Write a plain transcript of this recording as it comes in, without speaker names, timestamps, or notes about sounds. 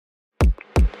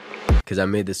because I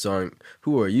made this song,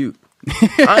 Who Are You?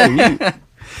 I am you.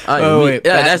 I am me. Wait,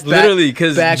 Yeah, that's literally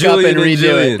because Julian and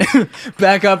Julian.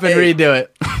 Back up and redo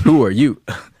it. Who are you?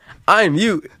 I am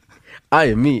you. I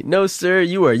am me. No, sir,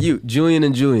 you are you. Julian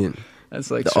and Julian. That's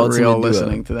like The surreal ultimate duo.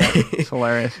 listening to that. It's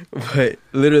hilarious. But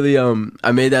literally,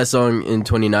 I made that song in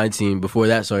 2019. Before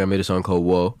that song, I made a song called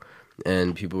Whoa,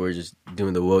 and people were just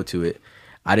doing the whoa to it.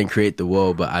 I didn't create the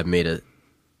whoa, but I made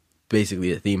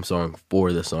basically a theme song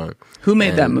for the song. Who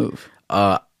made that move?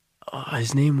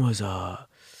 His name was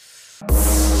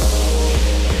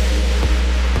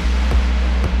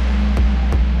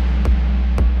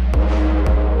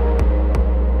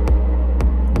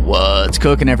What's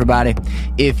cooking, everybody?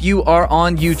 If you are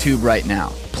on YouTube right now,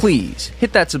 please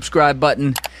hit that subscribe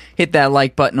button, hit that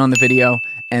like button on the video,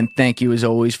 and thank you as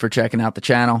always for checking out the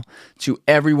channel. To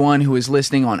everyone who is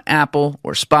listening on Apple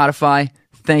or Spotify,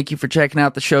 thank you for checking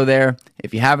out the show there.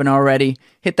 If you haven't already,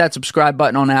 hit that subscribe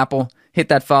button on Apple, hit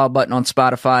that follow button on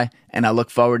Spotify, and I look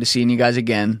forward to seeing you guys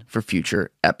again for future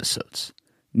episodes.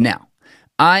 Now,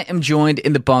 I am joined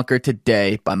in the bunker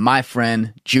today by my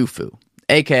friend JUFU,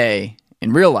 aka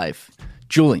in real life,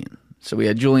 Julian. So we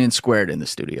had Julian squared in the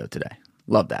studio today.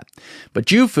 Love that. But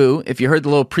JUFU, if you heard the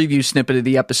little preview snippet of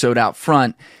the episode out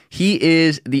front, he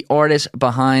is the artist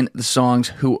behind the songs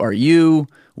Who Are You,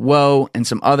 Whoa, and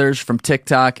some others from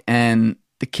TikTok, and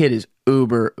the kid is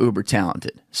uber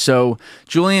talented. So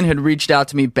Julian had reached out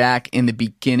to me back in the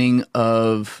beginning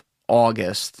of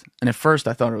August, and at first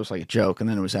I thought it was like a joke, and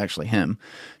then it was actually him.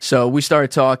 So we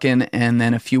started talking, and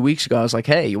then a few weeks ago I was like,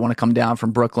 hey, you want to come down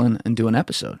from Brooklyn and do an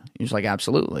episode? He was like,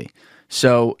 absolutely.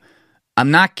 So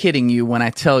I'm not kidding you when I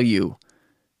tell you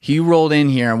he rolled in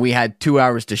here and we had 2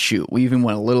 hours to shoot. We even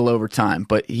went a little over time,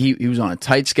 but he was on a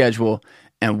tight schedule,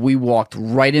 and we walked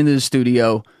right into the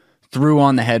studio, threw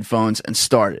on the headphones, and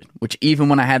started, which even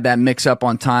when I had that mix up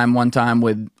on time one time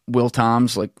with Will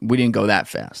Toms, like, we didn't go that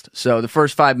fast. So the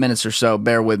first 5 minutes or so,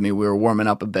 bear with me, we were warming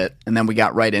up a bit, and then we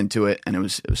got right into it, and it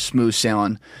was smooth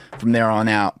sailing from there on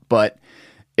out. But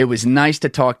it was nice to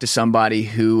talk to somebody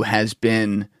who has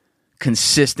been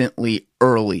consistently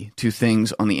early to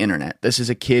things on the internet. This is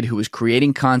a kid who was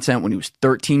creating content when he was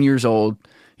 13 years old.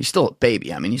 He's still a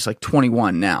baby. I mean, he's like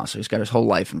 21 now, so he's got his whole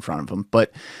life in front of him.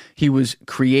 But he was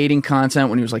creating content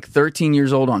when he was like 13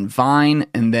 years old on Vine,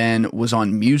 and then was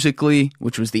on Musical.ly,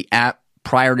 which was the app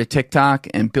prior to TikTok,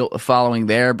 and built a following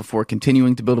there before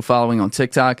continuing to build a following on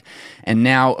TikTok. And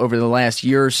now, over the last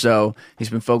year or so, he's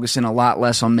been focusing a lot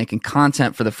less on making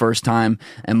content for the first time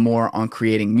and more on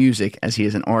creating music, as he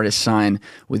is an artist signed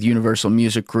with Universal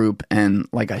Music Group. And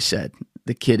like I said,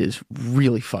 the kid is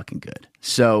really fucking good.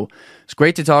 So it's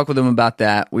great to talk with him about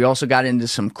that. We also got into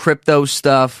some crypto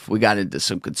stuff. We got into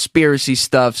some conspiracy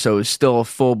stuff. So it's still a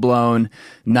full-blown,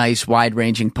 nice,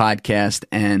 wide-ranging podcast.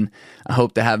 And I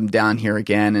hope to have him down here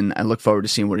again. And I look forward to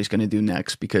seeing what he's going to do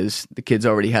next, because the kid's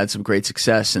already had some great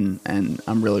success. And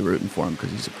I'm really rooting for him because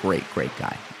he's a great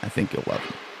guy. I think you'll love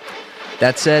him.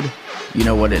 That said, you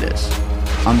know what it is.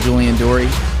 I'm Julian Dory,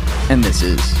 and this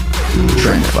is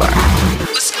Trendfire.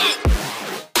 Let's go!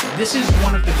 This is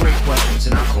one of the great questions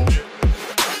in our culture.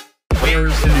 Where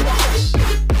is the nuance?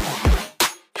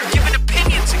 You're giving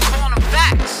opinions and calling them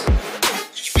facts.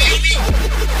 You feel me?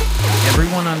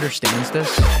 Everyone understands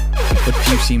this, but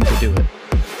few seem to do it.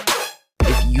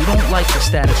 If you don't like the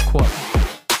status quo,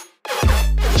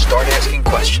 start asking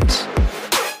questions.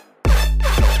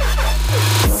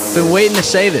 Been waiting to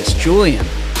say this. Julian,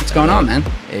 what's going on, man?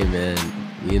 Hey, man.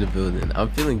 Me in the building. I'm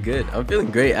feeling good. I'm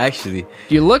feeling great, actually.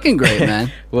 You're looking great,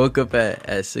 man. Woke up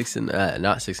at 6 in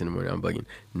not 6 in the morning. I'm bugging.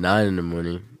 9 in the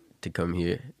morning to come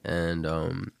here, and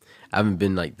I haven't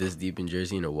been like this deep in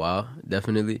Jersey in a while.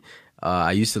 Definitely.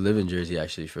 I used to live in Jersey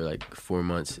actually for like 4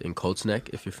 months in Colts Neck,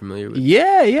 if you're familiar with.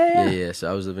 Yeah. So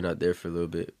I was living out there for a little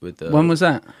bit with. When was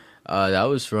that? That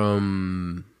was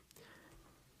from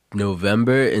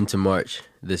November into March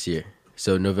this year.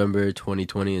 So November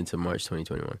 2020 into March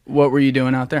 2021. What were you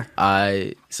doing out there?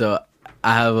 I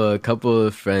have a couple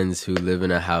of friends who live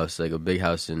in a house, like a big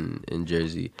house in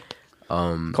Jersey.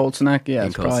 Colts Neck? Yeah,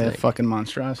 it's probably Neck. A fucking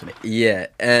monstrosity. Yeah,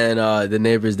 and the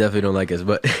neighbors definitely don't like us,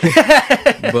 but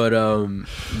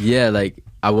yeah, like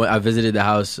I visited the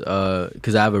house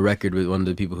because I have a record with one of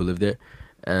the people who live there,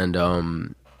 and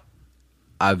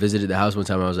I visited the house one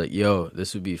time. I was like, yo,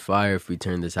 this would be fire if we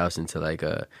turned this house into like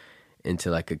a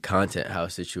content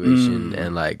house situation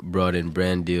and like brought in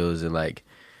brand deals and like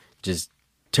just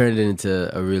turned it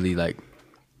into a really like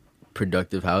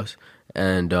productive house.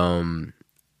 And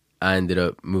I ended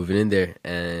up moving in there,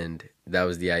 and that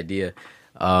was the idea.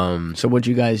 So what'd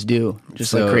you guys do?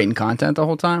 Just like creating content the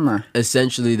whole time, or?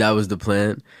 Essentially that was the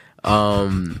plan.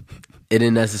 it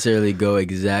didn't necessarily go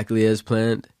exactly as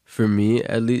planned for me,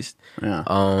 at least. Yeah.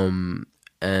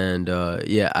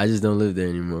 Yeah, I just don't live there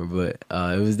anymore. But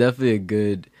it was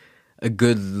definitely a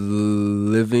good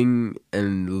living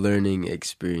and learning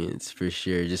experience for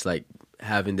sure. Just like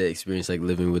having the experience, like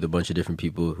living with a bunch of different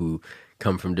people who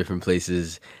come from different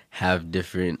places, have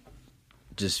different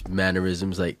just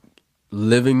mannerisms, like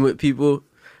living with people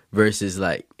versus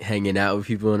like hanging out with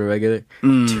people on a regular.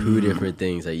 Two different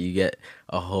things. Like you get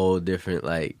a whole different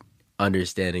like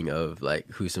understanding of like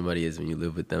who somebody is when you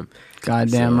live with them.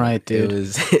 Goddamn right, dude.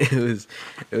 It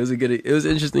was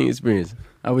an interesting experience.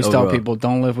 I always tell people,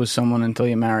 don't live with someone until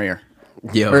you marry her.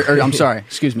 Yo. Or I'm sorry,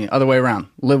 excuse me, other way around.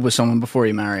 Live with someone before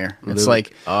you marry her. It's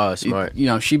like, smart. You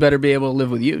know, she better be able to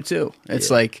live with you too.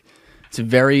 It's like, it's a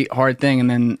very hard thing. And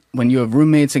then when you have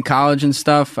roommates in college and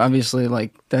stuff, obviously,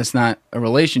 like, that's not a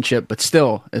relationship, but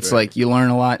still, it's like you learn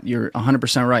a lot. You're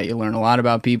 100% right. You learn a lot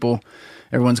about people.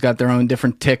 Everyone's got their own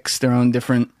different tics, their own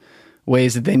different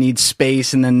ways that they need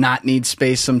space and then not need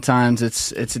space sometimes.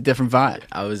 It's a different vibe.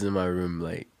 I was in my room,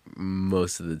 like,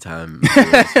 most of the time.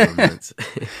 For months.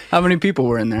 How many people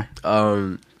were in there?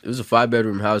 It was a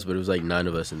 5-bedroom house, but it was like 9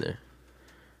 of us in there.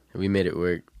 And we made it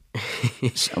work.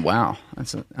 Wow.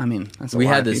 That's a we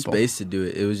lot had of the people. space to do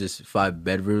it. It was just 5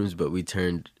 bedrooms, but we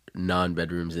turned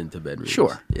non-bedrooms into bedrooms.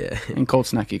 Sure. Yeah. In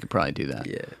Colts Neck, you could probably do that.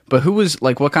 Yeah. But who was,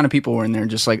 like, what kind of people were in there?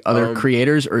 Just, like, other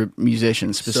creators or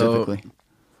musicians specifically?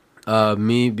 So,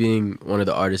 me being one of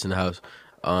the artists in the house,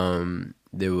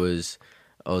 there was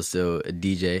also a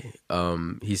DJ.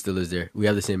 He still lives there. We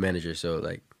have the same manager, so,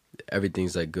 like,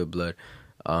 everything's, like, good blood.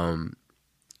 It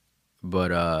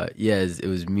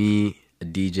was me, a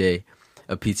DJ,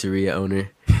 a pizzeria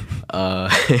owner,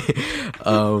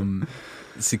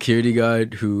 security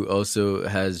guard who also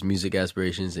has music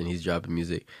aspirations and he's dropping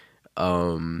music,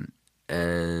 and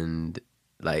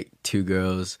like 2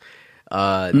 girls.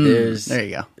 There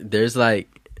you go. There's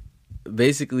like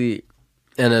basically,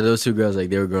 and those 2 girls,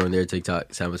 like, they were growing their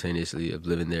TikTok simultaneously of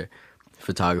living there.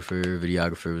 Photographer,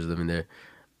 videographer was living there.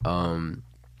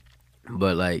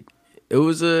 But like it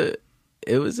was an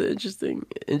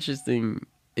interesting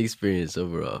experience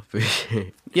overall for sure.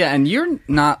 Yeah, and you're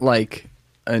not like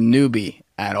a newbie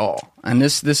at all. And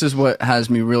this is what has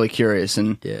me really curious.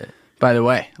 And Yeah. by the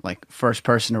way, like, first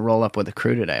person to roll up with a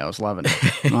crew today. I was loving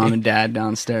it. Mom and Dad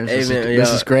downstairs. Hey,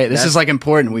 This is great. This is like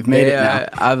important. We've made it now.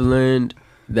 I've learned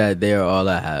that they are all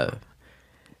I have.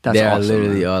 That's they are awesome,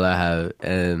 literally man. all I have,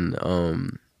 and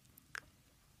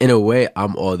in a way,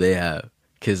 I'm all they have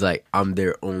because like I'm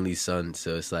their only son.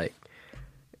 So it's like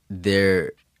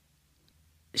they're.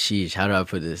 Sheesh, how do I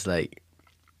put this? Like,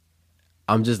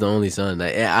 I'm just the only son.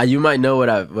 Like, you might know what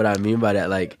I mean by that.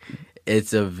 Like,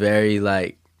 it's a very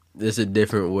like there's a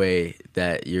different way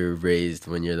that you're raised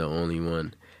when you're the only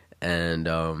one, and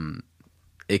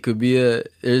it could be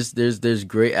there's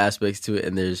great aspects to it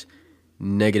and there's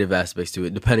negative aspects to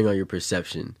it depending on your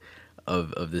perception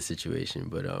of the situation.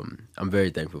 But I'm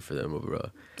very thankful for them overall.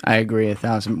 I agree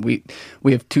 1,000. We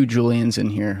have 2 Julians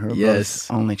in here who are both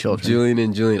only children. Julian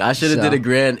and Julian. I should have did a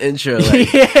grand intro.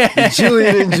 Like, Yeah. the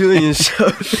Julian and Julian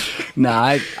show. No,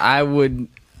 I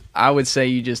would say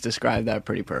you just described that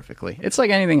pretty perfectly. It's like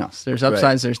anything else. There's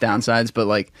upsides, there's downsides, but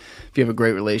like if you have a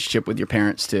great relationship with your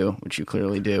parents too, which you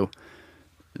clearly do,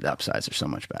 the upsides are so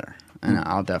much better. And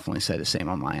I'll definitely say the same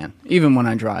on my end. Even when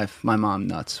I drive my mom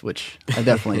nuts, which I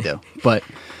definitely do. But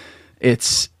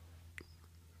it's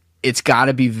got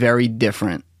to be very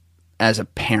different as a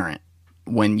parent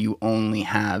when you only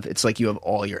have, it's like you have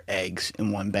all your eggs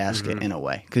in one basket in a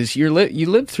way. Because you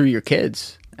live through your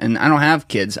kids. And I don't have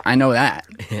kids. I know that.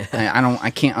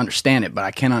 I can't understand it, but I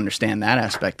can understand that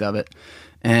aspect of it.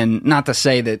 And not to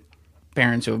say that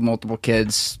parents who have multiple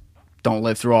kids don't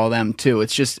live through all of them too.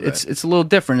 It's just it's a little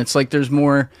different. It's like there's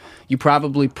more. You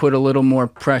probably put a little more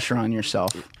pressure on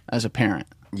yourself as a parent.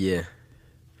 Yeah,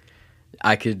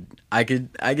 I could see that.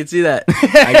 I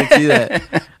could see that.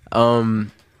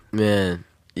 Man,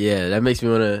 yeah, that makes me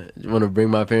want to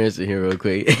bring my parents in here real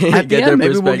quick. At the end,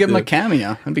 maybe we'll give them a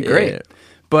cameo. That'd be great. Yeah.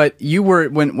 But you were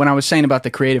when I was saying about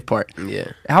the creative part.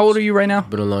 Yeah. How old are you right now?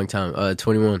 Been a long time.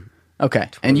 21. Okay,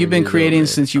 and you've been creating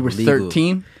since you were Legal.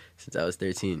 13. Since I was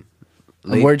 13.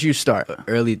 Where'd you start?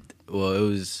 It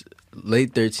was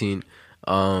late 13.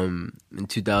 In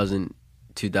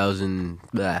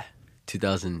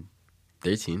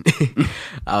 2013.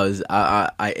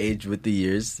 I aged with the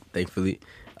years, thankfully.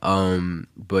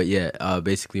 But yeah,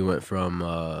 basically went from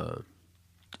I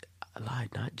lied,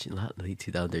 not late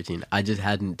 2013. I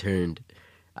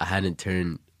hadn't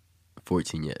turned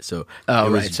 14 yet. So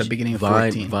So beginning of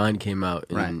 14. Vine came out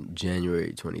in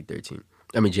January 2013.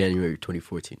 I mean January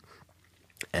 2014.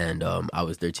 and I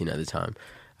was 13 at the time.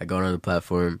 I got on the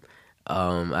platform.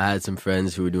 I had some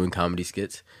friends who were doing comedy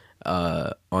skits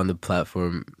on the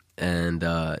platform, and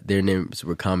their names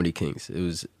were Comedy Kings. It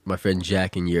was my friend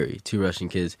Jack and Yuri, 2 Russian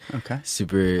kids. Okay.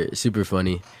 Super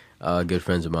funny, good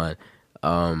friends of mine.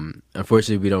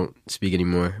 Unfortunately, we don't speak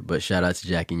anymore, but shout out to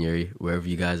Jack and Yuri, wherever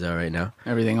you guys are right now.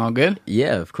 Everything all good?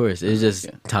 Yeah, of course. It was just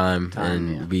Good. time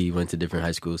and yeah. we went to different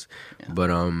high schools. Yeah. But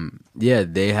yeah,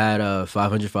 they had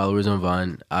 500 followers on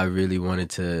Vine. I really wanted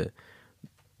to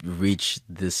reach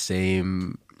the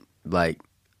same, like,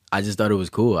 I just thought it was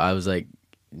cool. I was like,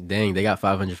 dang, they got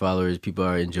 500 followers. People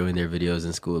are enjoying their videos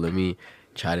in school. Let me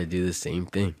try to do the same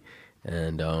thing.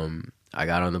 And I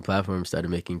got on the platform, started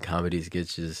making comedy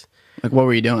sketches. Like, what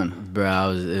were you doing?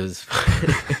 Bro, it was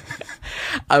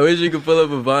I wish we could pull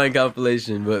up a Vine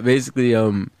compilation, but basically,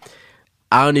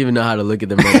 I don't even know how to look at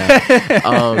them right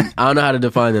now. I don't know how to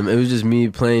define them. It was just me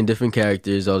playing different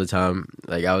characters all the time.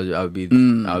 Like I would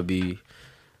be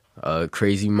a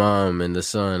crazy mom and the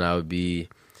son. I would be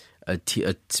a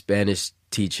Spanish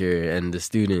teacher and the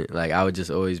student. Like I would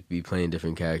just always be playing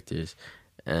different characters,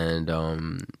 and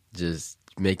just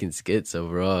making skits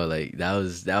overall. Like that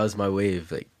was my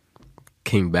wave. Like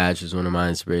King Batch was one of my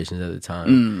inspirations at the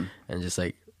time, and just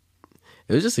like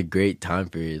it was just a great time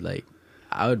period. Like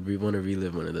I would want to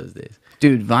relive one of those days.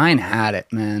 Dude, Vine had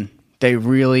it, man. They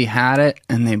really had it,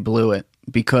 and they blew it,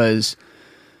 because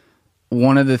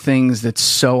one of the things that's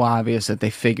so obvious that they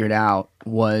figured out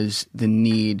was the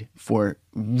need for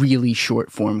really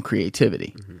short form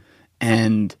creativity. Mm-hmm.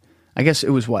 And I guess it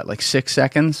was what, like 6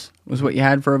 seconds was what you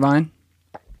had for a Vine?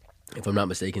 If I'm not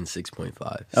mistaken,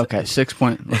 6.5. Okay,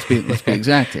 let's be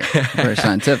exact here. Very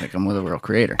scientific. I'm with a real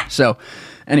creator. So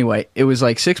anyway, it was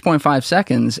like 6.5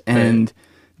 seconds, and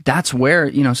that's where,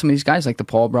 you know, some of these guys like the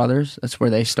Paul brothers, that's where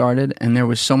they started, and there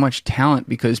was so much talent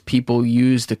because people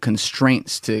used the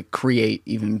constraints to create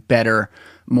even better,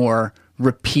 more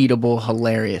repeatable,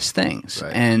 hilarious things.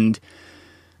 Right. And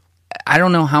I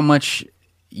don't know how much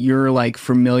you're like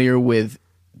familiar with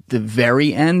the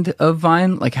very end of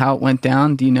Vine, like how it went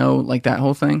down. Do you know like that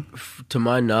whole thing? To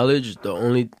my knowledge, the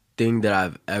only thing that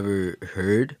I've ever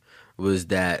heard was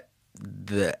that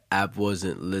the app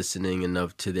wasn't listening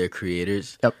enough to their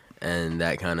creators. Yep. And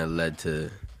that kind of led to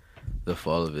the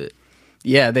fall of it.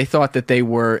 Yeah, they thought that they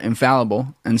were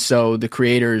infallible, and so the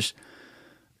creators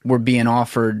were being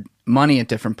offered money at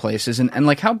different places. And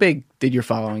like, how big did your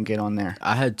following get on there?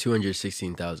 I had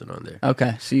 216,000 on there.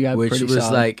 Okay, so you got which pretty was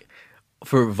solid. Like,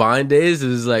 for Vine days, it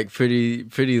was like pretty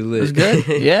lit. It was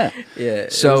good. Yeah. Yeah.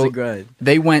 So it was a grind.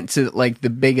 They went to like the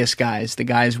biggest guys, the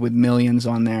guys with millions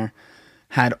on there,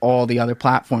 had all the other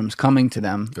platforms coming to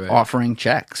them, offering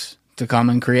checks to come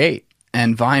and create.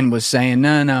 And Vine was saying,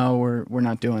 no, we're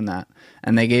not doing that.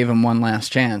 And they gave him one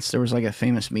last chance. There was like a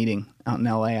famous meeting out in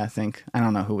LA, I think. I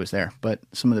don't know who was there, but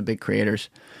some of the big creators.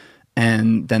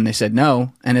 And then they said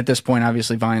no. And at this point,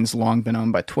 obviously, Vine's long been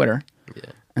owned by Twitter.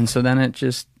 Yeah. And so then it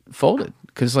just folded.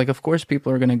 Because, like, of course,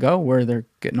 people are going to go where they're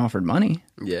getting offered money.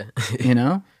 Yeah. You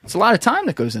know? It's a lot of time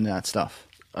that goes into that stuff.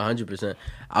 100%.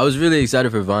 I was really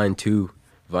excited for Vine 2.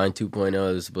 Vine 2.0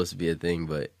 was supposed to be a thing,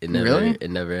 but it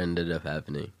never ended up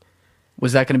happening.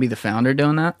 Was that going to be the founder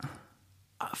doing that?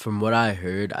 From what I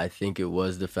heard, I think it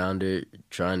was the founder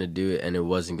trying to do it, and it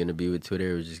wasn't going to be with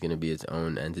Twitter. It was just going to be its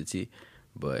own entity,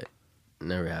 but it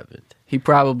never happened. He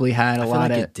probably had a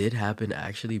lot of... it did happen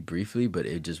actually briefly, but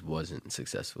it just wasn't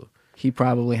successful. He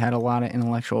probably had a lot of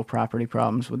intellectual property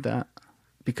problems with that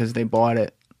because they bought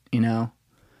it, you know?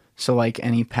 So, like,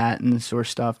 any patents or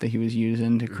stuff that he was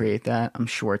using to create that, I'm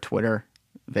sure Twitter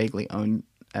vaguely owned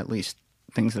at least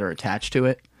things that are attached to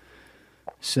it.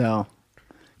 So,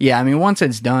 yeah, I mean, once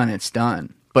it's done, it's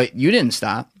done. But you didn't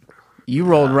stop. You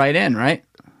rolled right in, right?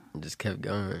 Just kept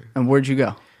going. And where'd you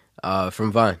go?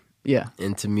 From Vine. Yeah.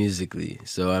 Into Musical.ly.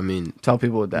 So, I mean... Tell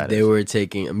people what that is. They were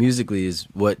taking... Musical.ly is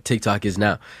what TikTok is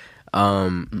now.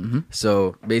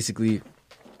 So, basically,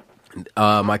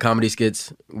 my comedy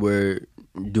skits were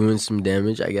doing some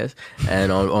damage, I guess,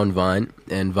 and on Vine.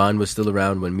 And Vine was still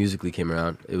around when Musical.ly came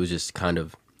around. It was just kind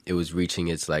of... It was reaching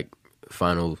its, like,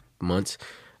 final months.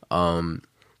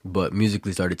 But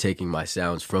Musical.ly started taking my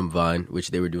sounds from Vine,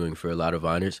 which they were doing for a lot of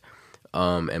Viners,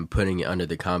 and putting it under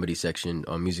the comedy section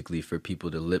on Musical.ly for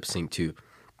people to lip sync to.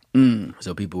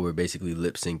 So people were basically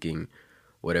lip syncing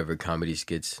whatever comedy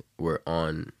skits were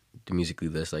on the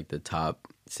Musical.ly list, like the top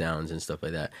sounds and stuff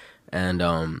like that.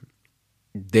 And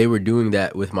they were doing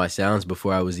that with my sounds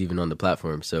before I was even on the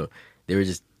platform. So they were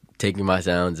just taking my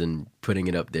sounds and putting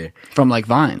it up there. From like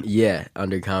Vine? Yeah,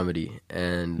 under comedy.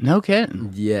 And no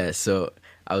kidding. Yeah, so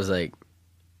I was like,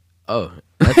 Oh,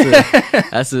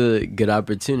 that's a good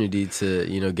opportunity to,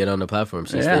 you know, get on the platform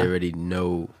since they already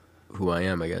know who I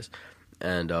am, I guess.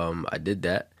 And I did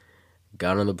that,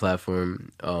 got on the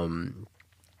platform, and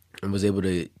was able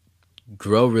to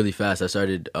grow really fast. I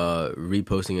started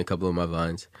reposting a couple of my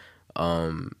Vines,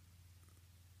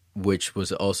 which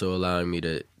was also allowing me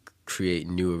to create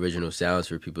new original sounds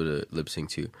for people to lip sync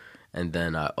to. And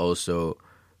then I also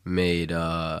made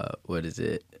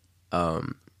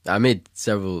I made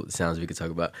several sounds we could talk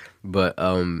about, but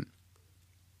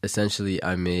essentially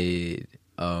I made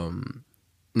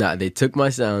they took my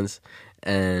sounds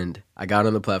and I got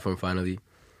on the platform finally,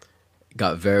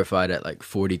 got verified at like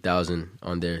 40,000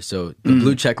 on there. So the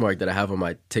blue check mark that I have on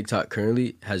my TikTok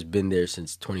currently has been there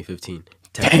since 2015.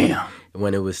 Damn.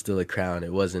 When it was still a crown.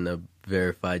 It wasn't a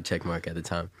verified check mark at the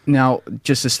time. Now,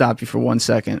 just to stop you for 1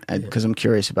 second, because I'm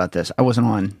curious about this. I wasn't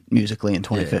on Musical.ly in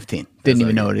 2015. Didn't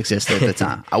even know it existed at the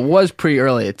time. I was pretty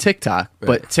early at TikTok,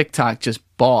 but TikTok just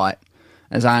bought,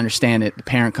 as I understand it, the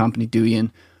parent company,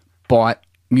 Douyin, bought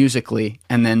Musical.ly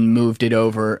and then moved it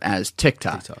over as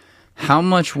TikTok. How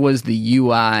much was the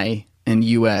UI and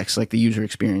UX, like the user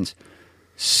experience,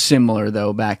 similar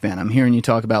though back then? I'm hearing you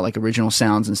talk about like original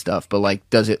sounds and stuff, but like,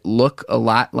 does it look a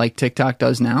lot like TikTok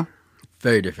does now?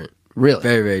 Very different. Really?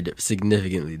 Very, very different.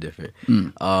 Significantly different.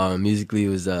 Musical.ly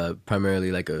was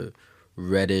primarily like a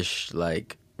reddish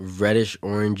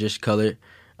orangish color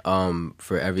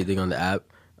for everything on the app.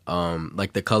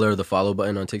 Like the color of the follow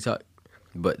button on TikTok,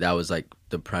 but that was like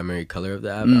the primary color of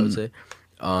the app, I would say.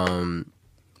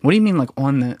 What do you mean, like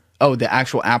on the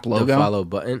actual app logo? The follow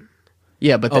button.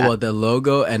 Yeah, but the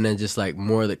logo, and then just like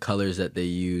more of the colors that they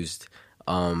used,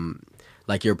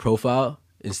 like your profile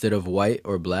instead of white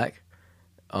or black,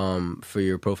 for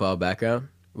your profile background,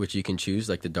 which you can choose,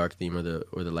 like the dark theme or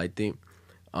the light theme.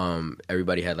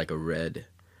 Everybody had like a red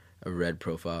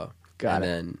profile. Got and it.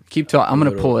 Then keep talking. I'm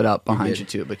gonna pull it up behind you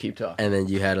too, but keep talking. And then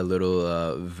you had a little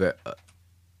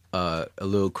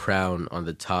crown on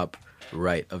the top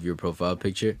right of your profile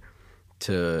picture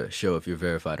to show if you're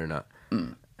verified or not.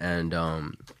 And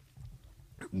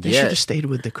they should have stayed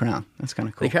with the crown. That's kind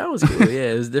of cool. The crown was cool.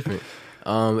 Yeah, it was different.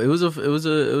 It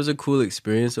was a cool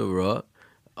experience overall.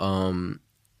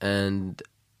 And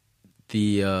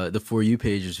the For You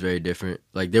page was very different.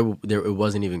 Like there it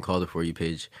wasn't even called a For You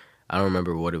page. I don't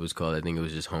remember what it was called. I think it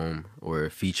was just Home or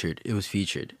Featured. It was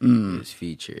Featured. It was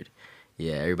Featured.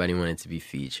 Yeah, everybody wanted to be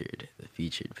featured. The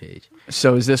Featured page.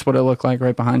 So is this what it looked like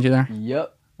right behind you there?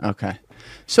 Yep. Okay.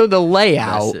 So the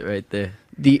layout, that's it right there.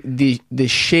 The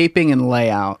shaping and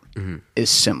layout is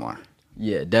similar.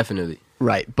 Yeah, definitely.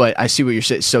 Right, but I see what you're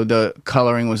saying. So the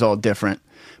coloring was all different,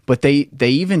 but they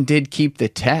even did keep the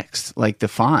text, like the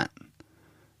font,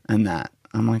 and that.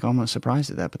 I'm like almost surprised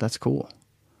at that, but that's cool.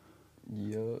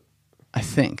 Yep. I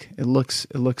think it looks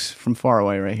from far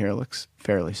away right here. It looks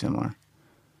fairly similar,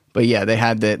 but yeah, they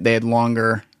had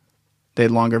longer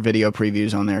video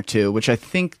previews on there too, which I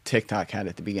think TikTok had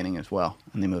at the beginning as well,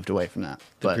 and they moved away from that.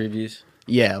 The previews?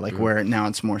 Yeah, like where now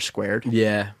it's more squared.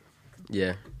 Yeah.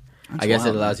 That's I guess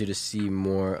wild, it allows you to see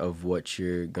more of what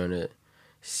you're going to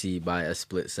see by a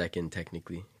split second,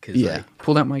 technically.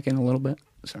 Pull that mic in a little bit.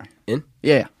 Sorry. In?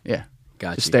 Yeah.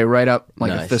 Gotcha. Just stay right up,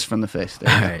 like nice. a fist from the face. There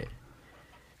all right.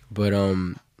 But,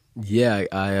 yeah,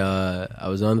 I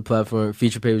was on the platform.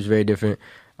 Feature page was very different.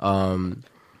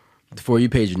 The For You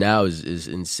page now is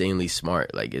insanely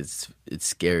smart. Like, it's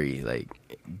scary. Like,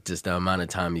 just the amount of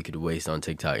time you could waste on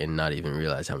TikTok and not even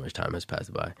realize how much time has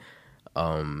passed by.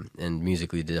 And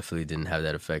Musical.ly definitely didn't have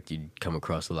that effect. You'd come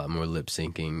across a lot more lip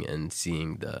syncing and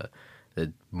seeing the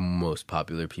most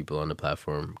popular people on the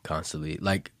platform constantly,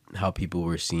 like how people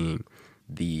were seeing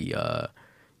the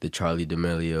Charlie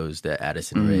D'Amelios, the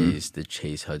Addison Rays, the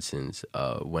Chase Hudsons,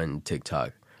 when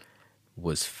TikTok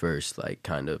was first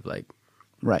kind of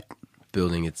right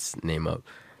building its name up.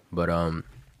 But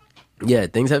yeah,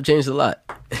 things have changed a lot.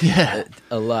 Yeah.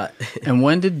 A lot. And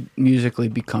when did Musical.ly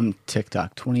become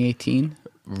TikTok? 2018?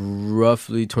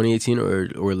 Roughly 2018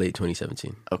 or late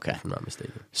 2017. Okay. If I'm not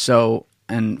mistaken. So,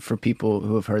 and for people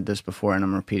who have heard this before, and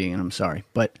I'm repeating, and I'm sorry,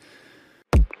 but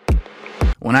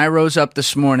when I rose up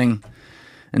this morning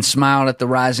and smiled at the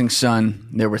rising sun,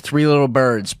 there were 3 little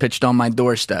birds pitched on my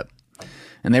doorstep.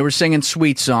 And they were singing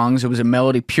sweet songs. It was a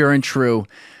melody pure and true.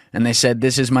 And they said,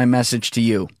 "This is my message to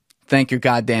you. Thank your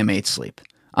goddamn 8 Sleep."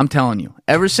 I'm telling you,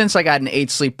 ever since I got an 8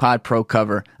 Sleep Pod Pro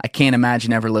cover, I can't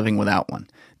imagine ever living without one.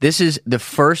 This is the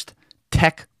first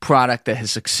tech product that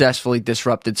has successfully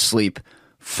disrupted sleep.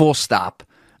 Full stop.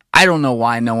 I don't know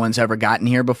why no one's ever gotten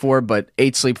here before, but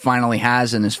 8 Sleep finally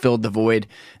has and has filled the void.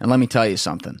 And let me tell you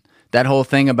something. That whole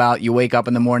thing about you wake up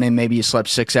in the morning, maybe you slept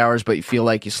 6 hours, but you feel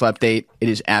like you slept 8, it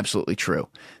is absolutely true.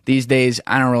 These days,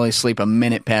 I don't really sleep a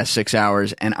minute past 6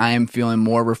 hours, and I am feeling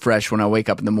more refreshed when I wake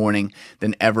up in the morning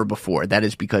than ever before. That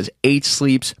is because 8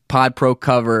 Sleep's Pod Pro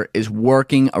cover is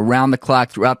working around the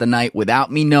clock throughout the night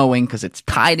without me knowing, because it's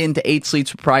tied into 8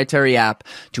 Sleep's proprietary app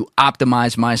to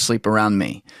optimize my sleep around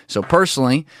me. So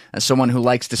personally, as someone who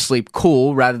likes to sleep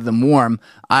cool rather than warm,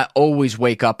 I always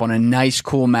wake up on a nice,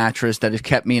 cool mattress that has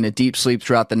kept me in a deep sleep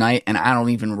throughout the night, and I don't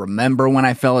even remember when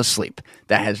I fell asleep.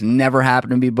 That has never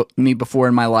happened to me before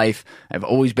in my life. I've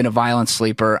always been a violent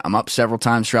sleeper. I'm up several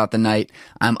times throughout the night.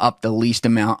 I'm up the least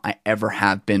amount I ever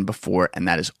have been before, and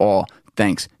that is all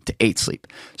thanks to 8 Sleep.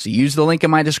 So use the link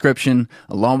in my description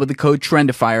along with the code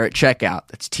TRENDIFIER at checkout.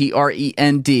 That's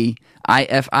TRENDIFIER,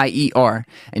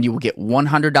 and you will get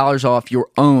 $100 off your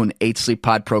own 8 Sleep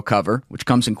Pod Pro cover, which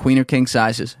comes in queen or king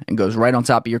sizes and goes right on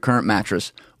top of your current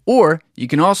mattress. Or you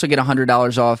can also get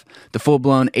 $100 off the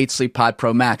full-blown 8 Sleep Pod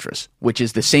Pro mattress, which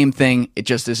is the same thing. It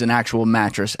just is an actual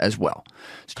mattress as well.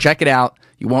 So check it out.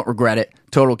 You won't regret it.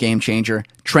 Total game changer.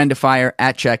 Trendifier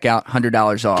at checkout.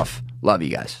 $100 off. Love you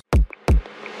guys.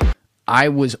 I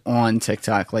was on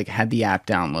TikTok, like had the app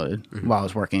downloaded while I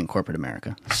was working in corporate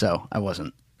America. So I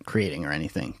wasn't creating or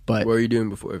anything. But What were you doing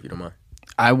before, if you don't mind?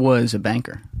 I was a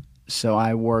banker. So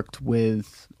I worked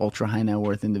with ultra high net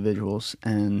worth individuals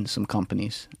and some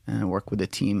companies, and I worked with a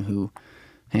team who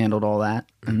handled all that.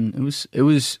 And it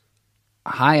was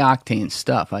high octane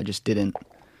stuff. I just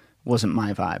wasn't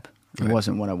my vibe. It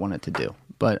wasn't what I wanted to do.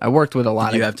 But I worked with a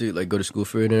lot Did you have to like go to school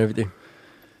for it and everything?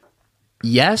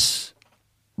 Yes,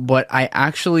 but I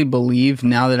actually believe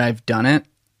now that I've done it,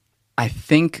 I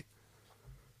think,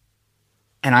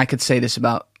 and I could say this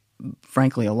about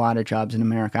frankly a lot of jobs in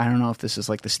America. I don't know if this is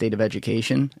like the state of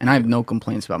education, and I have no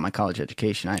complaints about my college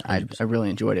education. I really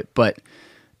enjoyed it, but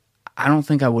I don't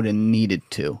think I would have needed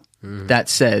to. That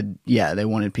said, yeah, they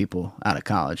wanted people out of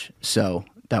college, so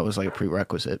that was like a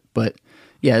prerequisite. But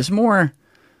yeah, it's more,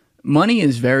 money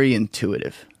is very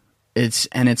intuitive.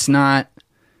 It's not,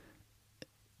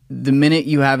 the minute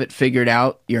you have it figured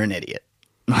out, you're an idiot.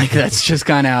 Like, that's just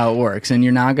kind of how it works. And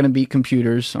you're not going to beat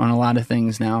computers on a lot of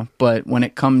things now. But when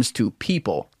it comes to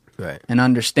people and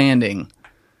understanding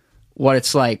what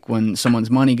it's like when someone's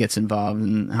money gets involved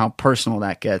and how personal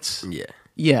that gets,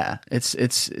 yeah,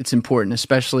 it's important,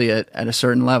 especially at a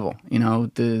certain level. You know,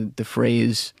 the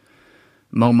phrase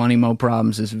 "mo money, mo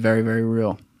problems" is very, very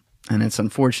real, and it's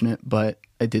unfortunate. But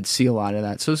I did see a lot of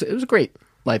that, so it was a great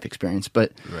life experience.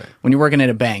 But when you're working at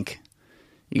a bank,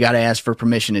 you got to ask for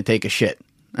permission to take a shit.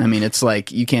 I mean, it's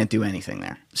like you can't do anything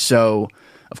there. So,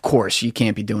 of course, you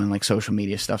can't be doing like social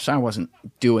media stuff. So I wasn't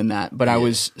doing that, but I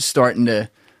was starting to.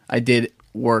 I did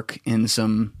work in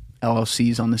some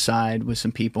LLCs on the side with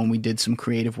some people, and we did some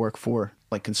creative work for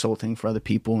like consulting for other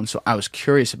people. And so I was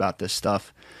curious about this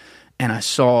stuff, and I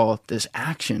saw this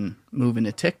action move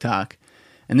into TikTok,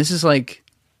 and this is like,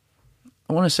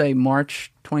 I want to say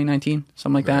March 2019,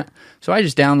 something like that. So I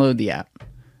just downloaded the app,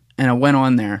 and I went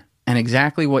on there. And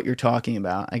exactly what you're talking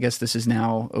about, I guess this is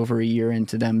now over a year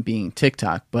into them being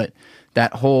TikTok, but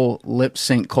that whole lip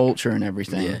sync culture and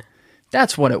everything,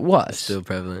 that's what it was. It's still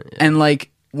prevalent. Yeah. And like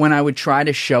when I would try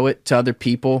to show it to other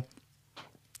people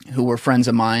who were friends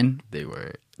of mine, they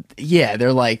weren't. Yeah,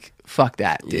 they're like, fuck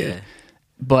that, dude. Yeah.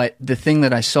 But the thing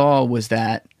that I saw was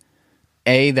that,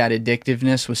 that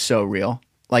addictiveness was so real.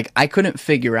 Like I couldn't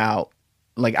figure out,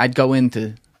 like I'd go in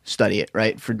to study it,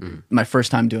 right? For my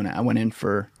first time doing it, I went in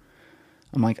for...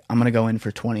 I'm like, I'm going to go in for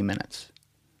 20 minutes.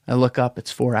 I look up,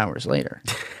 it's 4 hours later.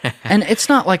 And it's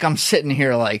not like I'm sitting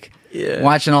here like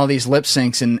watching all these lip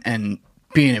syncs and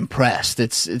being impressed.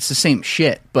 It's the same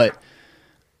shit. But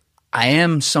I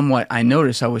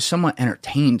noticed I was somewhat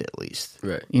entertained at least.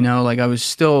 Right. You know, like I was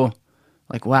still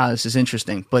like, wow, this is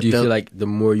interesting. But do you feel like the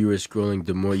more you were scrolling,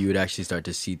 the more you would actually start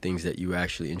to see things that you were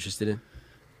actually interested in?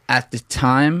 At the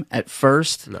time, at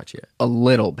first, not yet. A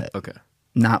little bit. Okay.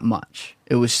 Not much.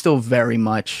 It was still very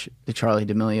much the Charlie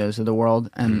D'Amelios of the world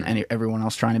and everyone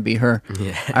else trying to be her.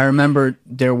 Yeah. I remember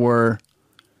there were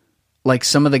like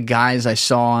some of the guys I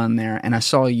saw on there, and I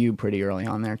saw you pretty early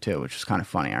on there too, which was kind of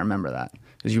funny. I remember that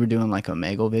because you were doing like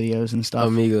Omegle videos and stuff.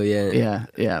 Omegle,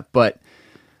 yeah. But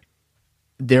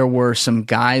there were some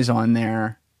guys on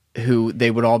there who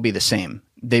they would all be the same.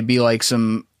 They'd be like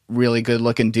some really good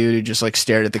looking dude who just like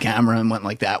stared at the camera and went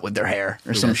like that with their hair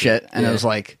or some shit. And I was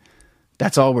like,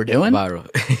 that's all we're doing? Viral.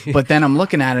 But then I'm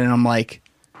looking at it and I'm like,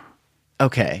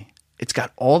 okay, it's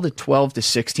got all the 12 to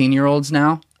 16-year-olds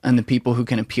now and the people who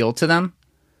can appeal to them.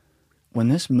 When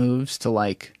this moves to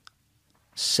like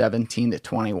 17 to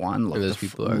 21, those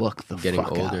people are getting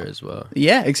older as well.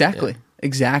 Yeah, exactly.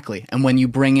 exactly. And when you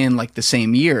bring in like the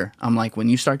same year, I'm like, when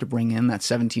you start to bring in that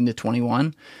 17 to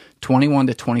 21, 21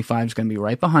 to 25 is going to be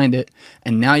right behind it.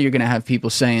 And now you're going to have people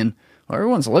saying, well,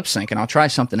 everyone's lip syncing. I'll try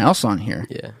something else on here.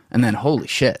 Yeah. And then, holy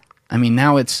shit. I mean,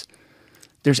 now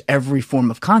there's every form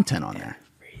of content on there.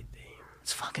 Everything.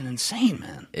 It's fucking insane,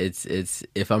 man. It's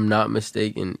if I'm not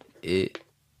mistaken,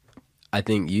 I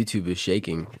think YouTube is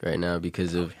shaking right now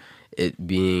because of it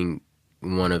being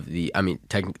one of the,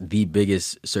 the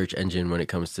biggest search engine when it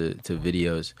comes to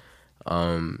videos.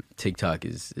 TikTok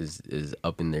is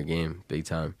up in their game big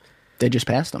time. They just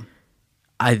passed them.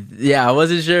 I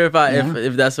wasn't sure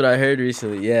if that's what I heard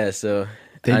recently. Yeah, so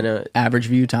I know average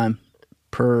view time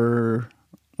per,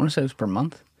 I want to say it was per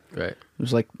month. Right. It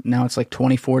was like, now it's like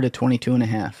 24 to 22 and a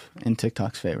half in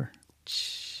TikTok's favor.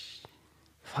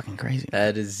 Fucking crazy.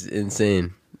 That is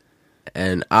insane.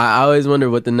 And I always wonder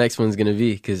what the next one's gonna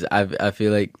be, because I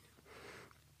feel like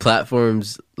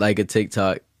platforms like a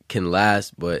TikTok can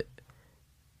last, but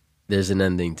there's an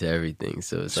ending to everything.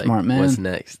 So it's Smart like, man. What's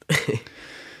next?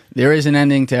 There is an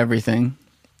ending to everything.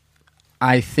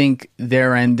 I think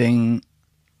their ending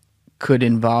could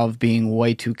involve being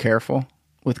way too careful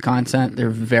with content. They're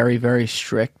very, very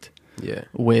strict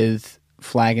with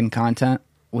flagging content,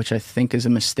 which I think is a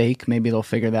mistake. Maybe they'll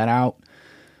figure that out.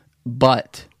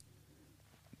 But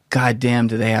goddamn,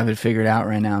 do they have it figured out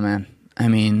right now, man. I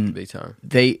mean, big time.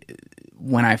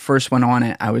 When I first went on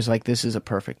it, I was like, this is a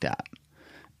perfect app.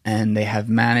 And they have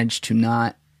managed to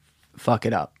not fuck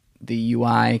it up. The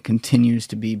UI continues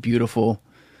to be beautiful.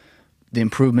 The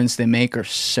improvements they make are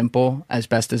simple, as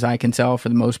best as I can tell, for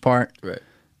the most part. Right.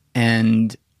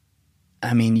 And,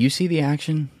 I mean, you see the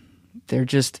action. They're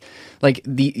just, like,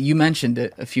 you mentioned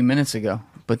it a few minutes ago,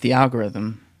 but the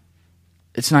algorithm,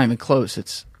 it's not even close.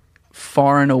 It's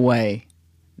far and away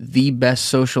the best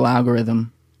social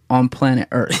algorithm on planet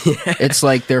Earth. It's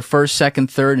like their first, second,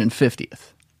 third, and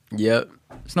 50th. Yep.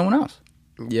 There's no one else.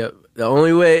 Yep. The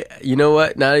only way, you know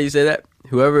what? Now that you say that,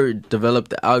 whoever developed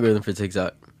the algorithm for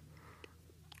TikTok,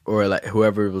 or like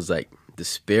whoever was like the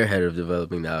spearhead of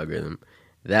developing the algorithm,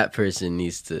 that person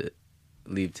needs to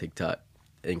leave TikTok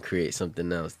and create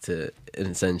something else to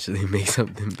essentially make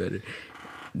something better.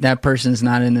 That person's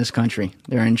not in this country.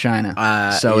 They're in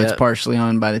China. So it's partially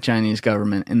owned by the Chinese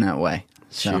government in that way.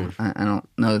 So I don't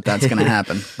know that that's going to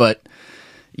happen. But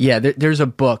yeah, there's a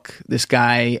book. This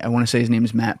guy, I want to say his name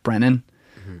is Matt Brennan.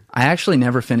 Mm-hmm. I actually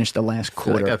never finished the last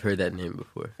quarter. I feel like I've heard that name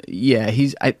before. Yeah,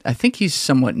 I think he's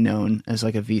somewhat known as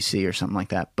like a VC or something like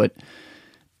that. But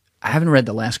I haven't read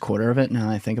the last quarter of it now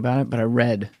that I think about it. But I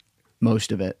read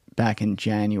most of it back in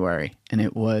January. And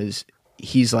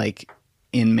he's like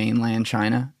in mainland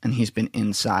China. And he's been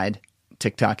inside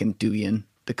TikTok and Douyin,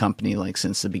 the company, like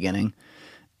since the beginning.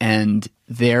 And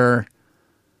their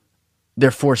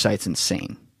foresight's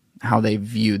insane, how they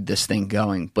viewed this thing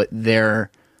going. But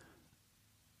their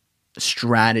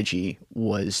strategy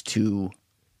was to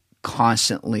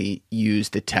constantly use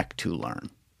the tech to learn.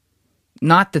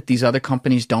 Not that these other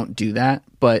companies don't do that,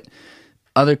 but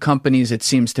other companies, it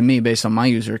seems to me, based on my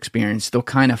user experience, they'll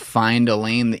kind of find a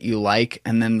lane that you like,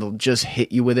 and then they'll just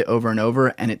hit you with it over and over,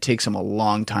 and it takes them a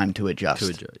long time to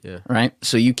adjust. Yeah. Right?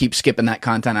 So you keep skipping that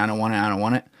content. I don't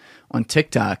want it. On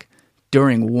TikTok,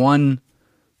 during one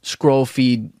scroll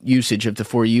feed usage of the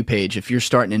For You page, if you're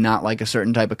starting to not like a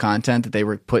certain type of content that they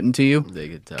were putting to you,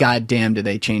 god damn, do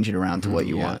they change it around to what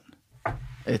you want.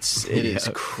 It is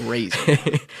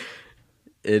crazy.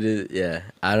 It is, yeah.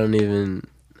 I don't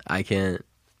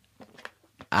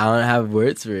have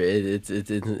words for it.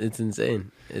 It's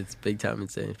insane. It's big time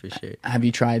insane for sure. Have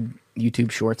you tried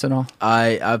YouTube Shorts at all?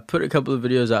 I put a couple of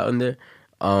videos out on there.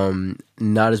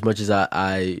 Not as much as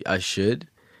I should,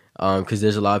 because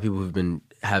there's a lot of people who've been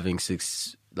having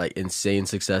insane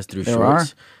success through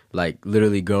shorts. Like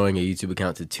literally growing a YouTube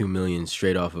account to 2 million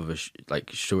straight off of a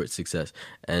short success.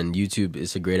 And YouTube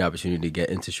is a great opportunity to get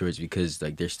into shorts because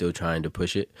like they're still trying to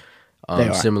push it.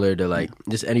 Similar to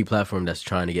just any platform that's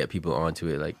trying to get people onto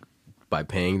it, like by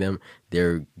paying them,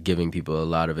 they're giving people a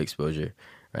lot of exposure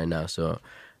right now. So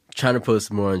trying to post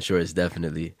more on shorts,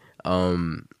 definitely. I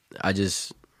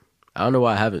don't know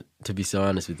why I haven't, to be so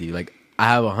honest with you. Like I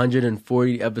have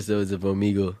 140 episodes of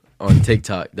Omegle on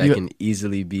TikTok that can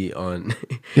easily be on.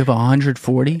 You have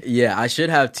 140? Yeah, I should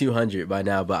have 200 by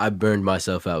now, but I burned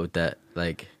myself out with that.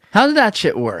 Like, how did that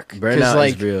shit work? Burnout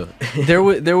is real.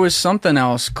 there was something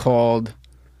else called,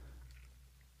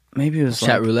 maybe it was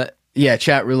Chat Roulette? Yeah,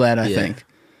 Chat Roulette, I think.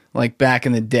 Like back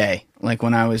in the day, like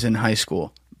when I was in high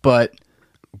school. But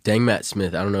Dang Matt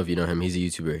Smith, I don't know if you know him. He's a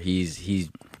YouTuber.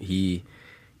 He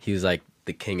was like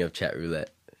the king of Chat Roulette.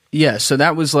 Yeah, so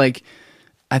that was like,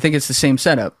 I think it's the same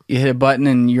setup. You hit a button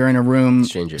and you're in a room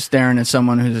Stranger. staring at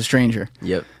someone who's a stranger.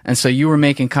 Yep. And so you were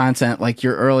making content, like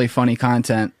your early funny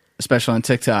content, especially on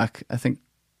TikTok. I think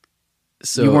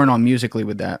So you weren't on Musically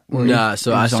with that. Were you? Nah,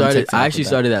 so You I was on started. TikTok I with actually that.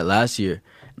 started that last year,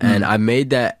 and I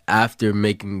made that after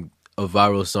making a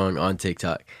viral song on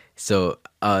TikTok. So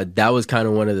that was kind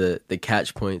of one of the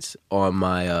catch points on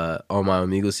my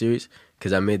Omegle series,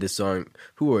 because I made this song.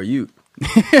 Who are you?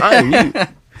 I am you.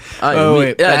 I am me.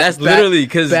 wait, Yeah, back- that's back- literally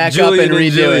because back Julian up and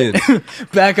and redo Julian.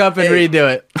 it. Back up and redo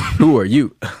it. Who are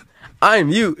you? I am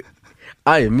you.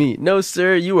 I am me. No,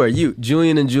 sir, you are you.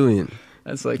 Julian and Julian.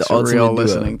 That's like The ultimate surreal duo.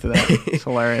 listening to that. It's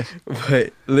hilarious.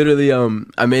 But literally,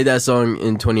 I made that song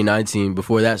in 2019.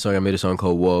 Before that song, I made a song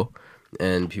called Whoa,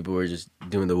 and people were just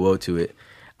doing the whoa to it.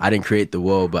 I didn't create the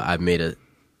whoa, but I made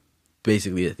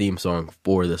basically a theme song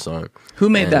for the song. Who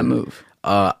made that And, move?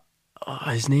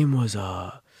 His name was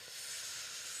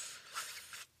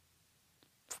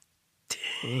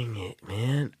dang it,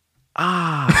 man.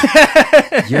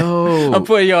 Yo, I'm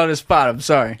putting you on the spot. I'm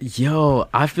sorry. Yo,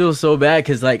 I feel so bad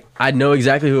because like I know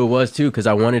exactly who it was too, because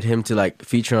I wanted him to like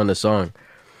feature on the song.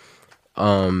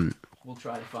 We'll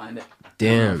try to find it. I don't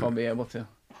know if Damn, I'll be able to.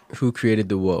 who created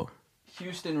the whoa?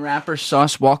 Houston rapper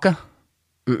Sauce Walker.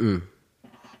 There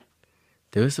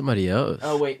was somebody else.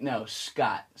 Oh wait, no,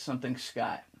 Scott. Something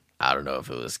Scott. I don't know if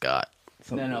it was Scott.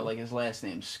 No, like his last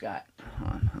name's Scott.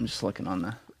 Hold on, I'm just looking on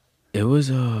the. It was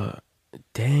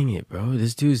dang it, bro.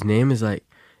 This dude's name is like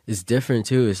it's different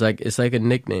too. It's like a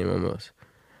nickname almost.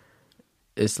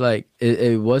 It's like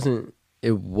it wasn't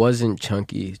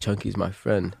Chunky. Chunky's my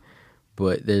friend,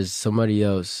 but there's somebody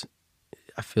else.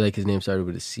 I feel like his name started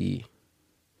with a C.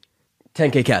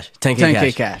 10K Cash.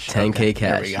 10K Cash. 10K Okay, there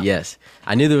Cash. we go. Yes.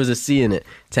 I knew there was a C in it.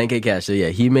 10K Cash. So yeah,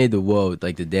 he made the whoa,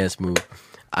 like the dance move.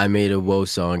 I made a whoa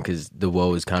song because the whoa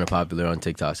was kind of popular on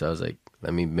TikTok. So I was like,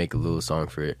 let me make a little song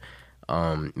for it.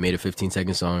 Made a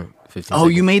 15-second song. 15 Oh,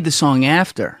 seconds. you made the song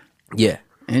after. Yeah.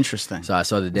 Interesting. So I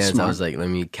saw the dance. Smart. I was like, let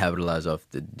me capitalize off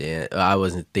the dance. I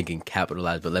wasn't thinking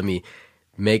capitalize, but let me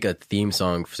make a theme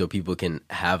song so people can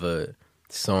have a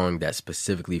song that's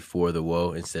specifically for the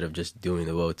whoa instead of just doing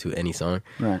the whoa to any song.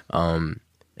 Right. And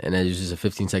then it was just a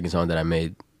 15-second song that I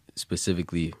made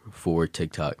specifically for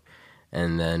TikTok.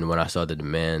 And then when I saw the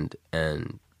demand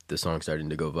and the song starting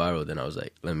to go viral, then I was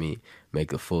like, let me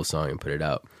make a full song and put it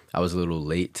out. I was a little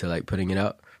late to like putting it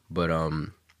out, but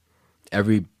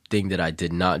everything that I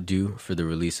did not do for the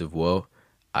release of Whoa,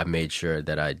 I made sure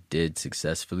that I did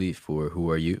successfully for Who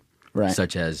Are You? Right.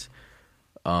 Such as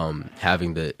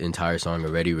having the entire song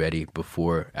already ready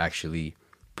before actually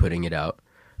putting it out,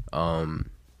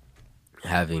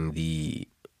 having the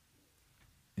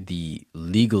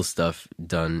legal stuff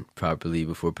done properly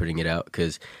before putting it out,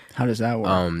 because How does that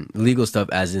work? legal stuff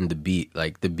as in the beat,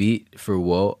 like the beat for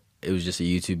Whoa, it was just a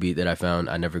YouTube beat that I found.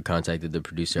 I never contacted the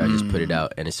producer. I just put it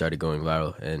out and it started going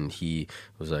viral, and he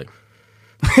was like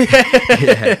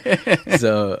yeah.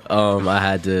 So I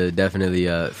had to definitely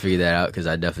figure that out, because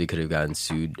I definitely could have gotten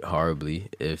sued horribly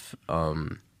if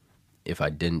I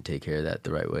didn't take care of that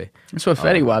the right way. That's what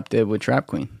Fetty Wap did with Trap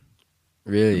Queen.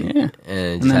 Really? Yeah.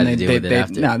 And just had to deal with it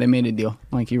after. No, they made a deal.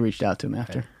 Like you reached out to him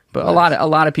after. But a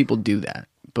lot of people do that.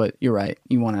 But you're right.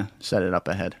 You want to set it up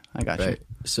ahead. I got Right.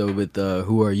 So with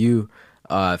Who Are You,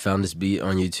 I found this beat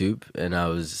on YouTube, and I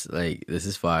was like, this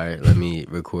is fire. Let me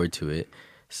record to it.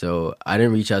 So I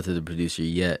didn't reach out to the producer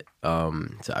yet.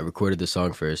 So I recorded the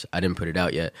song first. I didn't put it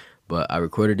out yet, but I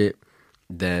recorded it.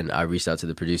 Then I reached out to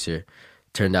the producer.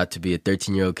 Turned out to be a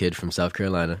 13-year-old kid from South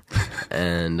Carolina.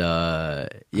 And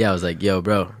yeah, I was like, yo,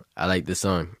 bro, I like this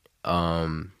song.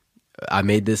 I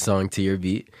made this song to your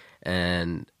beat,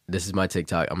 and this is my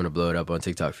TikTok. I'm going to blow it up on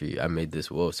TikTok for you. I made this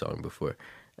Whoa song before.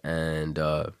 And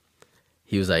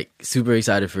he was like super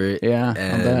excited for it. Yeah,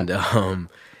 and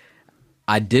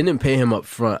I didn't pay him up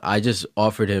front. I just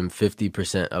offered him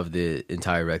 50% of the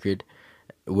entire record,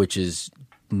 which is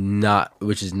not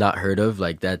heard of.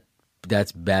 Like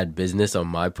that's bad business on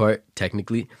my part,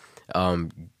 technically.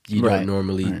 You don't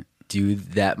normally do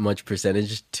that much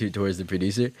percentage towards the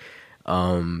producer.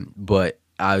 But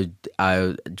I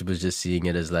was just seeing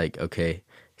it as like, okay,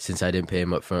 since I didn't pay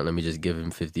him up front, let me just give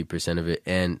him 50% of it.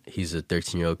 And he's a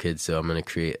 13-year-old kid, so I'm going to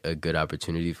create a good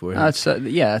opportunity for him.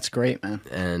 That's great, man.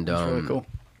 And That's really cool.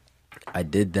 I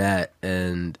did that,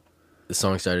 and the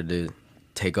song started to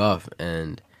take off.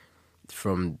 And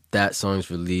from that song's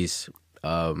release,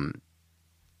 I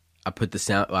put the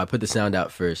sound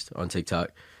out first on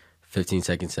TikTok.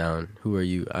 15-second sound. Who are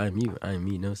you? I'm you. I'm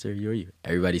me. No, sir, you're you.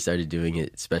 Everybody started doing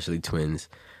it, especially twins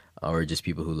or just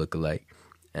people who look alike.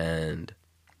 And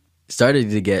started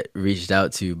to get reached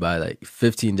out to by like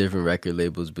 15 different record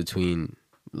labels between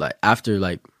like after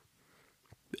like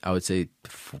I would say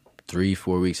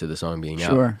 3-4 weeks of the song being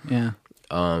out. Sure, yeah.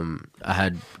 I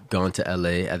had gone to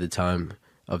LA at the time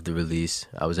of the release.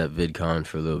 I was at VidCon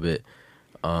for a little bit.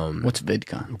 What's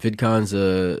VidCon? VidCon's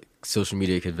a social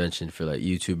media convention for like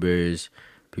YouTubers,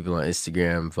 people on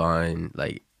Instagram, Vine,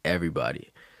 like everybody.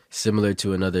 Similar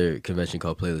to another convention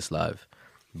called Playlist Live.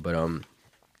 But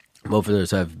both of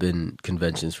those have been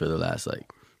conventions for the last like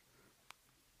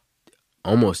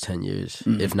almost 10 years,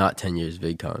 if not 10 years,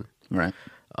 VidCon. Right.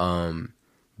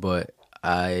 But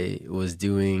I was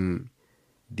doing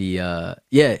the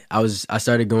I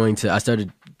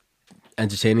started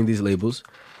entertaining these labels.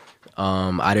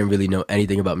 I didn't really know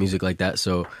anything about music like that,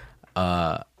 so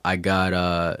I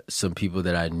got some people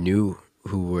that I knew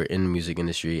who were in the music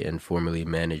industry and formerly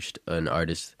managed an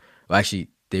artist. Well, actually,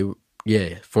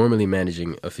 formerly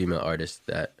managing a female artist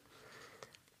that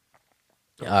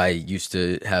I used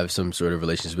to have some sort of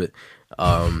relations with.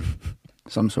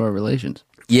 Some sort of relations.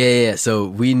 Yeah. So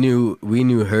we knew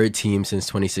her team since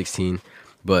 2016,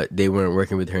 but they weren't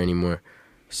working with her anymore.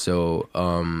 So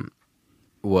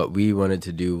what we wanted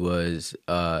to do was,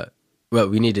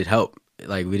 we needed help.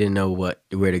 Like we didn't know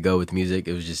where to go with music.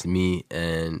 It was just me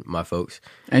and my folks.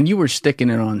 And you were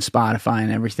sticking it on Spotify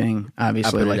and everything,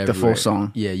 obviously, like the full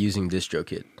song. Yeah, using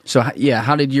DistroKid. So yeah,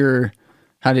 how did your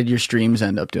streams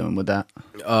end up doing with that?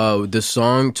 The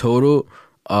song total,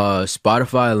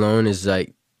 Spotify alone is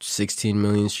like 16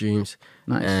 million streams.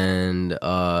 Nice. And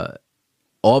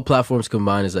all platforms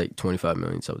combined is like 25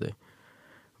 million something.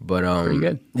 But pretty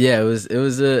good. Yeah, it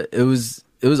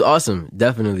was awesome,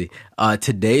 definitely.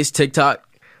 Today's TikTok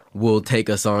will take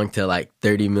a song to like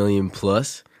 30 million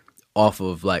plus off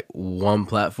of like one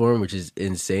platform, which is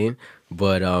insane.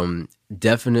 But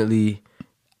definitely,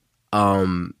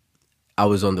 I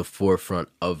was on the forefront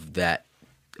of that,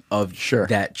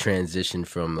 that transition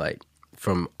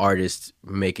from artists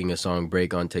making a song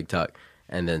break on TikTok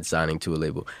and then signing to a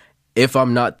label. If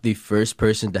I'm not the first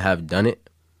person to have done it,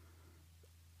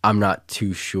 I'm not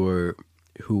too sure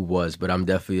who was, but I'm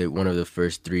definitely like one of the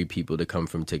first 3 people to come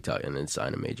from TikTok and then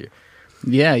sign a major.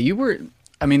 Yeah, you were.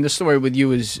 I mean, the story with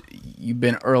you is you've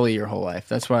been early your whole life.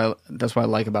 That's what I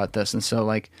like about this. And so,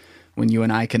 like, when you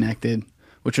and I connected,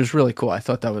 which was really cool, I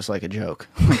thought that was like a joke.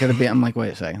 I'm like,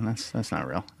 wait a second, that's not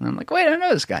real. And I'm like, wait, I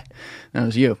know this guy. That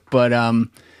was you. But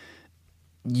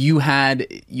you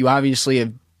obviously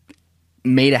have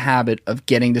made a habit of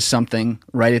getting to something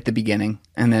right at the beginning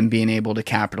and then being able to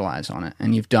capitalize on it.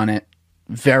 And you've done it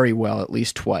very well, at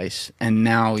least twice. And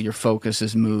now your focus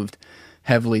has moved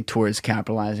heavily towards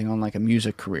capitalizing on like a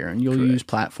music career. And you'll use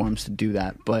platforms to do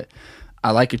that. But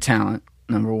I like your talent,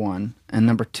 number one. And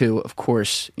number two, of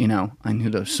course, I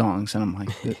knew those songs and I'm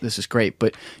like, this is great.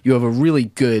 But you have a really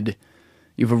good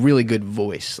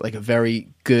voice, like a very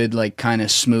good, like kind of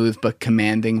smooth but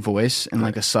commanding voice in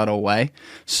like a subtle way.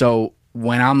 So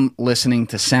when I'm listening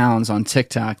to sounds on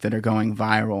TikTok that are going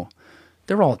viral,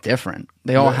 they're all different.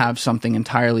 They all have something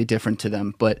entirely different to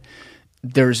them. But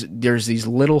there's these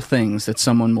little things that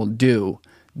someone will do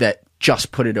that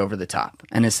just put it over the top.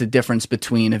 And it's the difference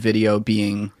between a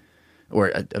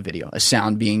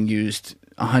sound being used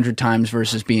 100 times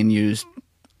versus being used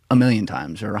 1,000,000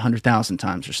 times or 100,000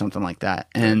 times or something like that.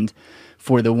 And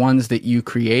for the ones that you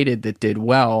created that did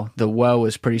well, the "whoa"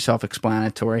 is pretty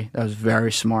self-explanatory. That was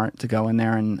very smart to go in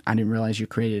there, and I didn't realize you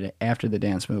created it after the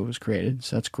dance move was created,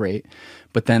 so that's great.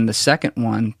 But then the second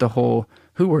one, the whole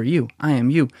 "who are you? I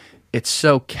am you," it's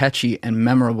so catchy and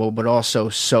memorable, but also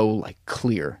so like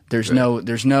clear. There's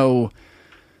no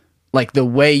like the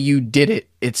way you did it,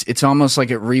 it's almost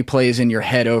like it replays in your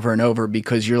head over and over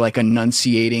because you're like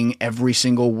enunciating every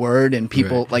single word and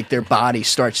people like their body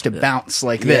starts to bounce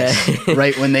like this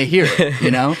right when they hear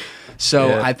it,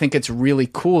 So I think it's really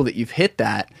cool that you've hit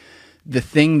that. The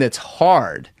thing that's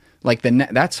hard, like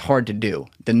that's hard to do.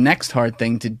 The next hard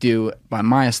thing to do, by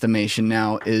my estimation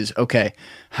now, is, okay,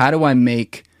 how do I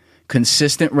make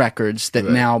consistent records that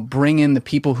now bring in the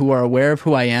people who are aware of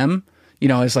who I am,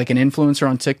 as like an influencer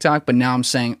on TikTok, but now I'm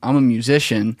saying I'm a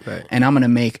musician and I'm going to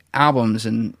make albums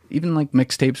and even like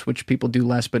mixtapes, which people do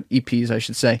less, but EPs, I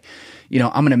should say. I'm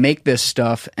going to make this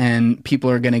stuff and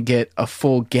people are going to get a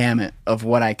full gamut of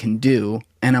what I can do.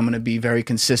 And I'm going to be very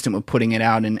consistent with putting it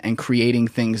out and creating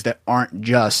things that aren't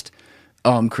just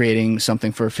creating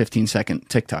something for a 15-second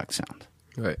TikTok sound.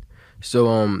 Right.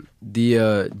 So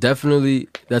definitely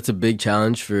that's a big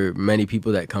challenge for many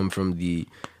people that come from the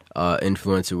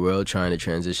influencer world trying to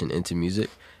transition into music.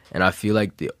 And I feel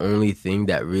like the only thing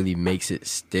that really makes it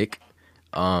stick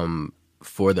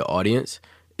for the audience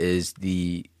is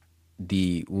the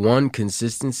the one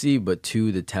consistency, but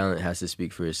two, the talent has to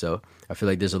speak for itself. I feel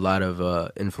like there's a lot of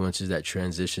influencers that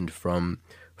transitioned from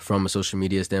a social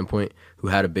media standpoint who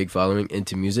had a big following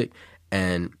into music,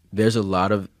 and there's a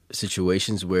lot of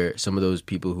situations where some of those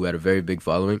people who had a very big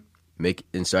following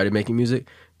started making music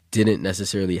didn't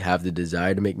necessarily have the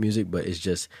desire to make music, but it's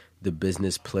just the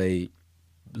business play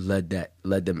led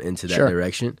them into that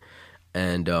direction.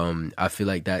 And I feel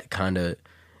like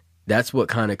that's what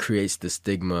kind of creates the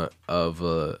stigma of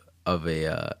a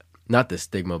not the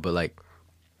stigma, but like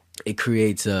it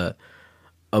creates a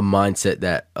mindset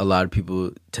that a lot of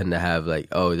people tend to have, like,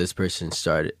 oh, this person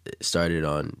started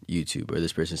on YouTube, or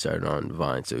this person started on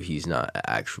Vine, so he's not an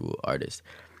actual artist.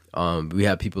 We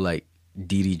have people like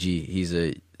DDG. He's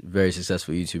a very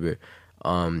successful YouTuber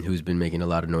who's been making a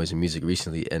lot of noise in music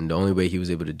recently, and the only way he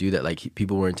was able to do that, like,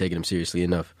 people weren't taking him seriously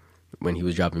enough when he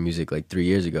was dropping music like 3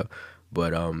 years ago.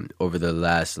 But over the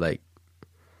last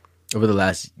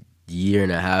year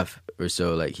and a half or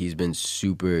so, like, he's been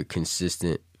super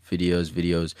consistent.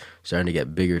 Videos starting to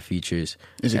get bigger features.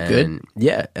 Is it good?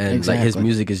 Yeah, and exactly. Like his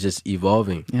music is just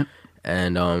evolving. Yep.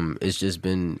 And it's just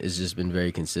been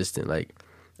very consistent. Like,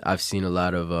 I've seen a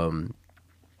lot of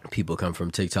people come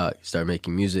from TikTok, start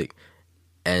making music,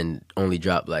 and only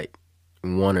drop like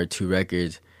 1 or 2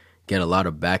 records, get a lot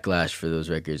of backlash for those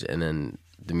records, and then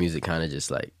the music kind of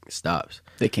just like stops.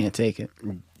 They can't take it.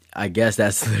 I guess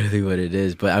that's literally what it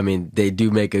is. But I mean, they do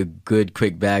make a good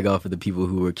quick bag off of the people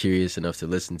who were curious enough to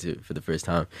listen to it for the first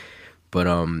time. But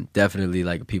definitely,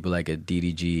 like, people like a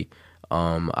DDG,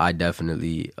 I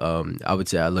definitely I would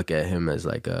say I look at him as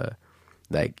like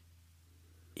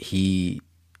he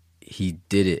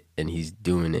did it and he's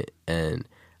doing it, and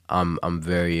I'm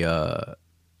very I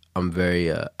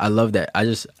love that. I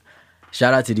just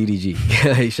shout out to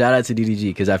DDG. Shout out to DDG,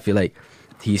 because I feel like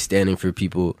he's standing for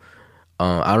people.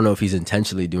 I don't know if he's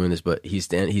intentionally doing this, but he's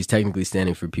technically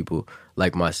standing for people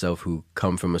like myself who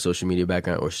come from a social media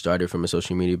background or started from a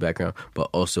social media background, but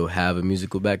also have a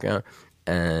musical background.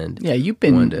 And yeah, you've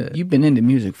been into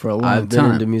music for a long time. I've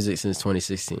been into music since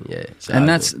 2016. Yeah, so and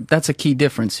that's a key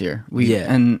difference here.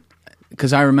 And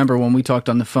because I remember when we talked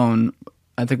on the phone,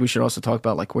 I think we should also talk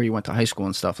about like where you went to high school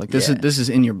and stuff. Like this is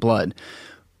in your blood.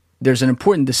 There's an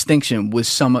important distinction with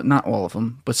not all of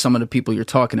them, but some of the people you're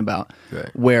talking about, right,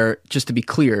 where, just to be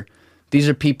clear, these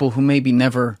are people who maybe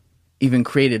never even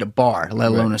created a bar, let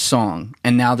alone a song,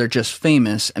 and now they're just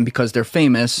famous, and because they're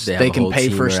famous, they can pay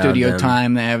for studio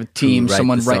time, they have a team,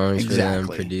 someone write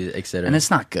exactly, produce, etc. And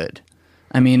it's not good.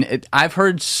 I mean, I've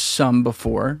heard some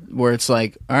before where it's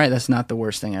like, all right, that's not the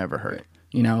worst thing I ever heard.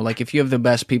 You know, like if you have the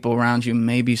best people around you,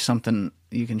 maybe something,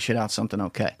 you can shit out something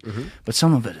okay. Mm-hmm. But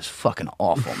some of it is fucking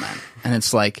awful, man. And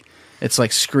it's like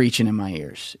screeching in my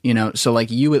ears, you know? So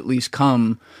like you at least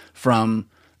come from,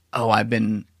 I've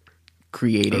been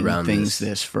creating around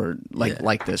this for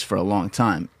like this for a long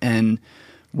time. And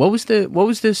what was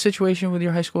the situation with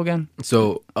your high school again?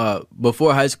 So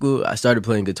before high school, I started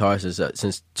playing guitar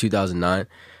since 2009.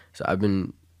 So I've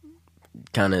been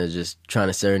kind of just trying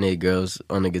to serenade girls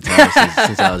on the guitar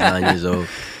since I was 9 years old.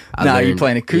 You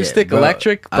playing acoustic,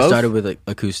 electric, both? I started with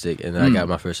acoustic, and then I got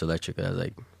my first electric. I was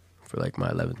like, for like my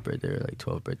 11th birthday or like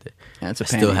 12th birthday. Yeah, I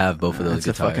still have both of those guitars.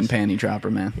 It's a fucking panty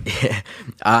dropper, man. Yeah.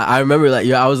 I remember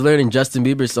I was learning Justin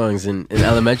Bieber songs in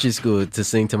elementary school to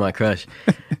sing to my crush.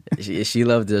 She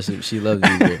loved Justin. She loved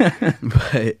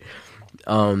Bieber.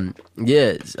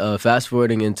 But fast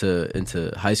forwarding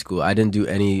into high school, I didn't do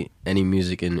any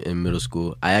music in middle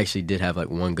school. I actually did have like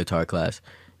one guitar class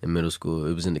in middle school.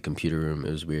 It was in the computer room.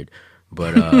 It was weird.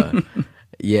 But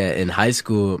in high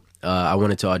school, I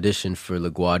wanted to audition for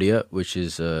LaGuardia, which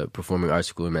is a performing arts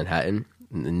school in Manhattan.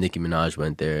 Nicki Minaj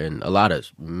went there, and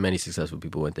many successful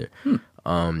people went there.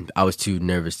 I was too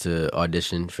nervous to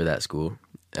audition for that school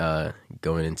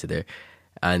going into there.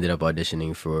 I ended up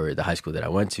auditioning for the high school that I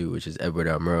went to, which is Edward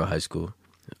R. Murrow High School,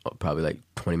 probably like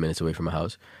 20 minutes away from my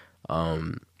house.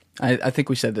 I think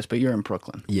we said this, but you're in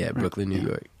Brooklyn. Yeah, right? Brooklyn, New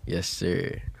York. Yes,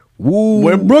 sir. Woo!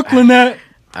 Where Brooklyn at?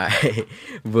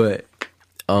 But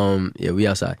we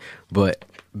outside. But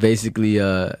basically,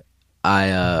 I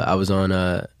was on.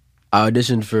 I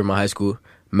auditioned for my high school,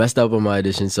 messed up on my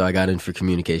audition, so I got in for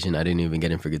communication. I didn't even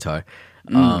get in for guitar.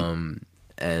 And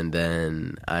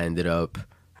then I ended up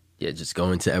just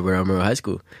going to Edward R. Murrow High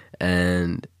School,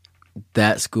 and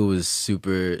that school was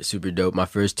super, super dope. My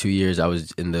first 2 years, I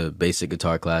was in the basic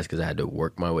guitar class because I had to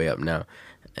work my way up now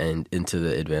and into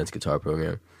the advanced guitar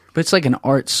program. But it's like an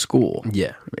art school.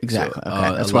 Yeah. Exactly. So,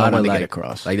 okay. That's what I wanted to get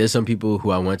across. Like, there's some people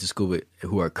who I went to school with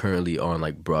who are currently on,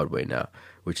 like, Broadway now,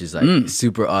 which is, like,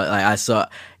 super odd. Like,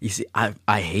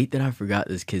 I hate that I forgot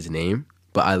this kid's name,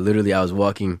 but I was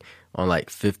walking on like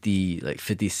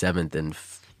 57th and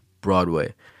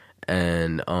Broadway,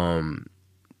 and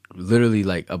literally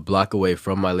like a block away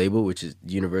from my label, which is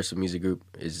Universal Music Group,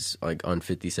 is like on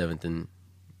 57th and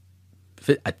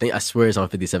I swear it's on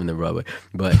 57th and Broadway,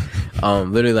 but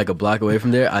literally like a block away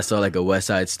from there, I saw like a West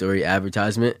Side Story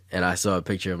advertisement, and I saw a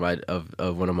picture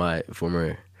of one of my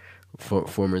former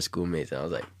schoolmates, and I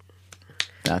was like,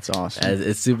 that's awesome.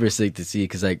 It's super sick to see,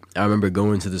 because like I remember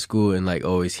going to the school and like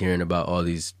always hearing about all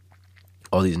these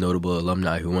notable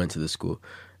alumni who went to the school.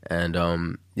 And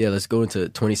let's go into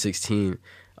 2016.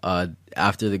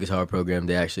 After the guitar program,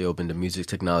 they actually opened a music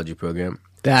technology program.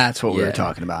 That's what we were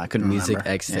talking about. I couldn't Music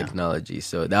remember. X Technology.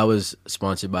 So that was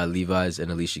sponsored by Levi's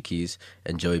and Alicia Keys,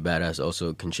 and Joey Badass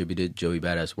also contributed. Joey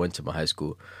Badass went to my high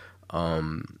school.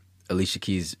 Alicia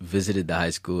Keys visited the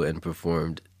high school and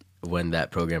performed when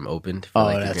that program opened.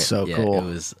 That's so cool. It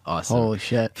was awesome. Holy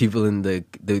shit. People in the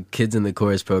kids in the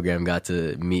chorus program got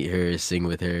to meet her, sing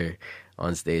with her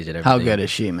on stage and everything. How good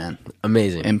is she, man?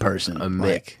 Amazing. In person.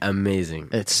 Amazing.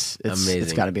 It's amazing.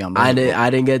 It's got to be unbelievable. I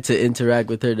didn't get to interact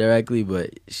with her directly,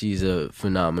 but she's a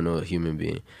phenomenal human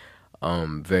being.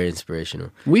 Very inspirational.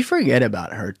 We forget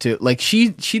about her too. Like she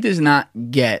does not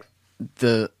get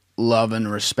the love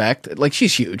and respect. Like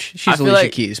she's huge. She's Alicia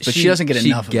like Keys, but she doesn't get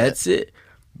enough of it. She gets it,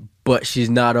 but she's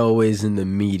not always in the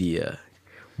media.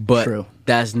 But True.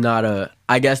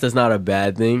 I guess that's not a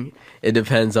bad thing. It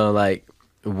depends on like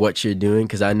what you're doing,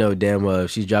 because I know damn well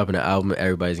if she's dropping an album,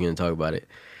 everybody's gonna talk about it.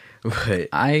 But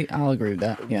I'll agree with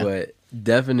that. Yeah. But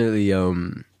definitely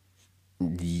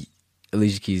the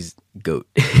Alicia Keys GOAT.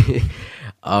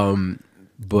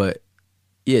 But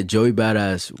yeah, Joey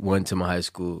Badass went to my high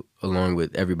school along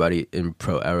with everybody in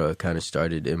Pro Era. Kind of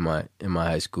started in my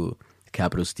high school.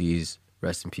 Capital Steez,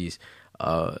 rest in peace.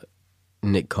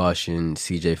 Nick Caution,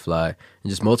 CJ Fly,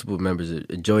 and just multiple members.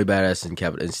 Joey Badass and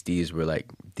Capital and Steez were like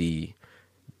the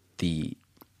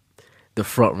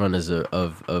front runners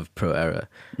of Pro Era.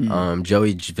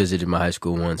 Joey visited my high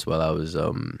school once while I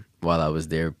was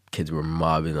there. Kids were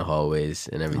mobbing the hallways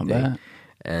and everything.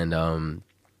 And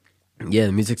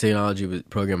the music technology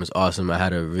program was awesome. I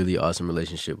had a really awesome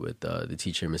relationship with the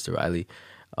teacher, Mr. Riley.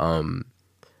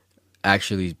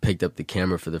 Actually picked up the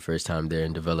camera for the first time there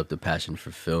and developed a passion for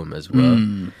film as well.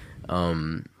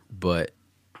 But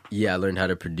yeah, I learned how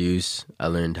to produce. I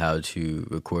learned how to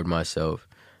record myself.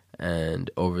 And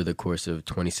over the course of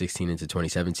 2016 into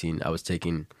 2017, I was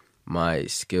taking my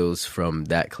skills from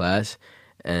that class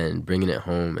and bringing it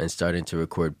home and starting to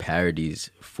record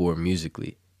parodies for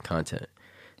Musically content.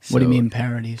 So, what do you mean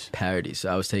parodies? Parodies.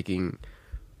 So I was taking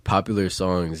popular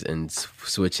songs and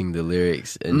switching the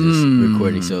lyrics and just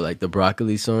recording. So like the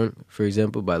Broccoli song, for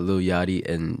example, by Lil Yachty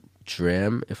and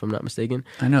Dram, if I'm not mistaken.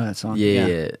 I know that song.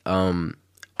 Yeah.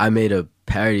 I made a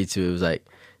parody to it. It was like,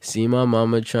 see my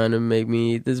mama trying to make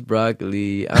me eat this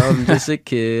broccoli. I'm just a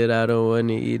kid. I don't want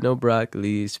to eat no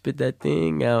broccoli. Spit that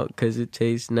thing out because it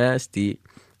tastes nasty.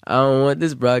 I don't want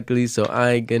this broccoli, so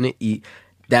I ain't going to eat.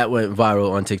 That went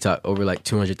viral on TikTok, over like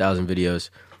 200,000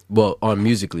 videos. Well, on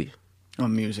Musically.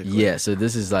 On Musically. Yeah, so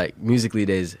this is like Musically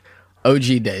days.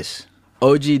 OG days.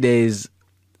 OG days,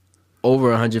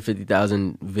 over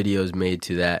 150,000 videos made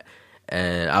to that.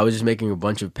 And I was just making a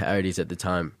bunch of parodies at the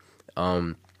time.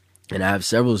 And I have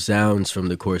several sounds from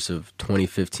the course of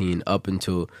 2015 up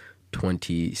until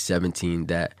 2017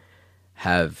 that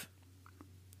have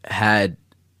had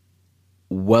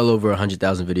well over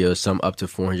 100,000 videos, some up to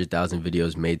 400,000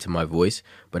 videos made to my voice,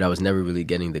 but I was never really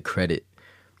getting the credit,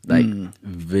 like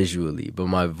visually, but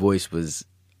my voice was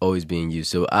always being used.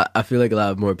 So I feel like a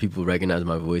lot more people recognize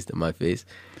my voice than my face.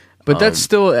 But that's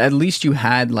still, at least you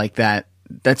had like that.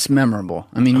 That's memorable.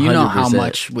 I mean, you know how 100%.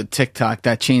 much with TikTok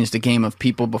that changed the game of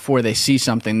people. Before they see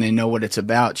something, they know what it's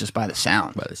about just by the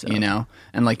sound. You know?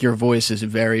 And like your voice is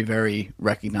very, very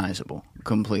recognizable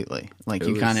completely. Like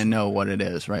you kind of know what it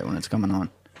is right when it's coming on.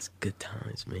 It's good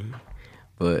times, man.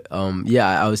 But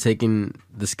yeah, I was taking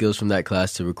the skills from that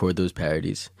class to record those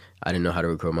parodies. I didn't know how to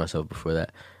record myself before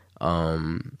that.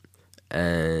 And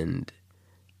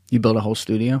you built a whole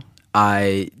studio?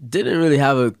 I didn't really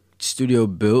have a studio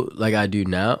built like I do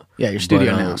now. Yeah, your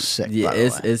studio now is sick. Yeah,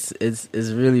 it's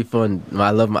really fun.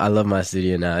 I love my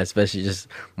studio now, especially just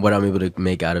what I'm able to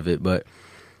make out of it. But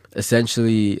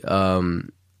essentially,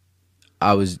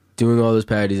 I was doing all those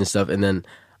parodies and stuff, and then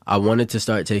I wanted to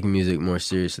start taking music more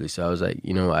seriously. So I was like,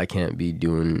 you know, I can't be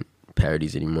doing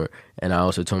parodies anymore. And I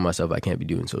also told myself I can't be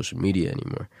doing social media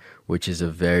anymore, which is a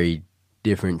very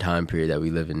different time period that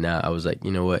we live in now. I was like, you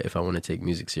know what? If I want to take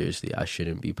music seriously, I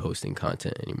shouldn't be posting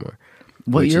content anymore.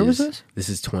 What year was this? This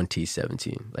is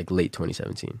 2017, like late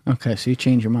 2017. Okay, so you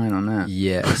changed your mind on that.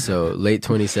 Yeah, so late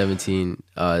 2017,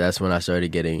 that's when I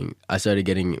started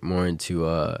getting more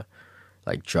into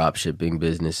like drop shipping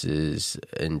businesses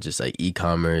and just like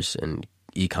e-commerce, and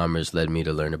e-commerce led me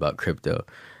to learn about crypto.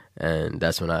 And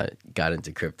that's when I got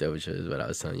into crypto, which is what I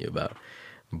was telling you about.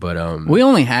 But we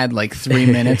only had like 3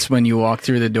 minutes when you walked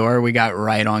through the door. We got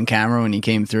right on camera when you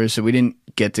came through, so we didn't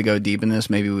get to go deep in this.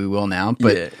 Maybe we will now,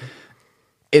 but yeah.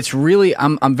 It's really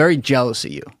I'm very jealous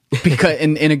of you because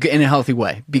in a healthy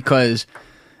way, because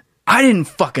I didn't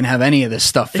fucking have any of this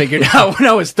stuff figured out when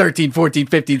I was 13, 14,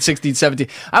 15, 16, 17.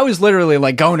 I was literally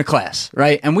like going to class,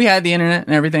 right? And we had the internet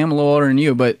and everything. I'm a little older than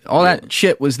you, but all that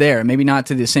shit was there. Maybe not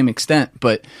to the same extent,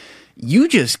 but you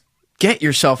just get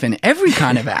yourself in every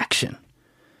kind of action.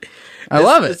 I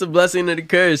love it. It's a blessing and a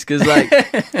curse,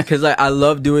 because I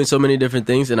love doing so many different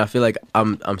things, and I feel like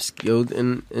I'm skilled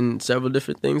in several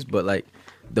different things. But like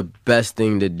the best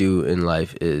thing to do in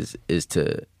life is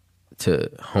to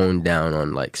hone down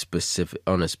on like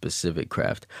a specific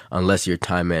craft, unless your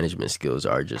time management skills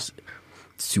are just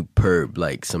superb,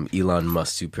 like some Elon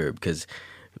Musk superb. Because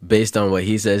based on what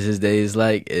he says his day is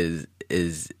like,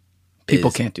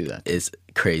 people can't do that. It's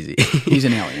crazy. He's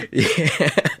an alien. Yeah.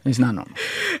 He's not normal.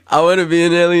 I want to be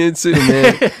an alien too,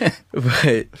 man.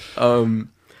 But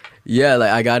yeah,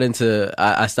 like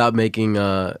I stopped making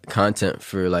content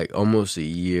for like almost a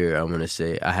year. I want to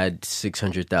say I had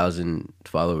 600,000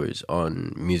 followers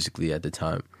on Musical.ly at the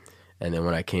time, and then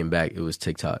when I came back, it was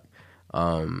TikTok.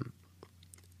 And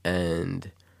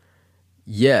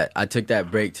yeah, I took that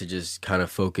break to just kind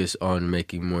of focus on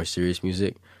making more serious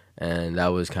music. And that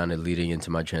was kind of leading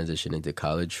into my transition into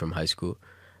college from high school.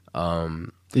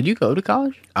 Did you go to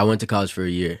college? I went to college for a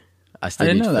year. I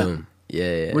studied didn't know film. that.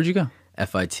 Yeah. Where'd you go?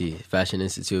 FIT, Fashion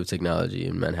Institute of Technology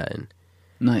in Manhattan.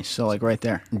 Nice. So like right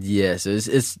there. Yeah, so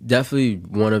it's definitely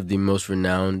one of the most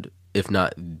renowned, if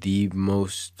not the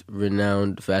most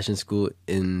renowned fashion school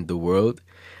in the world.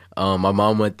 My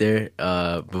mom went there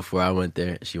before I went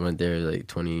there. She went there like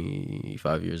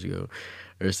 25 years ago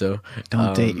or so.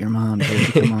 Don't date your mom,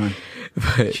 baby. Come on.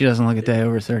 But she doesn't look a day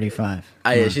over 35.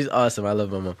 Yeah, she's awesome. I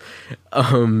love my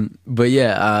mom. But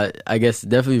yeah, I guess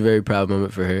definitely a very proud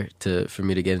moment for her for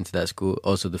me to get into that school.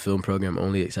 Also, the film program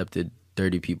only accepted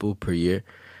 30 people per year,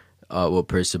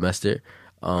 per semester.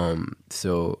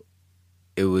 So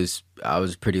I was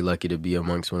pretty lucky to be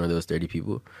amongst one of those 30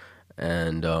 people.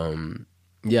 And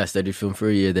yeah, I studied film for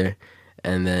a year there,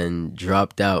 and then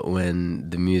dropped out when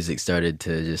the music started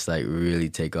to just like really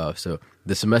take off. So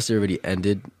the semester already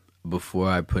ended before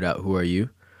I put out Who Are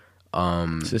You?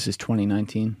 So this is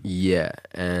 2019? Yeah,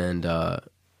 and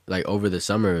like over the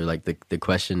summer, like the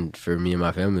question for me and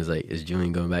my family was like, is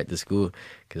Julian going back to school?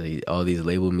 Because like, all these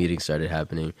label meetings started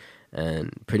happening,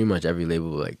 and pretty much every label,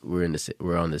 like we're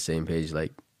on the same page.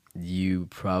 Like, you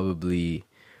probably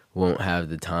won't have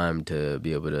the time to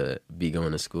be able to be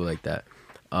going to school like that.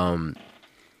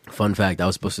 Fun fact, I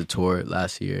was supposed to tour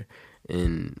last year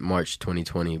in March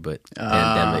 2020, but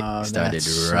pandemic started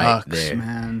right there.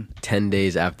 Man. 10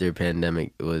 days after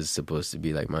pandemic, it was supposed to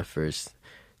be like my first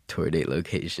tour date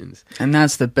locations. And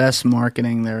that's the best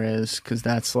marketing there is, because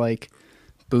that's like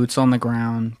boots on the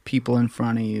ground, people in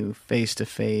front of you, face to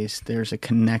face. There's a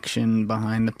connection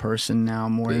behind the person now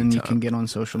more Big than time. you can get on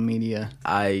social media.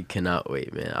 I cannot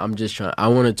wait, man. I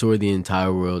want to tour the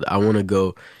entire world. I want to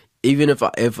go, even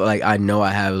if like I know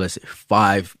I have, let's say,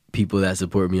 5 people that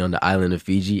support me on the island of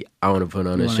Fiji, I want to put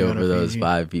on a show for those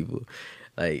 5 people.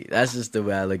 Like, that's just the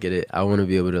way I look at it. I want to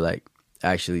be able to like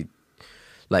actually,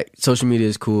 like, social media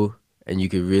is cool and you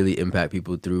can really impact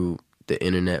people through the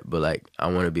internet, but like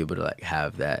I want to be able to like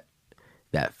have that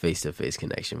face-to-face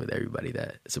connection with everybody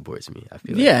that supports me. I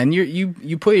feel yeah, and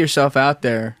you put yourself out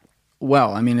there.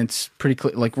 Well, I mean, it's pretty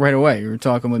clear, like right away. You were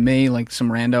talking with me, like some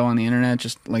rando on the internet,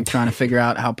 just like trying to figure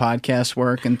out how podcasts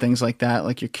work and things like that.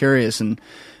 Like, you're curious, and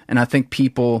I think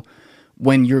people,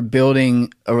 when you're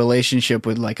building a relationship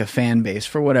with like a fan base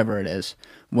for whatever it is,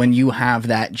 when you have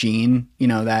that gene, you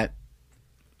know, that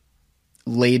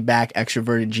laid back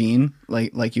extroverted gene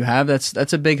like you have,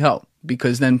 that's a big help,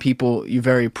 because then you're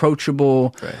very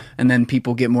approachable, right. And then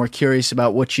people get more curious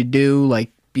about what you do, like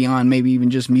beyond maybe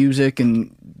even just music,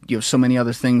 and you have so many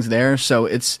other things there. So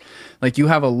it's like you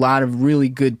have a lot of really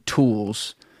good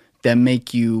tools that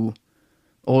make you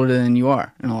older than you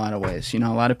are in a lot of ways. You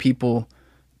know, a lot of people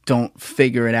don't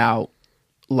figure it out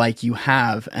like you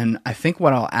have. And I think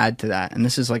what I'll add to that, and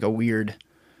this is like a weird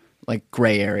like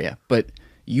gray area, but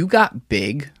you got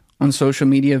big on social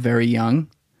media very young,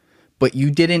 but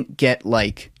you didn't get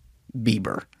like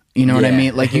Bieber You know what I Yeah.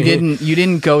 mean? Like you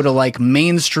didn't go to like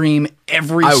mainstream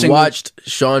every I single. watched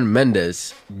Shawn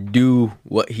Mendes do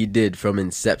what he did from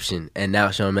inception, and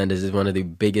now Shawn Mendes is one of the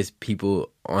biggest people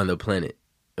on the planet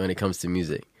when it comes to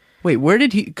music. Wait, where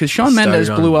did he? Because Shawn Started Mendes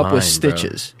on blew up Vine, with bro.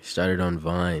 Stitches. He started on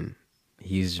Vine.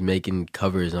 He's making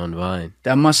covers on Vine.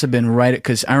 That must have been right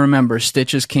because I remember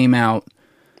Stitches came out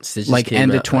Stitches like came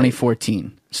end of out,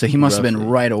 2014, so he must have been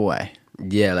roughly. right away.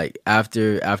 Yeah, like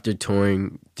after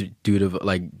touring due to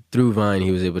like through Vine,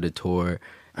 he was able to tour.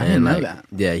 I didn't know like, that.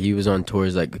 Yeah, he was on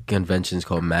tours like conventions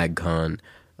called MagCon,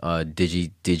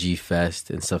 Digi Fest,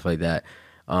 and stuff like that.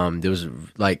 There was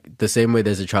like the same way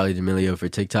there's a Charlie D'Amelio for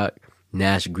TikTok.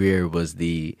 Nash Greer was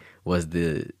the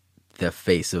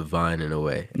face of Vine in a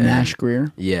way. Nash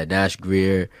Greer. Yeah, Nash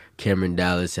Greer. Cameron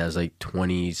Dallas has like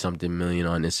 20 something million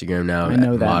on Instagram now. I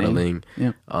know that modeling.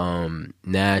 name. Yep.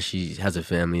 Nash, he has a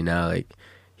family now. Like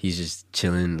he's just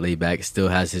chilling, laid back. Still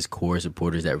has his core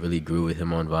supporters that really grew with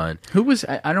him on Vine. Who was?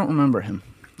 I don't remember him.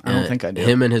 I don't think I do.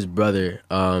 Him and his brother.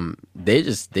 They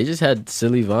just had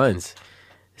silly vines,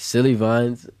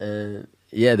 and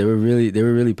yeah, they were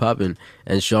really popping.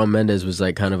 And Shawn Mendes was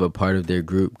like kind of a part of their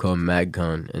group called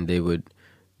MagCon, and they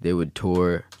would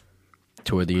tour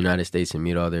the United States and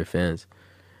meet all their fans.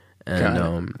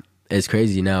 And it's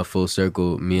crazy now, full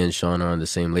circle. Me and Shawn are on the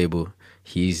same label.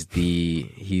 He's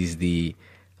the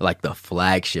like the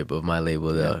flagship of my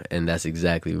label though, and that's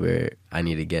exactly where I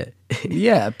need to get.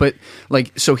 Yeah, but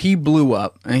like, so he blew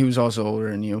up, and he was also older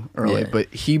than you early, Yeah.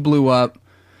 but he blew up.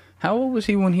 How old was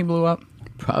he when he blew up?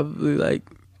 Probably like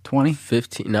 20?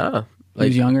 15. Nah, He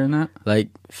was younger than that? like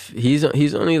he's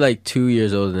only like 2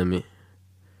 years older than me.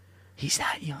 He's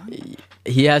that young?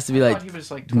 He has to be I like thought he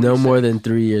was like no 26. more than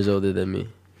 3 years older than me.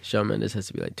 Shawn Mendes has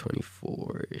to be like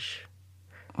 24-ish.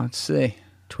 Let's see.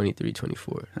 23,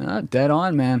 24. Dead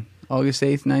on, man. August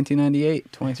 8th,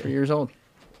 1998, 23 years old.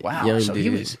 Wow. Young So he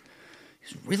dude. was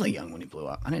really young when he blew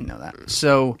up. I didn't know that.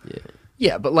 So,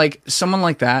 yeah, but like someone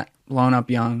like that, blowing up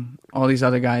young, all these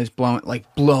other guys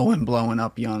blowing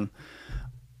up young.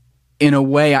 In a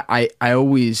way, I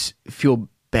always feel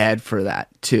bad for that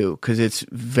too, because it's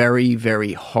very,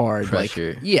 very hard.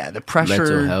 Pressure. Like, yeah, the pressure,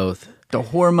 Mental health. the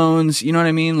hormones, you know what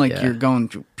I mean? Like Yeah. you're going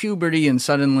through puberty and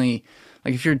suddenly,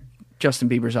 like if you're Justin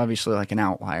Bieber's obviously like an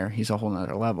outlier. He's a whole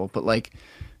nother level. But like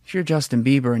if you're Justin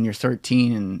Bieber and you're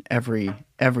 13 and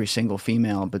every single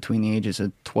female between the ages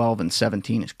of 12 and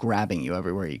 17 is grabbing you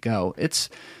everywhere you go.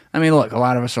 I mean, look, a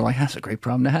lot of us are like, that's a great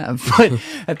problem to have. But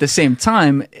at the same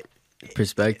time,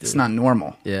 Perspective. it's not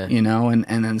normal. Yeah. You know, and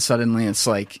then suddenly it's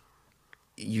like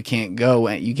you can't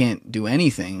do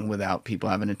anything without people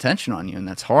having attention on you, and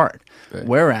that's hard. Right.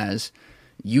 Whereas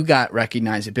you got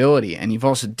recognizability, and you've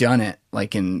also done it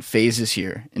like in phases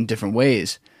here in different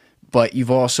ways, but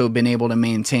you've also been able to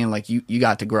maintain, like you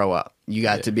got to grow up. You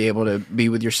got to be able to be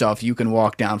with yourself. You can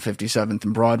walk down 57th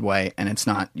and Broadway and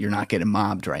you're not getting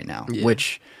mobbed right now,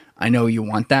 which I know you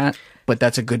want that, but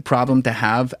that's a good problem to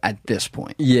have at this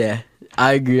point. Yeah,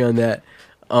 I agree on that.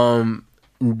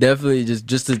 Definitely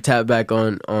just to tap back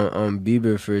on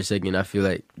Bieber for a second, I feel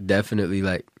like definitely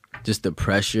like just the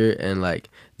pressure and like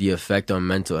the effect on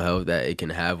mental health that it can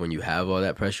have when you have all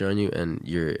that pressure on you and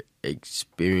you're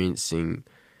experiencing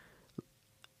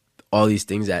all these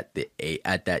things at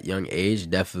that young age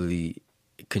definitely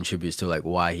contributes to like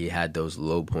why he had those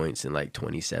low points in like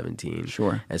 2017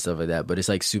 Sure. and stuff like that. But it's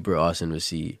like super awesome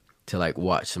to like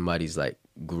watch somebody's like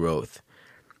growth.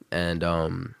 And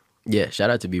yeah, shout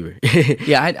out to Bieber.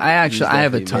 Yeah, I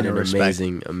have a He's ton made of an respect.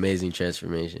 amazing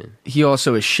transformation. He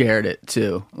also has shared it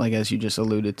too, like as you just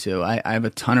alluded to. I have a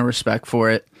ton of respect for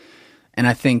it, and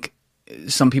I think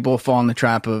some people fall in the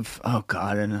trap of, oh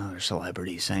God, another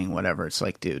celebrity saying whatever. It's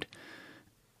like, dude,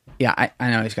 yeah,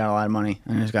 I know he's got a lot of money,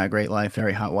 and he's got a great life,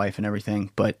 very hot wife and everything,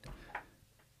 but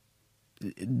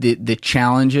the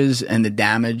challenges and the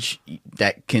damage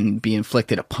that can be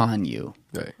inflicted upon you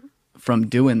Right. from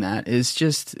doing that is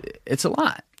just, it's a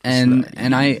lot. And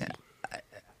I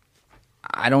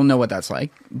don't know what that's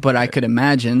like, but I could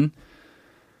imagine,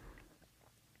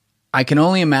 I can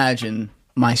only imagine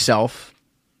myself,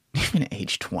 even at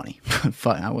age 20,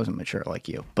 fuck, I wasn't mature like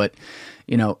you, but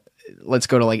you know, let's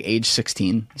go to like age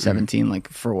 16, 17, like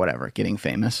for whatever, getting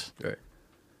famous. Right.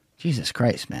 Jesus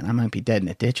Christ, man, I might be dead in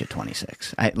a ditch at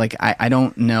 26. I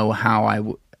don't know how I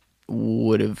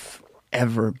would have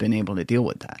ever been able to deal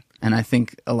with that. And I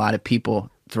think a lot of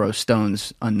people throw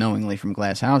stones unknowingly from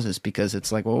glass houses because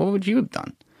it's like, well, what would you have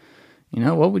done? You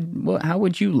know, how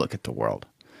would you look at the world?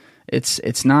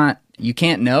 It's not, you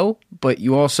can't know, but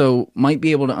you also might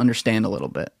be able to understand a little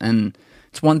bit. And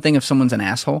it's one thing if someone's an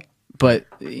asshole, but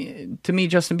to me,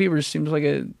 Justin Bieber seems like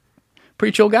a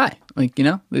pretty chill guy. Like, you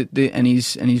know, and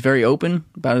he's very open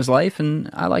about his life, and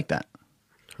I like that.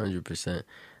 100%.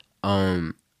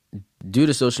 Due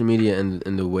to social media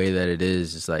and the way that it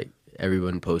is, it's like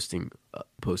everyone posting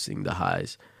the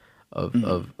highs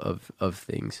of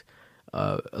things.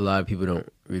 A lot of people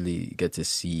don't really get to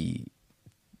see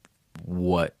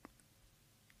what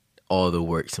all the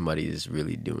work somebody is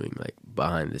really doing, like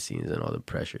behind the scenes, and all the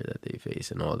pressure that they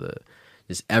face, and all the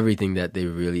just everything that they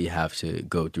really have to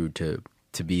go through to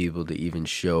be able to even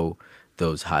show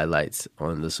those highlights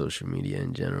on the social media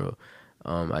in general.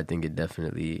 I think it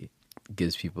definitely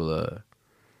gives people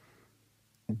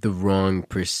the wrong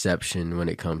perception when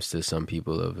it comes to some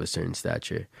people of a certain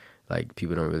stature. Like,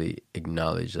 people don't really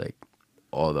acknowledge like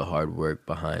all the hard work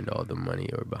behind all the money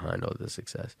or behind all the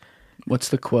success. What's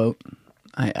the quote?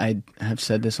 I have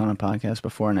said this on a podcast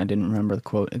before, and I didn't remember the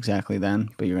quote exactly then,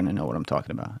 but you're going to know what I'm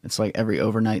talking about. It's like, every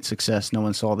overnight success, no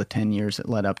one saw the 10 years that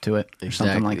led up to it, or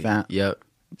something like that. Yep.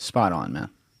 Spot on, man.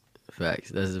 Facts.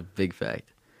 That's a big fact.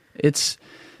 It's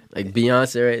like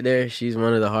Beyonce right there. She's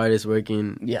one of the hardest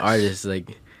working artists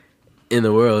like in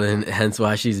the world, and hence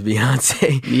why she's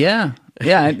Beyonce. Yeah.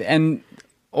 And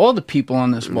all the people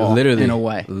on this wall, literally, in a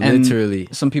way. Literally.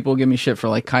 And some people give me shit for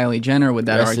like Kylie Jenner with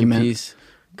that Rest argument. in peace,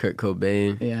 Kurt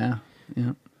Cobain. Yeah.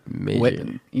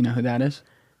 Major. You know who that is?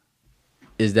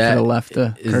 Is that to the left? Is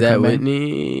Kurt that Cobain?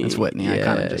 Whitney? It's Whitney. Yeah, I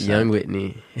kind of just young said.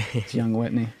 Whitney. It's young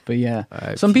Whitney. But yeah,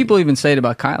 R.I.P. some people even say it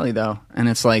about Kylie though, and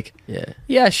it's like,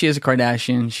 yeah, she is a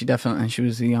Kardashian. She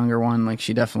was the younger one. Like,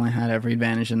 she definitely had every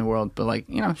advantage in the world. But like,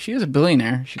 you know, she is a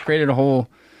billionaire. She created a whole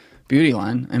beauty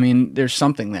line. I mean, there's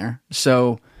something there.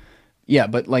 So yeah,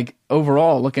 but like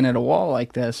overall, looking at a wall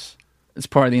like this, it's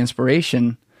part of the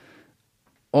inspiration.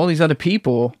 All these other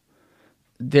people,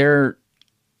 they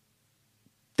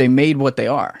made what they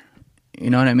are. You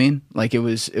know what I mean? Like, it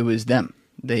was them.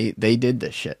 They did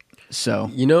this shit. So,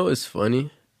 you know, it's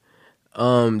funny.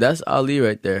 That's Ali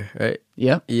right there, right?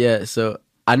 Yeah. Yeah. So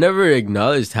I never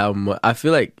acknowledged how much. I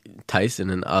feel like Tyson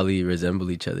and Ali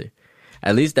resemble each other.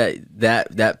 At least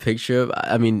that picture of.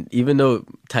 I mean, even though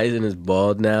Tyson is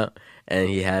bald now and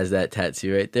he has that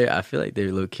tattoo right there, I feel like they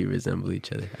low key resemble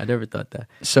each other. I never thought that.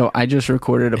 So I just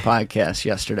recorded a podcast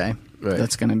yesterday. Right.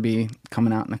 That's going to be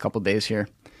coming out in a couple days here.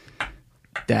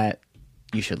 That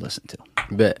you should listen to.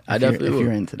 Bet. If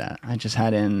you're into that. I just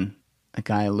had in a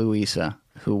guy, Luisa,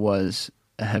 who was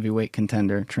a heavyweight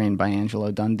contender, trained by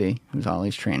Angelo Dundee, who's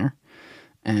Ali's trainer,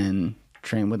 and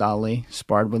trained with Ali,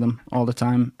 sparred with him all the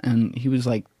time, and he was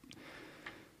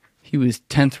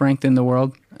 10th ranked in the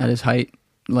world at his height.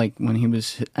 Like, when he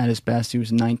was at his best, he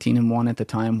was 19-1 at the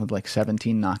time with like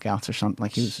 17 knockouts or something.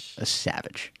 Like, he was a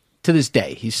savage. To this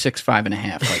day, he's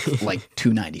 6'5.5", like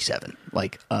 297,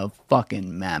 like a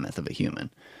fucking mammoth of a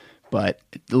human. But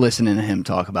listening to him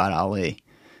talk about Ali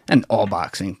and all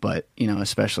boxing, but you know,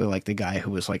 especially like the guy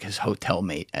who was like his hotel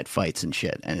mate at fights and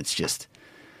shit, and it's just,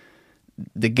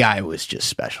 the guy was just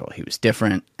special. He was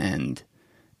different, and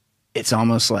it's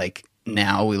almost like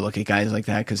now we look at guys like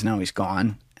that because now he's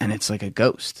gone, and it's like a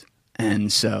ghost.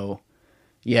 And so,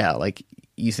 yeah, like,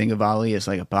 you think of Ali as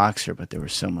like a boxer, but there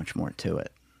was so much more to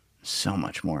it. So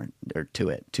much more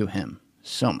to him.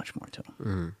 So much more to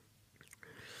him.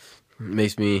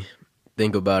 Makes me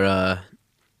think about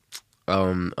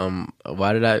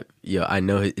why did I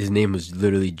know his name was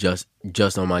literally just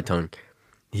on my tongue.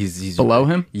 He's below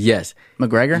him? Yes.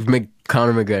 McGregor?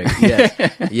 Conor McGregor.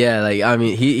 Yes. Yeah, like, I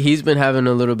mean, he's been having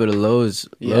a little bit of lows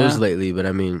lately, but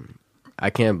I mean, I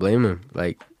can't blame him.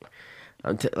 Like,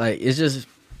 it's just,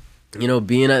 you know,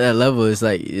 being at that level, it's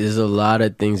like, there's a lot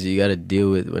of things you got to deal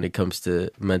with when it comes to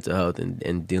mental health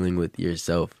and dealing with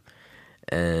yourself.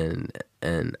 And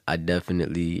I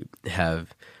definitely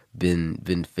have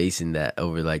been facing that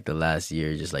over like the last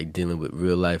year, just like dealing with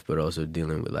real life, but also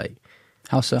dealing with like,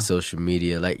 how so? Social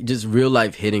media, like just real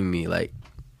life hitting me, like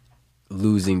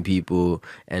losing people,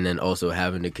 and then also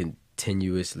having to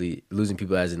continuously losing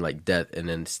people as in like death, and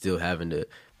then still having to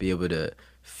be able to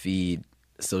feed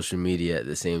social media at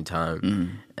the same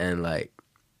time. And like,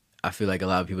 I feel like a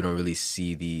lot of people don't really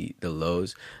see the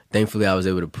lows. Thankfully, I was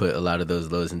able to put a lot of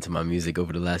those lows into my music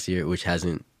over the last year, which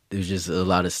there's just a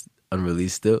lot of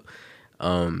unreleased still.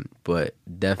 But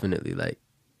definitely, like,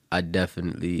 I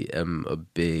definitely am a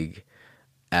big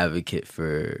advocate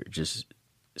for just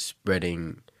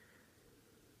spreading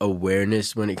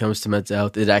awareness when it comes to mental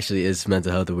health. It actually is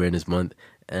Mental Health Awareness Month,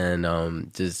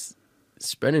 and just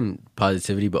spreading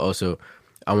positivity, but also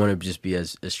I want to just be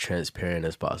as transparent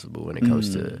as possible when it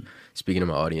comes to speaking to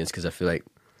my audience, because I feel like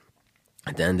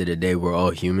at the end of the day, we're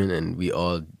all human and we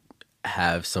all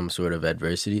have some sort of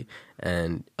adversity,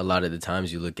 and a lot of the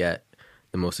times you look at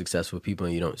the most successful people,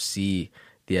 and you don't see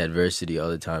the adversity all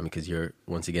the time because you're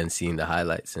once again seeing the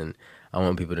highlights. And I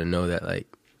want people to know that like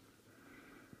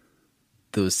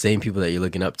those same people that you're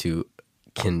looking up to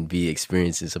can be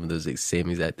experiencing some of those same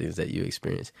exact things that you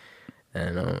experience.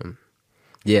 And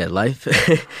yeah, life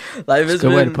has a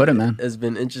good way to put it, man. Has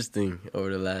been interesting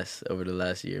over the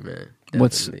last year, man.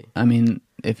 Definitely. I mean,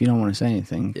 if you don't want to say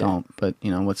anything, don't. But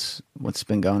you know, what's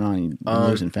been going on? You been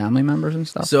losing family members and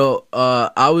stuff. So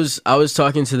I was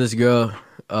talking to this girl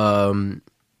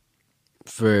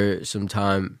for some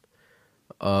time,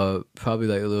 probably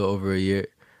like a little over a year.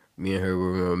 Me and her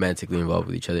were romantically involved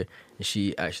with each other, and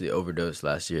she actually overdosed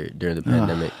last year during the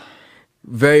pandemic.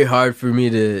 Very hard for me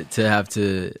to have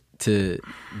to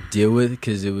deal with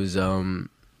because it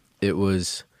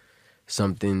was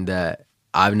something that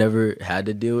I've never had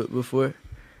to deal with before,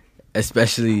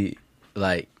 especially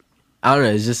like I don't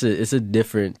know. It's a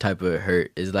different type of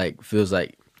hurt. It's like feels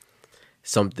like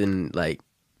something like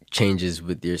changes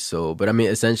with your soul. But I mean,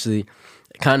 essentially,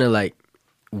 kind of like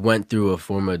went through a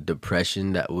form of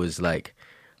depression that was like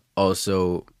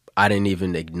also I didn't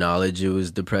even acknowledge it was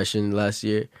depression last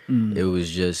year. It was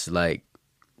just like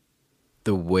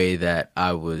the way that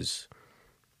I was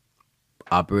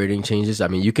operating changes. I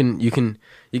mean, you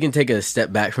can take a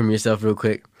step back from yourself real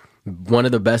quick. One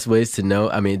of the best ways to know,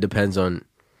 I mean, it depends on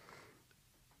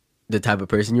the type of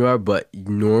person you are, but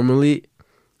normally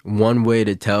one way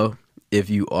to tell if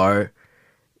you are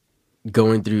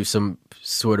going through some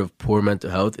sort of poor mental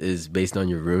health is based on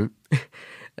your room.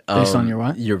 Based on your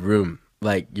what? Your room.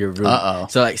 Like your room. Uh-oh.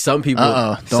 So like some people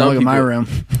Don't some look people, at my room.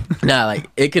 Nah, like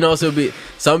it can also be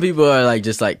some people are like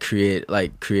just like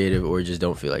creative or just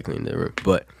don't feel like cleaning their room.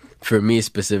 But for me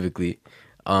specifically,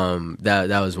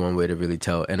 that was one way to really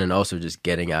tell. And then also just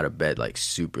getting out of bed like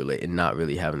super late and not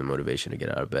really having the motivation to get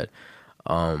out of bed.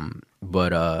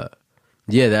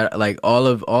 Yeah, that like all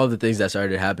of the things that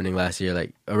started happening last year,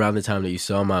 like around the time that you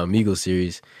saw my Omegle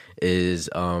series, is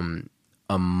a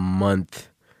month.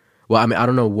 Well, I mean, I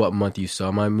don't know what month you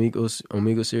saw my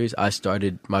Omegle series. I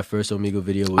started my first Omegle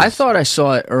video. I thought I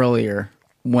saw it earlier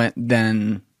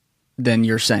than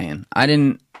you're saying. I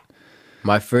didn't.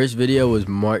 My first video was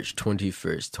March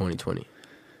 21st, 2020,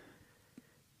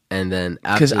 and then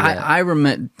after that,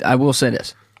 I will say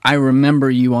this. I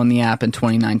remember you on the app in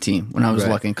 2019 when I was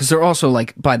looking, because they're also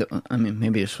like I mean,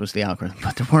 maybe this was the algorithm,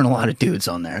 but there weren't a lot of dudes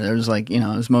on there. There was like, it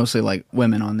was mostly like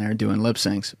women on there doing lip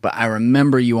syncs. But I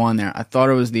remember you on there. I thought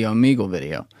it was the Omegle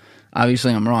video.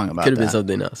 Obviously, I'm wrong about that. Could have been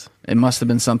something else. It must have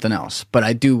been something else. But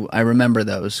I remember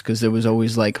those because there was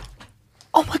always like,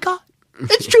 oh my god,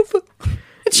 it's JUFU.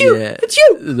 It's you. Yeah, it's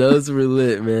you. Those were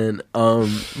lit, man.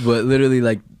 But literally,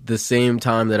 like the same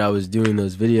time that I was doing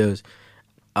those videos,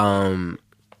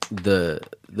 the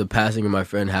passing of my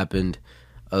friend happened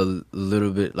a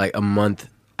little bit like a month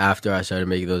after I started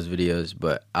making those videos,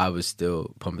 but I was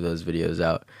still pumping those videos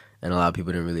out, and a lot of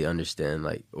people didn't really understand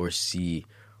like or see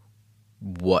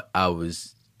what I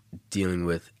was dealing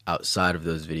with outside of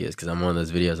those videos, because I'm on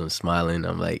those videos, I'm smiling,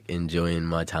 I'm like enjoying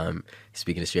my time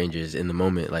speaking to strangers in the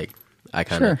moment. Like I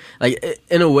kind of like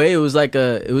in a way it was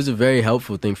a very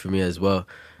helpful thing for me as well,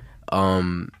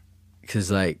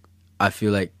 because like I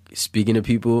feel like speaking to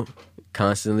people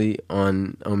constantly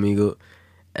on Omegle,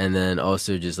 and then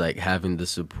also just like having the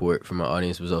support from my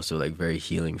audience was also like very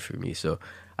healing for me. So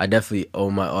I definitely owe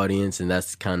my audience, and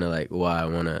that's kind of like why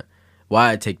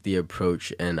I take the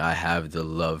approach, and I have the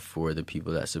love for the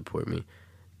people that support me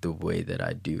the way that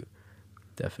I do.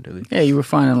 Definitely. Yeah, you were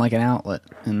finding like an outlet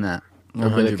in that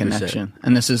little 100%. bit of connection.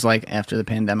 And this is like after the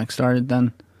pandemic started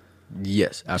then?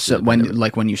 Yes, after so the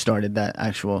pandemic. when you started that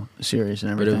actual series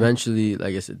and everything. But eventually,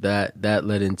 like I said, that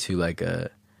led into like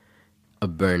a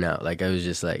burnout. Like I was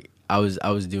just like I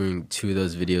was doing 2 of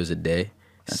those videos a day,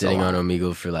 sitting on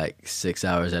Omegle for like 6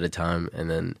 hours at a time, and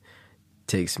then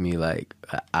takes me like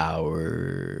an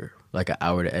hour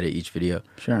to edit each video.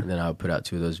 Sure. And then I'll put out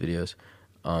 2 of those videos,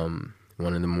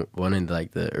 one in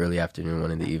like the early afternoon,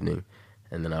 one in the evening,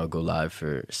 and then I'll go live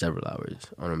for several hours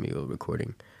on Omegle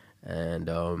recording. And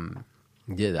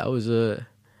yeah, that was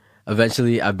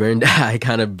eventually I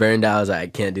kind of burned out. I was like, I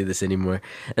can't do this anymore.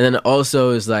 And then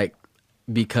also it's like,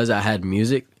 because I had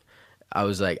music, I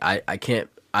was like, I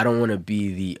don't want to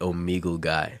be the Omegle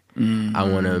guy. Mm-hmm. I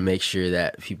want to make sure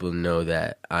that people know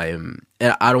that I am,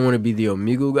 and I don't want to be the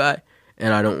Omegle guy,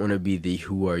 and I don't want to be the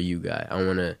who are you guy. I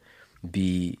want to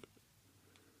be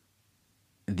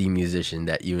the musician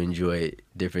that you enjoy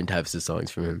different types of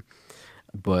songs from him.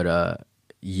 But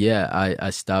yeah, I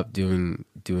stopped doing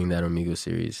that Omegle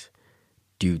series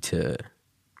due to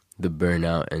the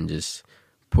burnout and just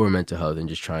poor mental health, and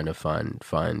just trying to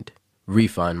find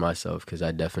refine myself, because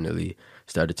I definitely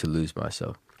started to lose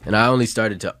myself. And I only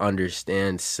started to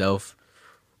understand self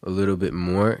a little bit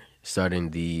more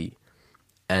starting the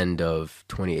end of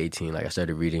 2018. Like I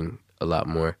started reading a lot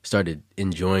more, started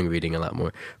enjoying reading a lot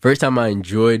more. First time I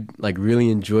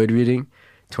really enjoyed reading,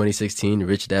 2016,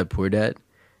 Rich Dad Poor Dad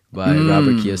by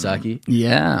Robert Kiyosaki.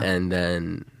 Yeah. And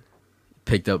then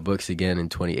picked up books again in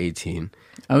 2018.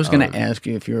 I was going to ask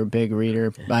you if you're a big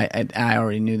reader. I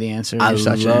already knew the answer. You're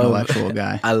such an intellectual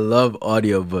guy. I love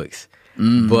audiobooks.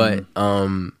 But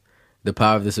The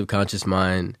Power of the Subconscious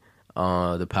Mind,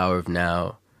 The Power of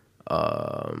Now.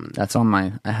 That's on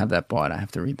my... I have that bought. I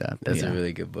have to read that. That's a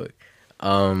really good book.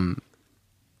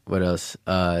 What else?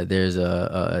 There's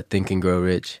a Think and Grow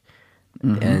Rich.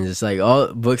 And it's like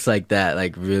all books like that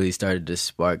like really started to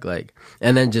spark like,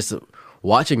 and then just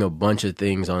watching a bunch of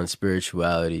things on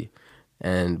spirituality.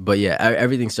 But yeah,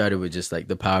 everything started with just like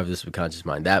The Power of the Subconscious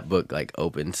Mind. That book like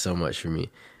opened so much for me.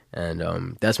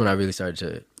 And that's when I really started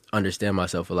to understand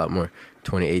myself a lot more,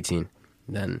 2018.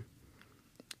 Then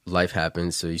life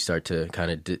happens, so you start to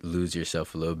kind of lose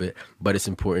yourself a little bit. But it's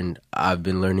important. I've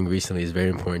been learning recently, it's very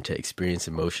important to experience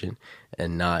emotion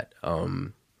and not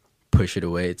push it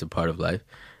away. It's a part of life.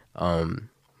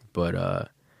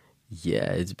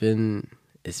 Yeah, it's been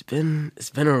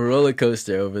a roller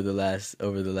coaster over the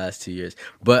last 2 years.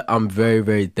 But I'm very,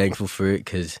 very thankful for it,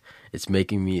 because it's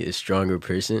making me a stronger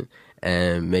person,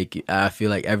 and I feel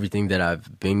like everything that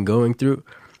I've been going through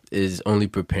is only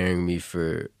preparing me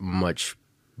for much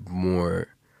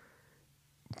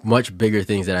bigger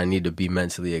things that I need to be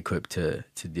mentally equipped to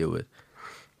deal with.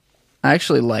 I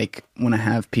actually like when I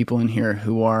have people in here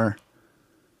who are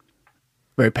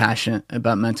very passionate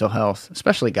about mental health,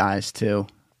 especially guys too,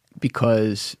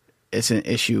 because it's an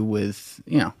issue with,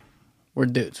 we're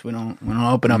dudes. We don't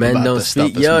open up Men about don't this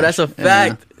speak. stuff. Yo, that's a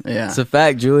fact. Yeah. It's a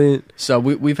fact, Julian. So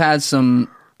we've had some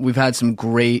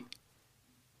great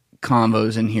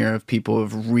convos in here of people who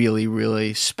have really,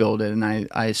 really spilled it, and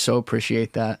I so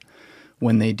appreciate that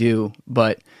when they do.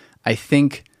 But I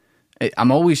think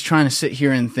I'm always trying to sit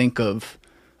here and think of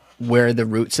where the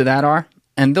roots of that are.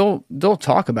 And they'll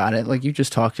talk about it, like you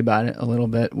just talked about it a little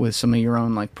bit with some of your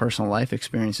own like personal life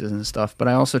experiences and stuff. But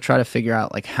I also try to figure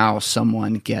out like how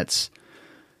someone gets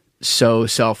so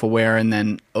self-aware and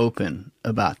then open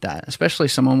about that, especially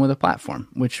someone with a platform,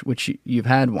 which you've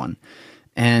had one.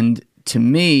 And to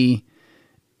me,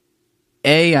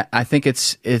 I think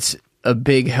it's a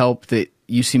big help that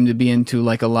you seem to be into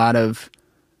like a lot of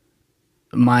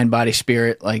mind, body,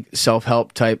 spirit, like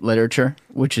self-help type literature,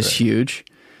 which is huge.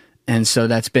 And so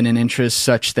that's been an interest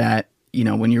such that,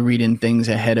 when you're reading things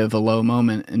ahead of a low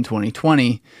moment in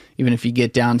 2020, even if you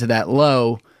get down to that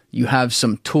low, you have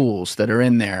some tools that are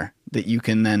in there that you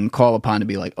can then call upon to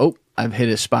be like, oh, I've hit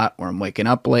a spot where I'm waking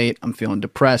up late, I'm feeling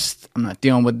depressed, I'm not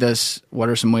dealing with this. What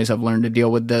are some ways I've learned to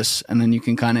deal with this? And then you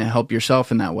can kind of help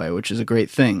yourself in that way, which is a great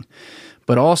thing.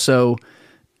 But also,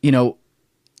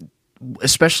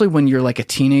 especially when you're like a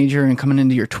teenager and coming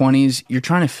into your 20s, you're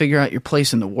trying to figure out your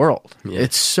place in the world. Yeah.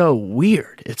 It's so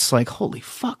weird. It's like, holy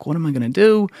fuck, what am I going to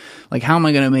do? Like, how am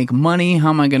I going to make money? How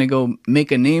am I going to go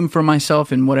make a name for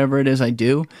myself in whatever it is I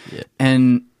do? Yeah.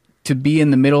 And to be in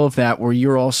the middle of that where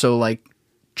you're also like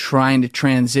trying to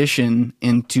transition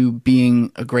into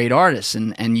being a great artist,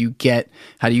 and how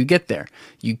do you get there?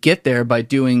 You get there by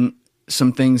doing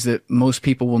some things that most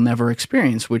people will never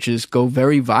experience, which is go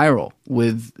very viral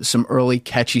with some early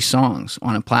catchy songs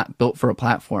on built for a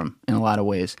platform in a lot of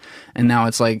ways. And now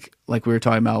it's like we were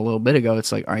talking about a little bit ago,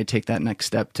 it's like, all right, take that next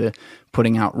step to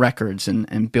putting out records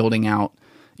and building out,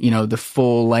 the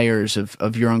full layers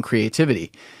of your own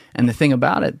creativity. And the thing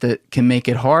about it that can make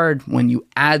it hard when you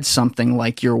add something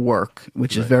like your work,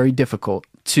 which is very difficult,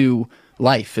 to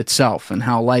life itself and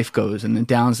how life goes and the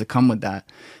downs that come with that,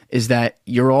 is that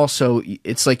you're also,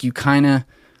 it's like you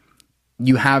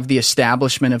have the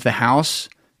establishment of the house.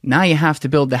 Now you have to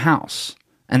build the house.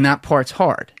 And that part's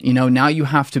hard. Now you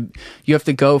have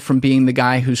to go from being the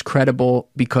guy who's credible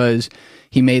because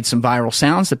he made some viral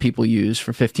sounds that people use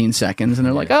for 15 seconds and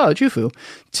they're like, oh, JUFU,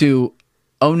 to,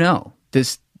 oh no,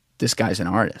 this guy's an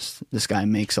artist. This guy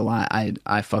makes a lot.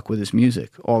 I fuck with his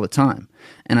music all the time.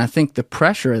 And I think the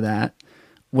pressure of that,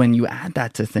 when you add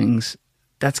that to things,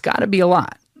 that's got to be a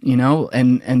lot.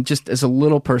 And just as a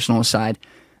little personal aside,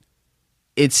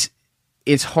 it's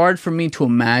hard for me to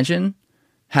imagine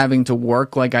having to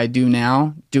work like I do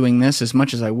now, doing this, as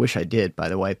much as I wish I did, by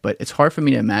the way, but it's hard for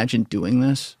me to imagine doing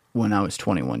this when I was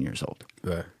 21 years old.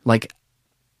 Right. Like,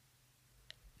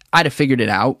 I'd have figured it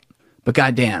out, but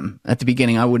goddamn, at the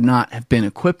beginning, I would not have been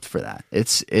equipped for that.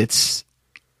 It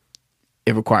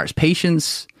requires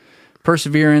patience,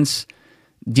 perseverance.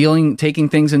 taking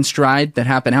things in stride that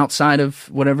happen outside of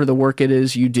whatever the work it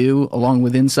is you do, along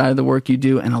with inside of the work you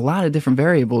do, and a lot of different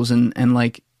variables. And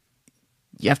like,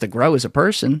 you have to grow as a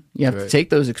person. You have to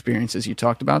take those experiences you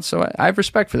talked about. So I have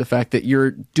respect for the fact that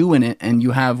you're doing it and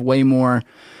you have way more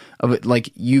of it.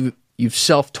 Like you've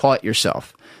self-taught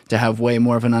yourself to have way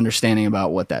more of an understanding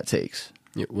about what that takes.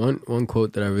 Yeah, one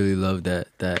quote that I really love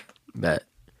that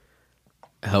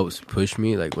helps push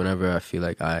me, like whenever I feel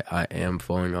like I am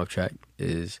falling off track,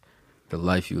 is the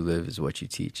life you live is what you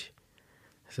teach.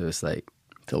 So it's like,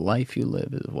 the life you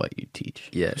live is what you teach.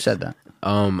 Yeah. Who said that?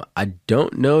 I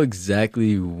don't know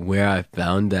exactly where I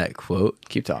found that quote.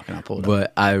 Keep talking, I'll pull it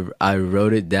up. But I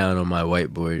wrote it down on my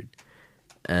whiteboard,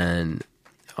 and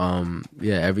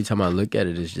every time I look at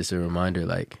it, it's just a reminder,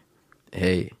 like,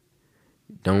 hey,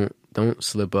 don't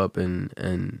slip up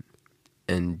and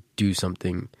do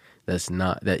something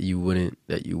that you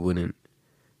wouldn't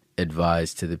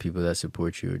advise to the people that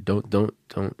support you. Or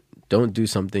don't do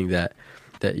something that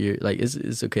you're like,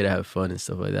 it's okay to have fun and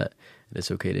stuff like that, and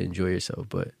it's okay to enjoy yourself,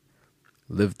 but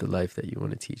live the life that you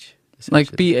want to teach. Like,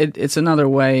 it's another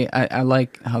way. I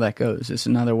like how that goes. It's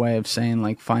another way of saying,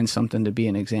 like, find something to be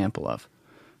an example of,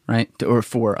 right? Or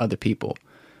for other people,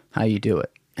 how you do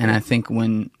it. And I think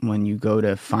when you go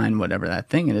to find whatever that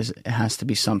thing is, it has to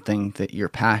be something that you're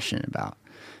passionate about.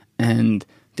 And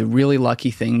the really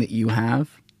lucky thing that you have,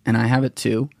 and I have it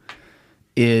too,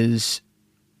 is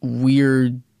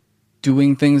we're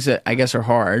doing things that I guess are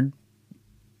hard.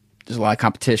 There's a lot of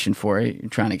competition for it. You're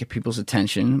trying to get people's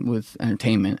attention with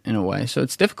entertainment in a way. So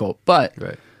it's difficult, but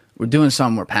we're doing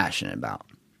something we're passionate about.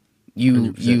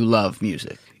 You love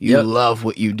music. You love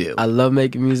what you do. I love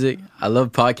making music. I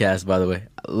love podcasts, by the way.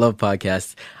 I love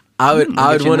podcasts. I'd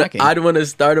want to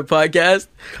start a podcast,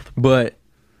 but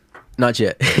not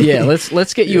yet. Yeah,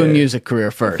 let's get you a music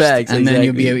career first. Facts, and exactly. then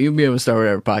you'll be able to start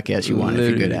whatever podcast you want if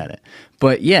you're good at it.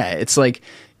 But yeah, it's like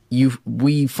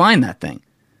we find that thing.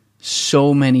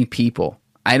 So many people,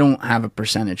 I don't have a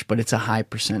percentage, but it's a high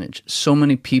percentage. So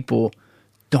many people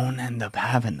don't end up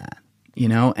having that, you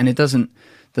know, and it doesn't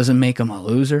make them a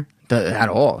loser at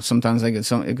all. Sometimes it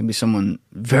can be someone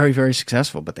very, very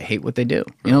successful, but they hate what they do.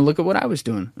 You know, look at what I was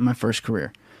doing in my first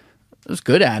career. I was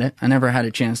good at it. I never had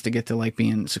a chance to get to like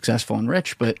being successful and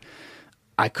rich, but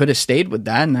I could have stayed with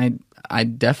that, and I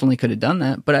definitely could have done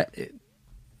that, but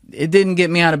it didn't get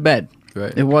me out of bed.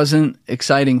 Right. It wasn't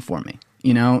exciting for me,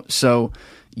 you know? So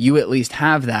you at least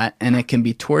have that, and it can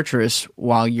be torturous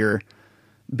while you're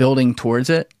building towards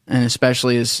it. And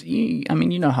especially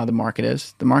you know how the market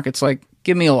is. The market's like,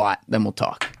 give me a lot, then we'll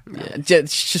talk. Yeah.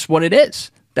 It's just what it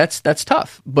is. That's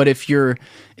tough. But if you're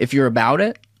about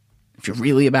it, if you're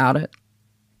really about it,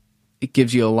 it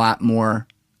gives you a lot more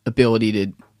ability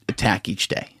to attack each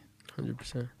day.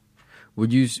 100%.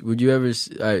 Would you ever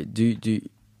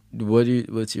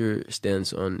what's your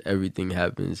stance on everything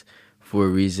happens for a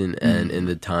reason and in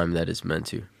the time that it's meant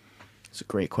to? It's a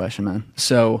great question, man.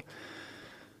 So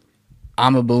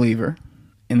I'm a believer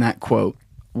in that quote.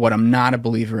 What I'm not a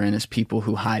believer in is people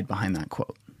who hide behind that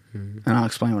quote. Mm-hmm. And I'll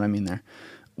explain what I mean there.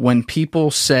 When people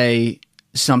say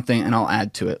something, and I'll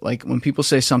add to it, like when people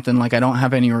say something like, I don't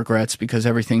have any regrets because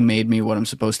everything made me what I'm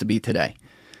supposed to be today.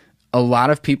 A lot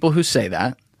of people who say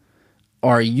that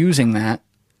are using that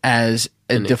as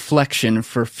a deflection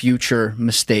for future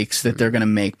mistakes that they're going to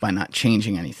make by not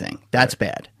changing anything. That's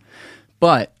bad.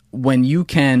 But when you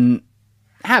can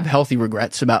have healthy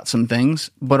regrets about some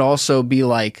things, but also be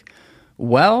like,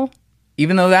 well,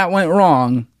 even though that went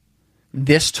wrong,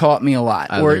 this taught me a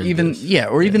lot. Or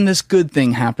even this good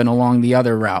thing happened along the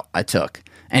other route I took.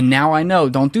 And now I know,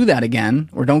 don't do that again,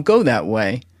 or don't go that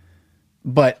way.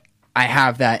 But I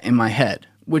have that in my head,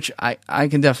 which I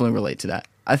can definitely relate to that.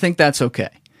 I think that's okay.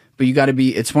 But you got to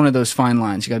be, it's one of those fine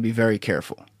lines. You got to be very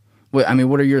careful. What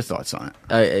are your thoughts on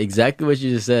it? Exactly what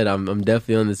you just said. I'm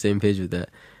definitely on the same page with that.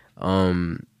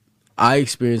 I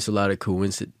experienced a lot of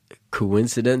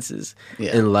coincidences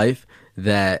in life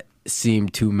that seem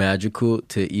too magical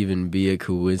to even be a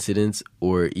coincidence,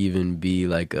 or even be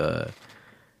like a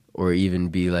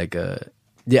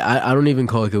I don't even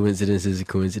call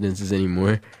coincidences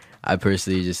anymore. I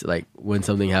personally just, like, when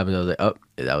something happens, I was like, oh,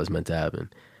 that was meant to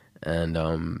happen.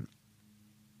 And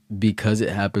because it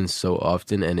happens so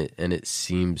often, and it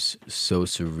seems so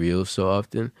surreal so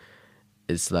often,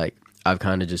 it's like I've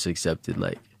kind of just accepted,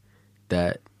 like,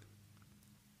 that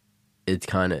it's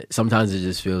kind of, sometimes it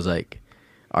just feels like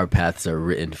our paths are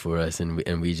written for us, and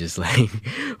we just like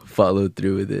follow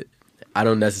through with it. I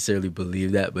don't necessarily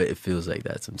believe that, but it feels like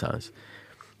that sometimes.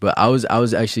 But I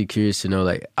was actually curious to know,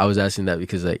 like, I was asking that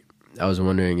because, like, I was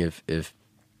wondering if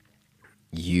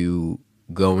you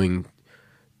going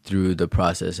through the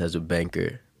process as a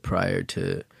banker prior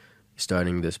to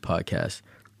starting this podcast,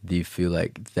 do you feel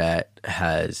like that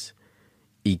has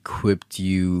equipped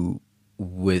you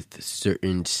with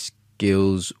certain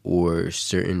skills or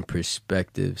certain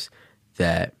perspectives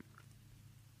that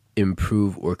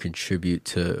improve or contribute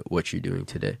to what you're doing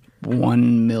today?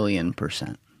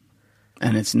 1,000,000%.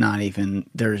 And it's not even,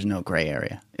 there's no gray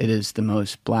area. It is the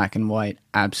most black and white,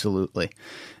 absolutely.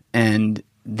 And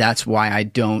that's why I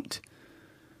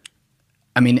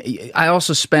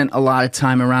also spent a lot of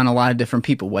time around a lot of different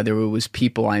people, whether it was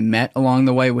people I met along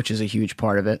the way, which is a huge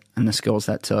part of it, and the skills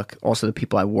that took, also the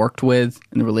people I worked with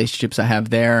and the relationships I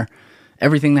have there,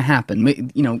 everything that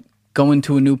happened. You know, going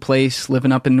to a new place,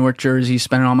 living up in North Jersey,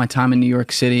 spending all my time in New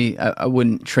York City, I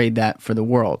wouldn't trade that for the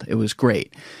world. It was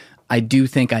great. I do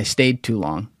think I stayed too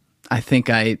long. I think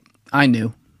I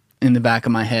knew in the back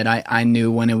of my head, I knew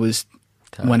when it was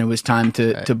time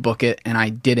to book it, and I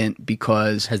didn't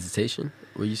because... Hesitation,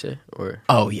 would you say? Or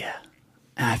oh, yeah.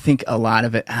 And I think a lot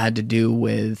of it had to do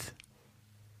with...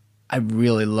 I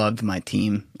really loved my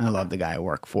team. I loved the guy I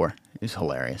work for. He's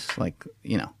hilarious. Like,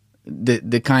 you know,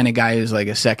 the kind of guy who's like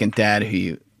a second dad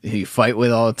who you fight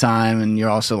with all the time, and you're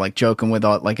also like joking with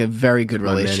all, like a very good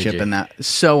relationship, and that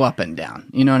so up and down.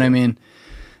 You know what I mean?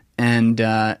 And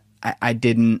I'm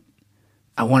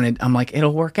like,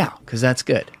 it'll work out because that's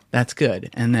good. That's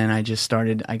good. And then I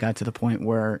got to the point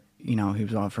where, you know, he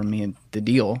was offering me the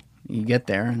deal. You get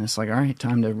there and it's like, all right,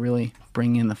 time to really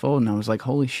bring in the fold. And I was like,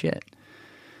 holy shit.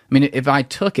 I mean, if I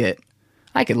took it,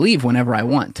 I could leave whenever I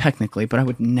want, technically, but I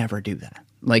would never do that.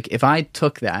 Like, if I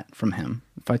took that from him,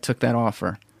 if I took that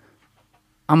offer,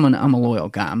 I'm a loyal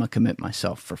guy. I'm going to commit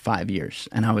myself for 5 years.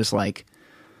 And I was like,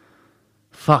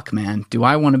 fuck, man, do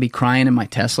I want to be crying in my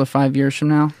Tesla 5 years from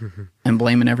now and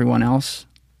blaming everyone else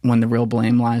when the real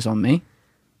blame lies on me?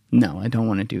 No, I don't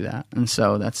want to do that. And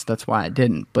so that's why I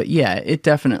didn't. But yeah, it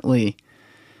definitely,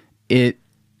 it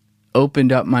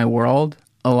opened up my world,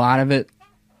 a lot of it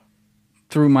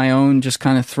through my own, just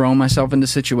kind of throwing myself into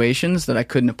situations that I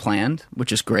couldn't have planned,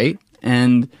 which is great.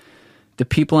 And the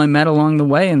people I met along the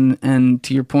way, and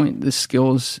to your point, the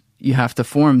skills you have to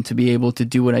form to be able to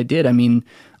do what I did. I mean,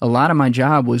 a lot of my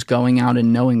job was going out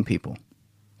and knowing people,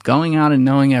 going out and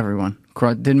knowing everyone.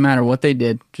 Didn't matter what they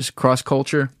did, just cross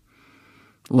culture,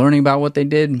 learning about what they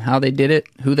did, how they did it,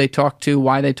 who they talked to,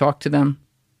 why they talked to them,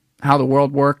 how the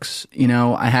world works. You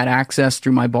know, I had access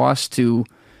through my boss to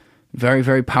very,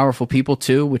 very powerful people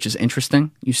too, which is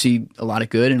interesting. You see a lot of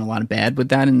good and a lot of bad with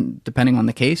that, and depending on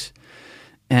the case.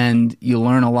 And you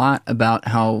learn a lot about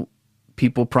how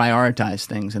people prioritize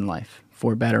things in life,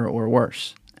 for better or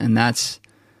worse. And that's,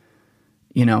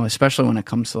 you know, especially when it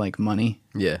comes to like money.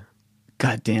 yeah.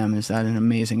 God damn, is that an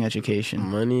amazing education?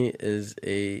 Money is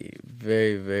a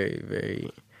very, very,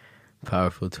 very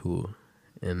powerful tool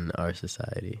in our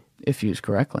society. If used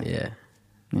correctly. Yeah.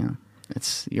 Yeah.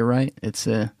 You're right.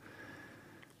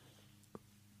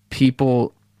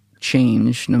 People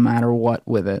change no matter what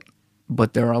with it.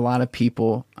 But there are a lot of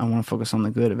people, I want to focus on the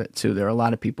good of it too. There are a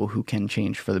lot of people who can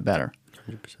change for the better.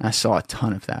 100%. I saw a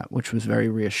ton of that, which was very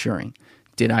reassuring.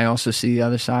 Did I also see the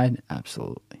other side?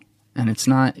 Absolutely. And it's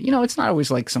not, you know, it's not always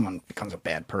like someone becomes a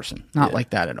bad person. Not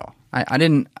like that at all. I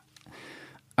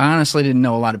honestly didn't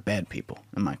know a lot of bad people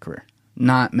in my career.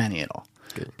 Not many at all.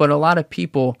 Good. But a lot of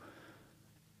people,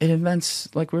 it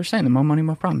invents, like we were saying, the more money,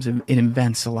 more problems. It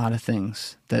invents a lot of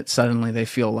things that suddenly they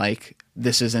feel like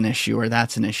this is an issue or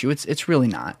that's an issue. It's really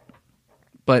not.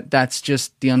 But that's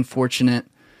just the unfortunate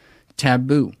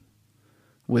taboo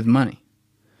with money.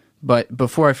 But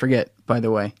before I forget, by the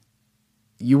way,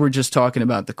 you were just talking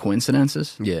about the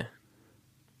coincidences. Yeah.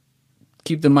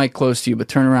 Keep the mic close to you, but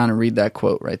turn around and read that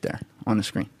quote right there on the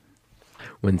screen.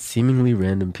 When seemingly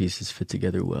random pieces fit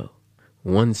together well,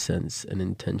 one sense and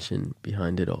intention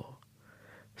behind it all.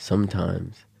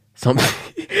 Sometimes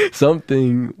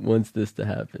something wants this to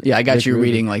happen. Yeah, I got Rick you Rubin.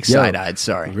 reading like side-eyed,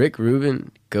 sorry. Rick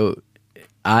Rubin, GOAT.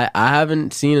 I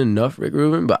haven't seen enough Rick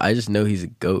Rubin, but I just know he's a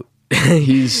GOAT.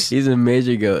 he's a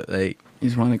major GOAT. Like,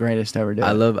 he's one of the greatest ever did.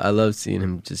 I love seeing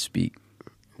him just speak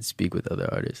with other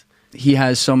artists. He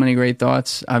has so many great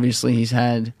thoughts. Obviously, he's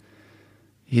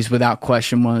without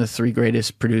question one of the 3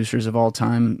 greatest producers of all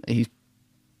time. He's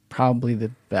probably the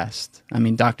best. I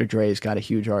mean, Dr. Dre's got a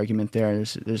huge argument there.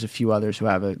 There's a few others who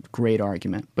have a great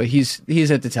argument, but he's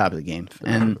at the top of the game.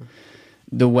 And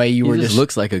the way you were just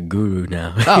looks like a guru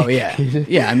now. Oh yeah,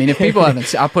 yeah. I mean, if people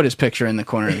haven't, I'll put his picture in the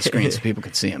corner of the screen so people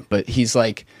can see him. But he's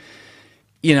like,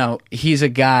 you know, he's a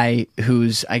guy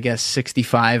who's, I guess,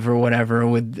 65 or whatever,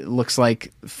 looks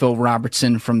like Phil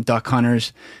Robertson from Duck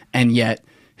Hunters, and yet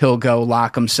he'll go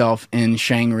lock himself in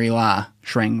Shangri-La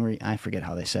Shrangri, I forget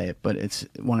how they say it, but it's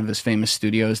one of his famous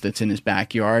studios that's in his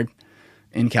backyard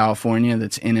in California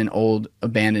that's in an old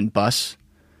abandoned bus.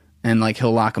 And like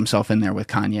he'll lock himself in there with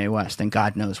Kanye West, and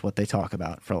God knows what they talk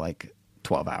about for like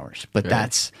 12 hours. But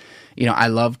that's, you know, I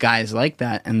love guys like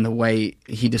that. And the way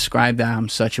he described that, I'm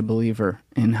such a believer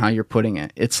in how you're putting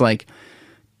it. It's like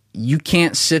you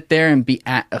can't sit there and be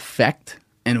at effect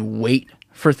and wait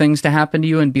for things to happen to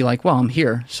you and be like, well, I'm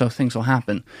here, so things will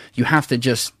happen. You have to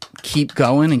just keep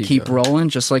going and keep rolling,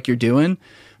 just like you're doing.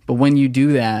 But when you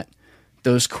do that,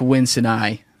 those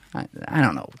coincidi, I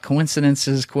don't know,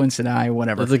 coincidences,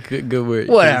 whatever. That's a good word.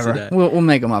 Whatever. We'll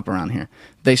make them up around here.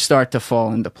 They start to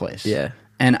fall into place. Yeah.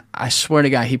 And I swear to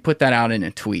God, he put that out in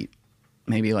a tweet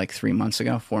maybe like 4 months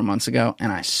ago,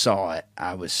 and I saw it.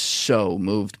 I was so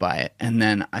moved by it. And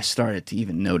then I started to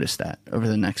even notice that over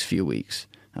the next few weeks.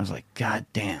 I was like, God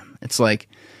damn. It's like,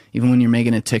 even when you're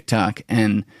making a TikTok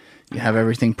and you have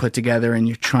everything put together and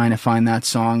you're trying to find that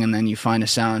song, and then you find a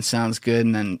sound that sounds good,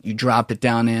 and then you drop it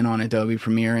down in on Adobe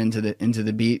Premiere into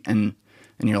the beat, and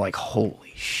you're like,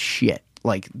 holy shit.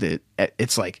 Like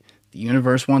it's like the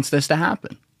universe wants this to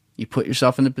happen. You put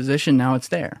yourself in the position, now it's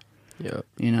there. Yeah.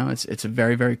 You know, it's a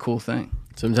very, very cool thing.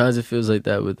 Sometimes it feels like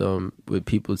that with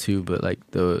people too, but like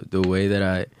the way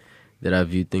that I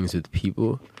view things with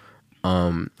people,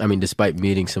 I mean, despite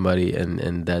meeting somebody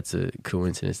and that's a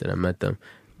coincidence that I met them,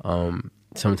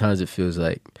 sometimes it feels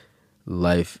like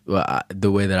life,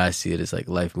 the way that I see it is like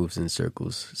life moves in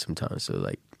circles sometimes. So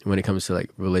like when it comes to like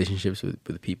relationships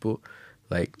with people,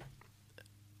 like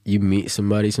you meet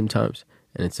somebody sometimes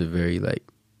and it's a very like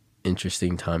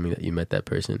interesting timing that you met that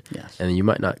person. Yes. And you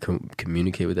might not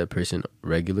communicate with that person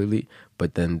regularly,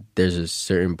 but then there's a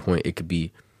certain point, it could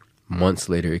be months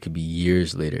later, it could be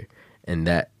years later, and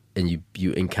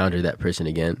you encounter that person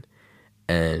again,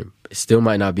 and it still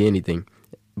might not be anything,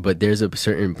 but there's a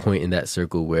certain point in that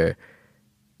circle where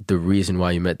the reason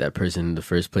why you met that person in the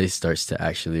first place starts to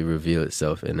actually reveal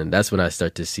itself, and then that's when I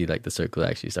start to see like the circle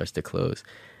actually starts to close.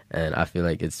 And I feel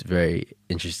like it's very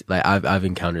interesting. Like I've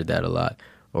encountered that a lot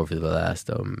over the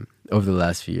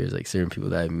last few years. Like certain people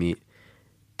that I meet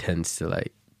tends to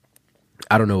like,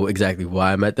 I don't know exactly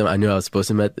why I met them. I knew I was supposed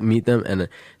to meet them, and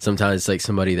sometimes it's like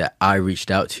somebody that I reached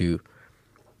out to,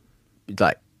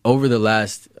 like over the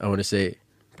last, I want to say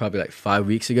probably like 5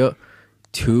 weeks ago,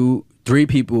 3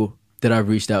 people that I've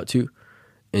reached out to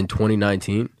in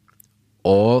 2019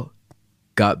 all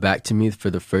got back to me for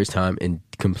the first time in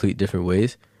complete different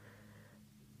ways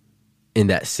in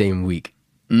that same week.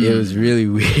 It was really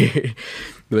weird.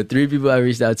 But 3 people I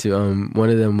reached out to, one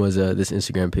of them was this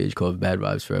Instagram page called Bad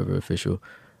Vibes Forever Official.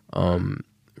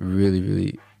 Really,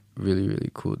 really, really, really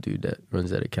cool dude that runs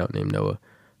that account named Noah.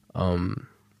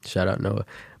 Shout out Noah.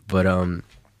 But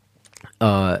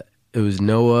it was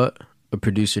Noah, a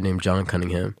producer named John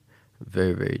Cunningham,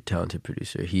 very, very talented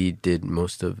producer. He did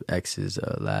most of X's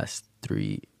last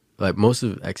 3, like most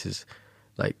of X's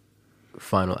like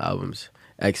final albums.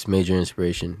 X major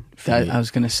inspiration. That, I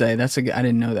was gonna say I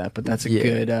didn't know that, but that's a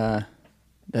good.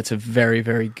 That's a very,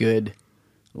 very good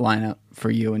lineup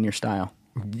for you and your style.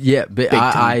 Yeah, but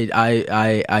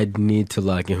I need to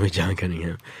lock in with John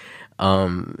Cunningham.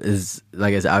 Is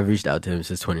like I said, I've reached out to him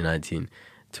since 2019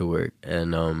 to work,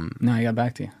 and now he got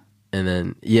back to you. And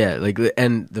then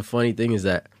and the funny thing is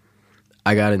that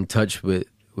I got in touch with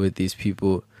these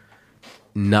people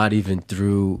not even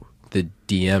through the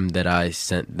DM that I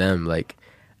sent them. Like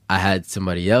I had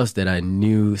somebody else that I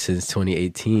knew since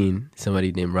 2018,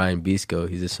 somebody named Ryan Bisco.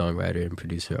 He's a songwriter and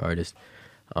producer, artist.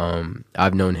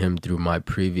 I've known him through my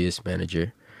previous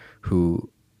manager, who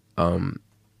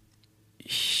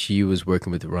she was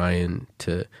working with Ryan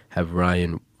to have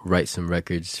Ryan write some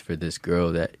records for this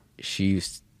girl that she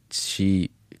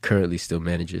currently still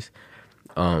manages.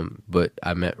 But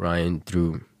I met Ryan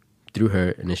through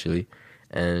her initially,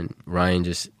 and Ryan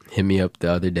just hit me up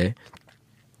the other day.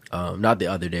 Not the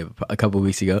other day, but a couple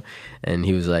weeks ago, and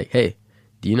he was like, "Hey,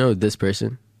 do you know this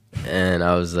person?" And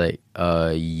I was like,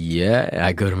 yeah. And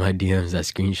I go to my DMs, I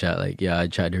screenshot, like, yeah, I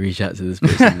tried to reach out to this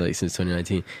person like since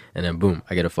 2019, and then boom,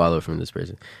 I get a follow from this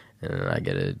person, and then I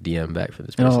get a DM back from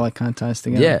this person. It all like kind of ties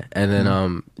together. Yeah, and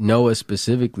then Noah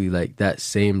specifically, like that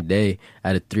same day, I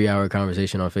had a 3-hour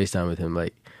conversation on FaceTime with him,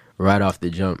 like right off the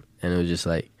jump, and it was just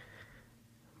like,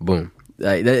 boom.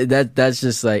 Like that's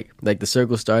just like the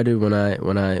circle started when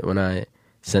I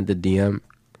sent the DM,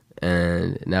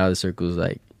 and now the circle is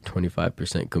like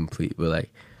 25% complete. But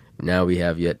like now we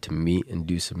have yet to meet and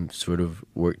do some sort of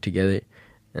work together,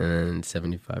 and then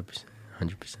 75%,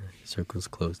 100% circle's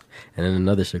closed, and then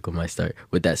another circle might start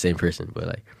with that same person. But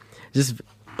like just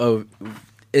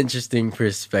interesting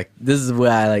perspective. This is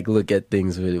where I like look at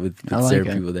things with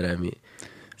certain people that I meet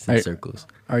in circles.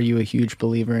 Are you a huge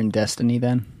believer in destiny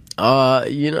then?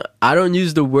 You know, I don't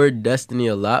use the word destiny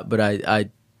a lot, but I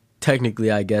technically,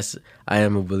 I guess I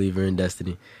am a believer in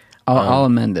destiny. I'll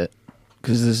amend it,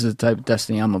 because this is the type of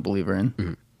destiny I'm a believer in.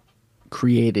 Mm-hmm.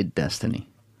 Created destiny.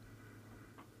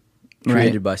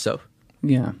 Created by self.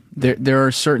 Yeah. There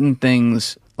are certain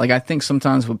things, like I think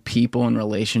sometimes with people and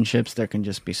relationships, there can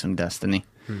just be some destiny.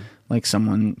 Like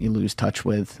someone you lose touch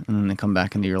with and then they come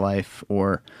back into your life,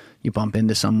 or you bump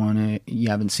into someone you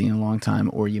haven't seen in a long time,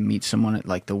 or you meet someone at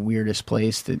like the weirdest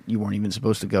place that you weren't even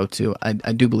supposed to go to. I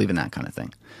do believe in that kind of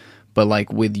thing. But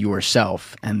like with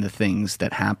yourself and the things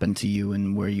that happen to you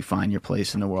and where you find your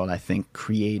place in the world, I think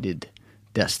created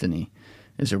destiny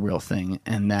is a real thing.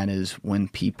 And that is when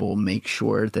people make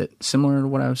sure that, similar to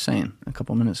what I was saying a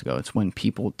couple minutes ago, it's when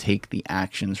people take the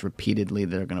actions repeatedly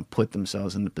that are going to put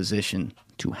themselves in the position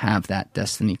to have that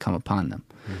destiny come upon them.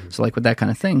 So like with that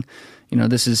kind of thing, you know,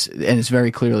 this is, and it's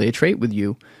very clearly a trait with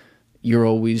you. You're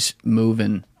always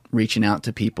moving, reaching out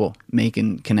to people,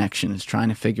 making connections, trying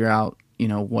to figure out, you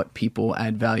know, what people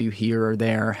add value here or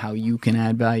there, how you can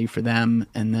add value for them,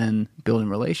 and then building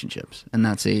relationships. And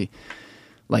that's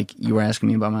like you were asking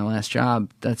me about my last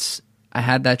job. I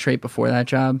had that trait before that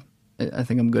job. I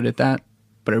think I'm good at that,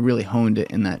 but I really honed it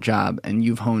in that job, and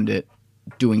you've honed it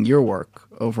doing your work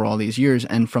over all these years,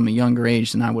 and from a younger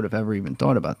age than I would have ever even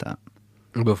thought about that.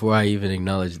 Before I even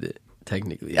acknowledged it,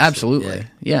 technically. Absolutely. So,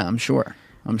 yeah, I'm sure.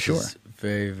 It's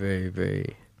very, very,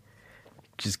 very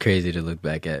just crazy to look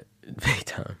back at big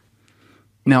time.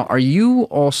 Now, are you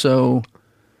also,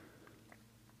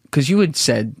 because you had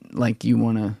said like you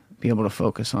want to be able to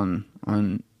focus on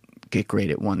get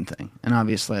great at one thing, and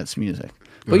obviously that's music.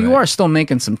 But you are still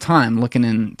making some time looking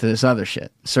into this other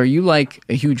shit. So are you like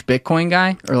a huge Bitcoin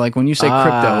guy? Or like when you say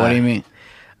crypto, what do you mean?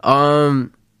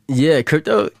 Yeah,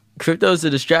 crypto's a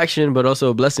distraction, but also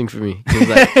a blessing for me. 'Cause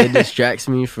like, it distracts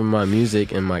me from my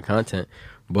music and my content,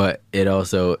 but it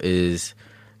also is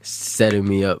setting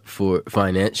me up for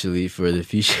financially for the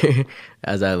future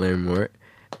as I learn more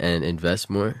and invest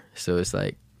more. So it's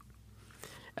like,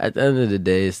 at the end of the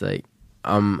day, it's like,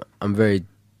 I'm very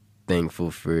thankful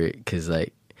for it, because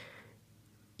like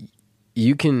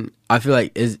I feel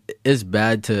like it's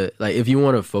bad to, like, if you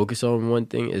want to focus on one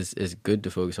thing, it's good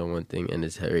to focus on one thing, and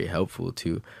it's very helpful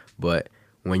too, but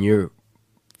when you're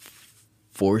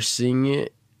forcing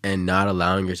it and not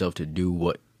allowing yourself to do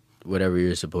whatever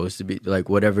you're supposed to be, like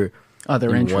whatever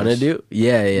other you want to do,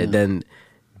 then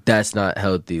that's not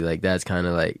healthy. Like that's kind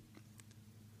of like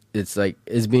it's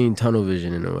being tunnel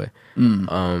vision in a way.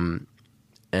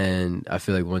 And I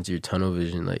feel like once you're tunnel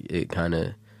vision, like it kind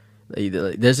of like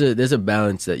there's a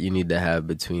balance that you need to have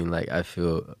between, like, I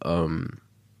feel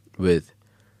with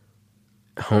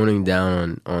honing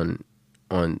down on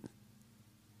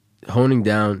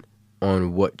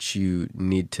what you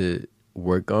need to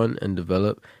work on and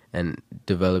develop, and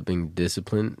developing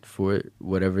discipline for it,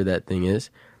 whatever that thing is,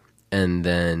 and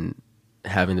then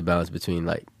having the balance between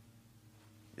like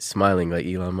smiling like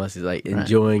Elon Musk is, like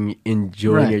enjoying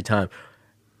your time.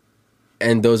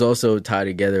 And those also tie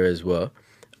together as well.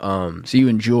 So you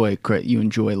enjoy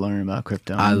learning about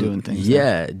crypto and doing things.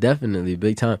 Yeah, definitely,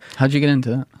 big time. How'd you get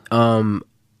into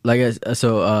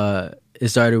that? It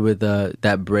started with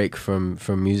that break from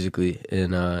Musically in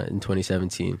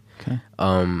 2017. Okay.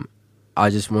 I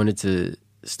just wanted to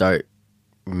start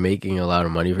making a lot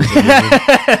of money for some reason.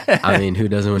 I mean, who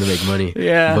doesn't want to make money?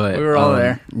 Yeah, but we were all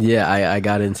there. Yeah, I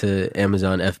got into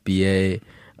Amazon FBA. You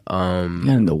got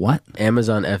into what?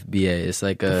 Amazon FBA. It's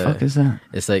like the fuck is that?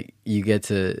 It's like you get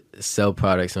to sell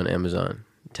products on Amazon,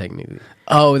 technically.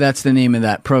 Oh, that's the name of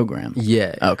that program.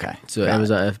 Yeah. Okay. So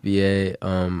Amazon FBA.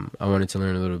 I wanted to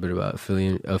learn a little bit about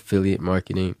affiliate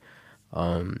marketing.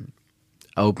 I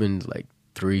opened like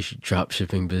 3 drop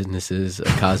shipping businesses: a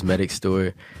cosmetic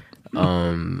store,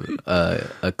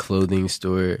 a clothing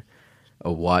store,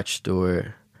 a watch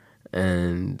store,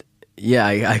 and yeah,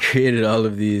 I created all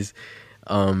of these.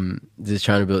 Just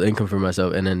trying to build income for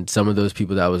myself. And then some of those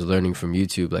people that I was learning from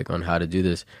YouTube, like on how to do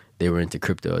this, they were into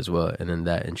crypto as well. And then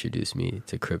that introduced me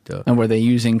to crypto. And were they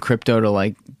using crypto to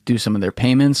like do some of their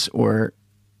payments, or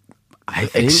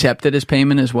accept it as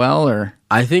payment as well? Or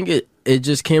I think it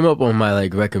just came up on my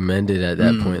like recommended at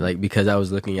that point, like because I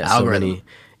was looking at algorithm.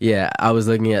 I was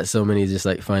looking at so many just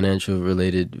like financial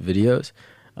related videos.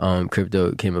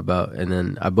 Crypto came about, and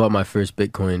then I bought my first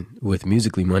Bitcoin with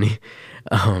Musically money.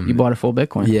 You bought a full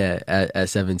Bitcoin? Yeah, at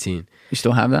 17. You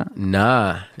still have that?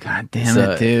 Nah. God damn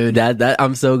it, dude. That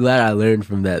I'm so glad I learned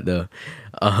from that though.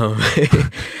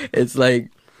 It's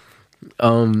like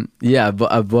Yeah, I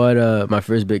bought my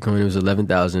first Bitcoin. It was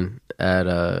 11,000 at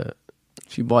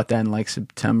So you bought that in like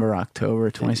September,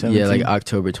 October 2017? yeah, like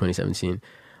October 2017.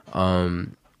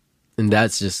 And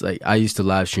that's just like, I used to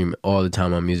live stream all the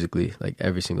time on Musical.ly, like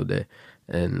every single day,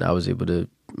 and I was able to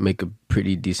make a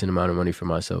pretty decent amount of money for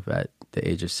myself at the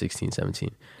age of 16,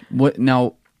 17. What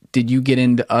now? Did you get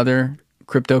into other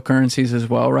cryptocurrencies as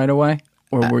well right away,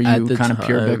 or were you kind of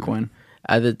pure Bitcoin?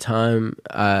 At the time,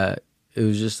 it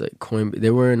was just like Coin.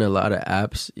 There weren't a lot of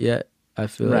apps yet, I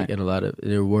feel like, and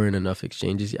there weren't enough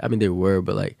exchanges yet. I mean, there were,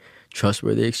 but like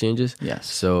trustworthy exchanges. Yes.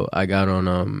 So I got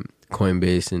on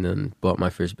Coinbase and then bought my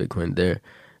first Bitcoin there.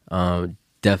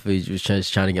 Definitely was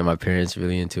just trying to get my parents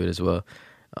really into it as well.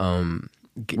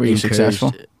 Were you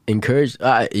successful? Encouraged.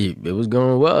 It was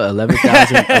going well.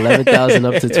 11,000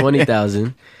 up to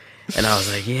 20,000. And I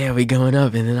was like, yeah, we going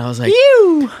up. And then I was like,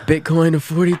 Bitcoin to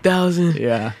 40,000.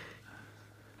 Yeah.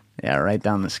 Yeah, right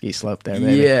down the ski slope there,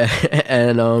 baby. Yeah.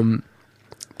 And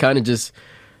kind of just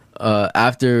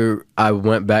after I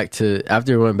went back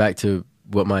to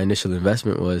what my initial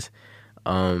investment was,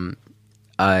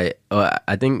 I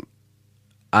think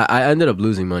I ended up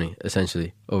losing money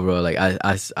essentially overall. Like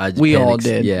we panicked. all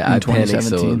did. Yeah, in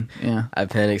 2017. Yeah, I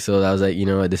panicked sold. I was like, you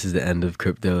know what, this is the end of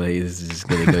crypto. Like, this is just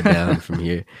gonna go down from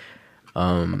here.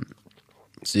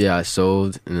 So yeah, I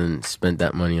sold and then spent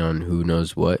that money on who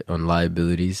knows what, on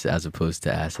liabilities as opposed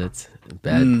to assets.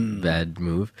 Bad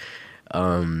move.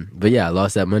 But yeah, I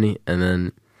lost that money, and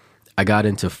then I got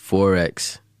into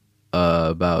Forex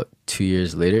about 2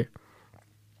 years later.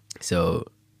 So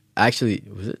actually,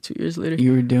 was it 2 years later?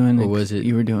 You were doing, or was it?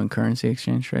 You were doing currency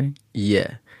exchange trading.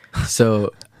 Yeah.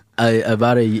 So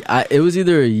it was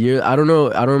either a year. I don't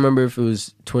know. I don't remember if it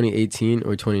was 2018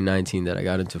 or 2019 that I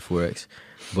got into Forex,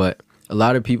 but a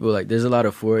lot of people, like, there's a lot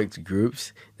of Forex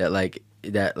groups that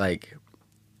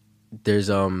there's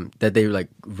that they like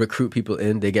recruit people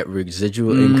in. They get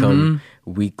residual income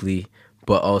weekly,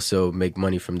 but also make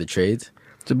money from the trades.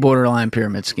 It's a borderline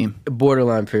pyramid scheme.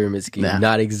 Yeah.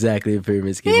 Not exactly a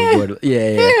pyramid scheme.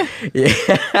 Yeah.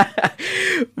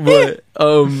 But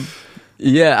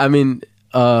yeah, I mean,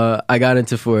 I got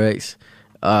into Forex,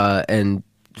 and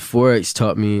Forex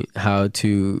taught me how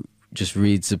to just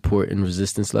read support and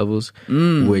resistance levels,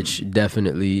 which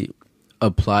definitely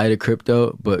apply to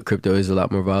crypto, but crypto is a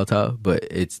lot more volatile, but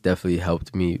it's definitely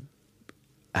helped me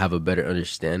have a better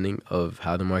understanding of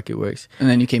how the market works. And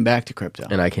then you came back to crypto.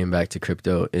 And I came back to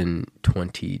crypto in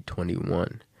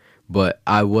 2021. But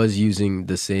I was using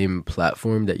the same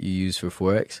platform that you use for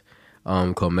Forex,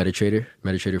 called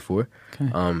MetaTrader 4.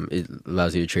 Okay. It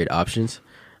allows you to trade options,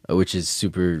 which is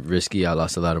super risky. I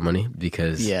lost a lot of money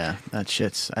because... Yeah, that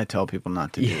shit's... I tell people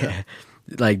not to do that.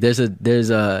 Like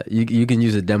you can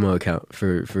use a demo account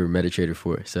for MetaTrader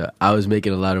 4. So I was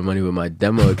making a lot of money with my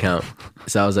demo account.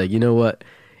 So I was like, you know what?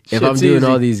 If I'm doing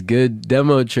all these good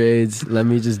demo trades, let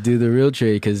me just do the real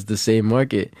trade because it's the same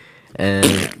market.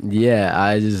 And yeah,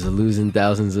 I just losing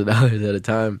thousands of dollars at a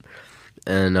time.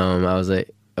 And I was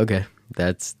like, okay,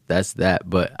 that's that.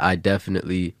 But I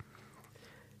definitely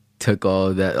took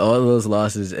all those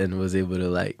losses and was able to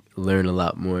like learn a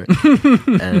lot more.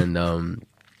 And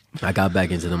I got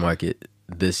back into the market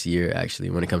this year, actually,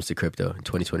 when it comes to crypto in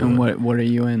 2021. And what are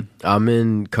you in? I'm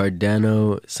in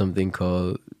Cardano, something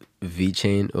called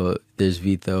VeChain, or there's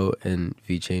VTHO and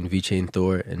VeChain, VeChain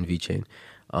Thor and VeChain.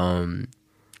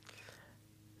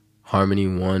 Harmony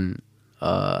One.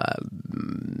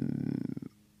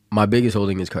 My biggest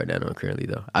holding is Cardano currently,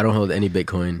 though. I don't hold any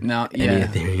Bitcoin, any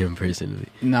Ethereum personally.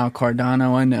 Now,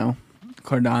 Cardano, I know.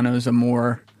 Cardano's a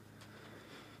more...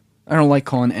 I don't like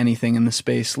calling anything in the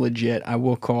space legit. I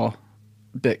will call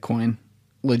Bitcoin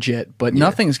legit, but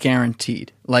nothing's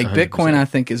guaranteed. Like 100%. Bitcoin, I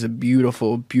think, is a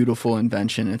beautiful, beautiful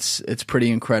invention. It's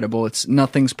pretty incredible.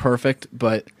 Nothing's perfect,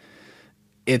 but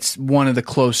it's one of the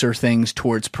closer things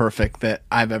towards perfect that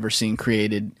I've ever seen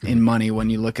created in money when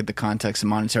you look at the context of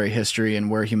monetary history and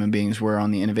where human beings were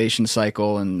on the innovation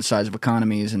cycle and the size of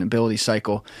economies and ability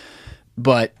cycle.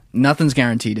 But nothing's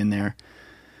guaranteed in there.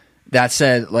 That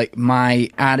said, like, my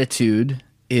attitude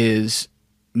is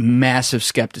massive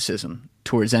skepticism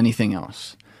towards anything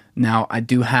else. Now, I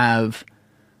do have,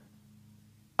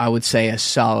 I would say, a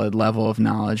solid level of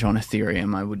knowledge on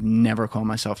Ethereum. I would never call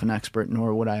myself an expert,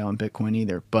 nor would I on Bitcoin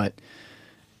either. But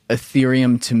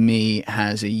Ethereum, to me,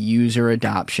 has a user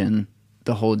adoption,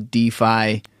 the whole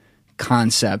DeFi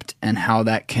concept, and how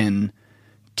that can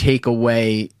take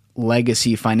away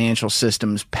legacy financial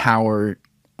systems' power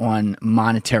on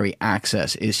monetary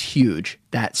access is huge.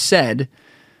 That said,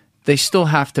 they still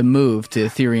have to move to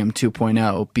Ethereum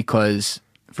 2.0 because,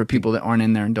 for people that aren't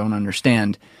in there and don't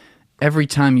understand, every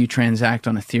time you transact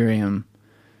on Ethereum,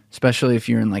 especially if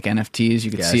you're in like NFTs.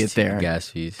 You can see it there. Gas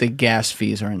fees. The gas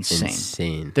fees are insane.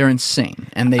 Insane. They're insane,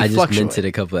 and they I just fluctuate. minted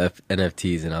a couple of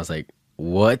NFTs, and I was like,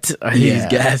 "What are these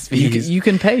gas fees?" You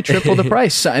can pay triple the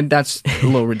price, and that's a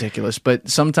little ridiculous. But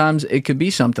sometimes it could be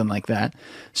something like that.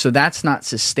 So that's not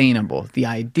sustainable. The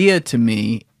idea to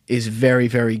me is very,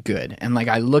 very good, and like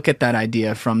I look at that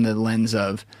idea from the lens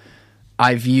of,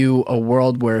 I view a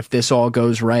world where if this all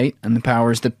goes right and the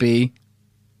powers that be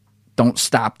don't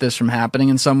stop this from happening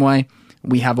in some way,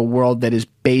 we have a world that is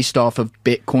based off of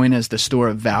Bitcoin as the store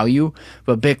of value,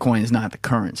 but Bitcoin is not the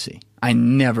currency. I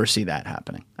never see that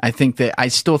happening. I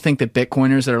still think that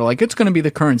Bitcoiners that are like, it's going to be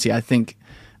the currency,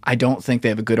 I don't think they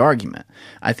have a good argument.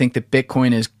 I think that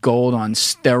Bitcoin is gold on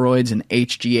steroids and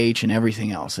HGH and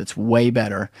everything else. It's way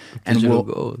better. And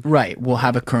we'll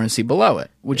have a currency below it,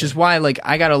 which is why like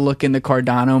I got to look into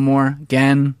Cardano more.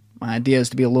 Again, my idea is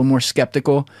to be a little more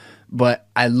skeptical, but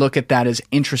I look at that as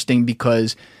interesting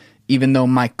because even though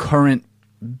my current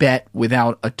bet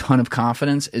without a ton of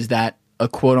confidence is that a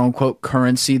quote-unquote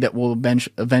currency that will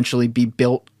eventually be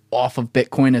built off of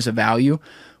Bitcoin as a value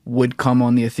would come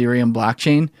on the Ethereum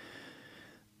blockchain,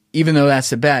 even though that's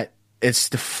the bet, it's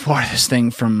the farthest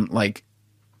thing from like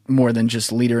more than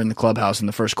just leader in the clubhouse in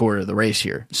the first quarter of the race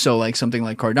here. So like something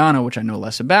like Cardano, which I know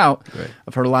less about,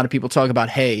 I've heard a lot of people talk about,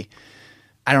 hey,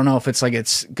 I don't know if it's like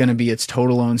it's going to be its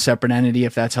total own separate entity,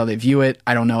 if that's how they view it.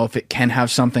 I don't know if it can have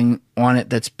something on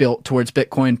it that's built towards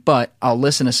Bitcoin, but I'll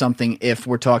listen to something if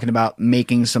we're talking about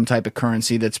making some type of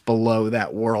currency that's below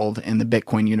that world in the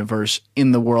Bitcoin universe,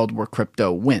 in the world where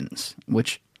crypto wins,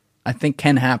 which I think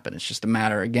can happen. It's just a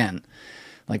matter, again,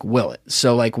 like, will it?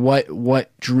 So like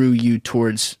what drew you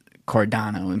towards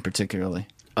Cardano in particularly?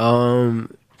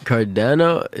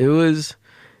 Cardano, it was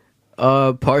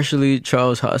partially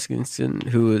Charles Hoskinson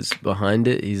who was behind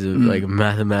it. He's a like a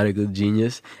mathematical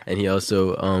genius, and he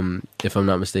also, if I'm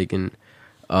not mistaken,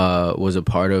 was a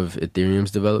part of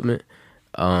Ethereum's development,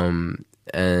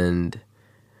 and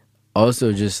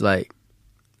also just like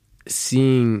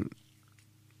seeing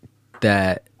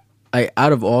that, like,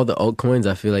 out of all the altcoins,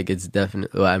 I feel like it's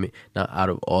definitely, well, I mean, not out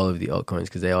of all of the altcoins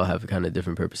because they all have kind of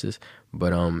different purposes,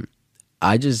 but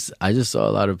I just saw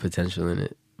a lot of potential in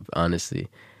it, honestly.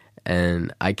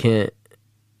 And I can't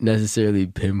necessarily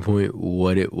pinpoint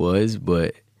what it was,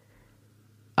 but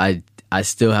I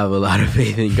still have a lot of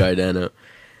faith in Cardano.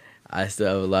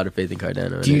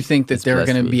 Do you think that they're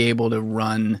going to be able to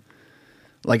run,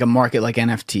 like a market like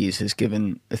NFTs has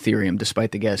given Ethereum,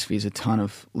 despite the gas fees, a ton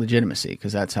of legitimacy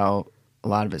because that's how a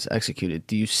lot of it's executed?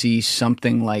 Do you see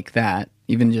something like that,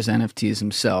 even just NFTs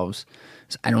themselves?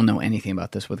 I don't know anything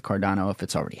about this with Cardano, if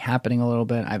it's already happening a little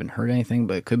bit. I haven't heard anything,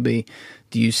 but it could be.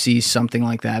 Do you see something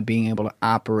like that being able to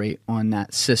operate on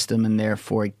that system and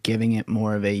therefore giving it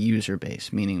more of a user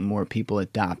base, meaning more people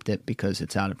adopt it because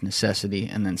it's out of necessity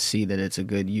and then see that it's a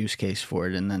good use case for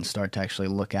it and then start to actually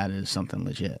look at it as something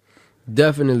legit?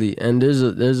 Definitely. And there's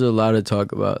a lot of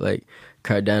talk about like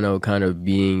Cardano kind of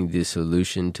being the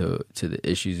solution to the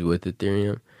issues with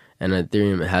Ethereum. And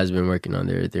Ethereum has been working on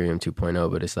their Ethereum 2.0,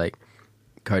 but it's like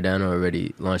Cardano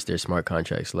already launched their smart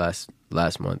contracts last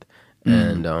month,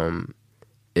 and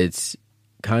it's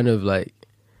kind of like,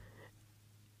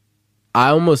 I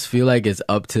almost feel like it's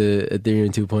up to Ethereum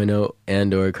 2.0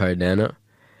 and or Cardano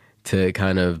to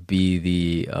kind of be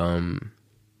the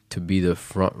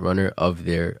front runner of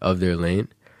their lane,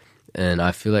 and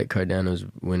I feel like Cardano's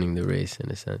winning the race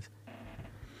in a sense.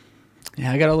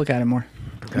 Yeah, I gotta look at it more.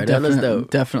 Cardano's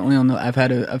dope. Definitely on the. I've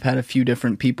had a few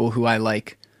different people who I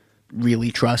like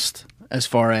really trust, as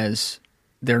far as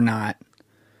they're not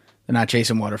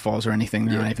chasing waterfalls or anything.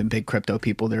 They're not even big crypto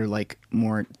people. They're like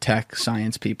more tech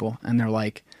science people, and they're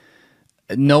like,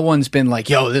 no one's been like,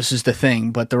 yo, this is the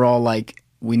thing, but they're all like,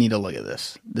 we need to look at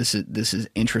this. This is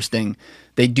interesting.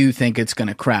 They do think it's going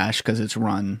to crash because it's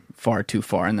run far too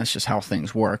far, and that's just how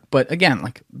things work. But again,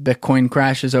 like Bitcoin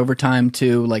crashes over time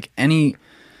too. Like any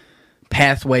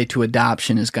pathway to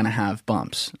adoption is going to have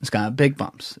bumps. It's going to have big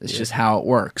bumps. It's just how it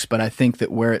works. But I think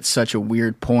that where it's such a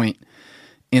weird point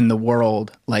in the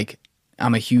world, like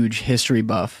I'm a huge history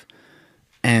buff,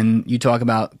 and you talk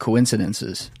about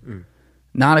coincidences.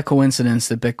 Not a coincidence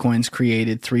that Bitcoin's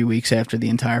created 3 weeks after the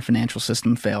entire financial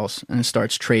system fails and it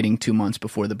starts trading 2 months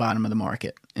before the bottom of the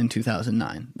market in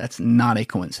 2009. That's not a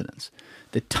coincidence.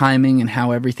 The timing and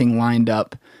how everything lined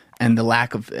up and the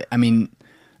lack of, I mean,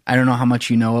 I don't know how much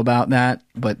you know about that,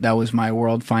 but that was my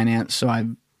world finance, so I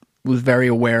was very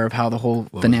aware of how the whole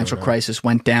financial crisis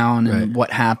went down and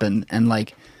what happened, and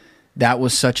like that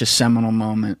was such a seminal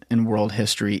moment in world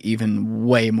history, even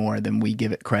way more than we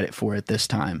give it credit for at this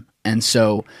time. And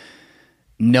so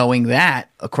knowing that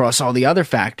across all the other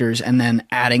factors, and then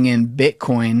adding in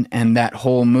Bitcoin and that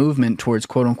whole movement towards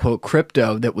quote unquote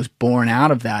crypto that was born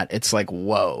out of that, it's like,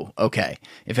 whoa, okay.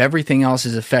 If everything else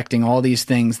is affecting all these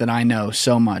things that I know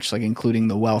so much, like including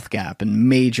the wealth gap and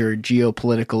major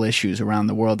geopolitical issues around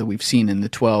the world that we've seen in the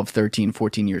 12, 13,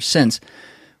 14 years since,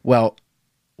 well,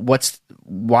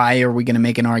 why are we going to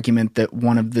make an argument that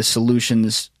one of the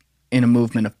solutions in a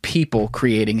movement of people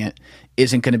creating it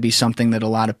isn't going to be something that a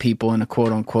lot of people in a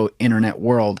quote-unquote internet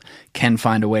world can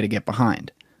find a way to get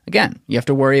behind? Again, you have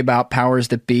to worry about powers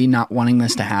that be not wanting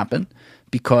this to happen,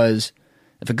 because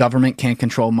if a government can't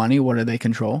control money, what do they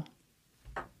control?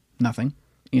 Nothing.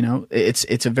 You know,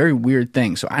 it's a very weird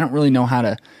thing. So I don't really know how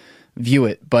to view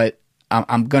it, but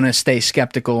I'm going to stay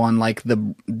skeptical on like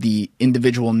the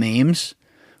individual names,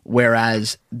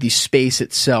 whereas the space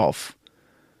itself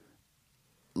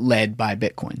led by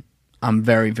Bitcoin, I'm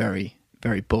very, very,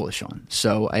 very bullish on.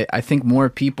 So I think more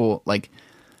people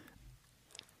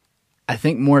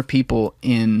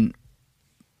in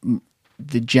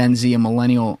the Gen Z and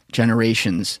millennial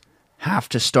generations have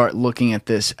to start looking at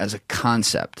this as a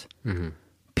concept,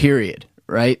 period,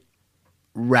 right?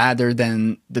 Rather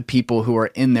than the people who are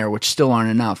in there, which still aren't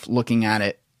enough, looking at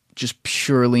it just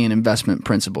purely in investment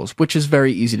principles, which is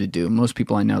very easy to do. Most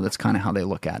people I know, that's kind of how they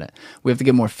look at it. We have to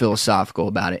get more philosophical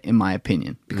about it, in my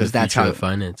opinion, because that's how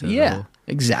finance. Yeah,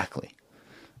 exactly.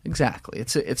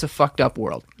 It's a fucked up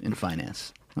world in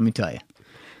finance. Let me tell you.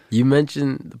 You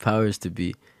mentioned the powers to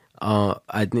be.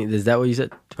 I think, is that what you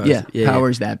said?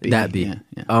 Powers that be. That be.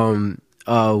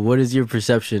 Yeah. What is your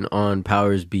perception on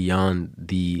powers beyond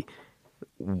the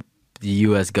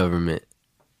U.S. government?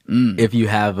 If you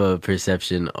have a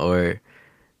perception, or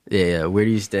where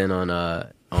do you stand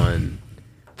on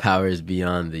powers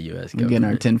beyond the U.S. government? Getting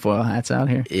our tinfoil hats out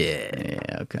here?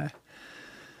 Yeah, okay.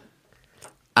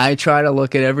 I try to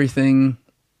look at everything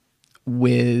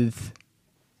with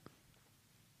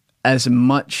as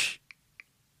much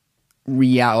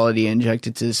reality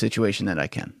injected to the situation that I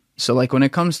can. So like when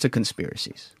it comes to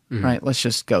conspiracies, right? Let's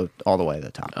just go all the way to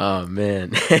the top. Oh,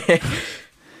 man.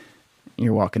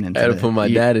 You're walking into I had to put my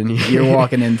dad in here. You're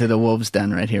walking into the wolf's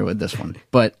den right here with this one.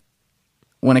 But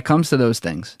when it comes to those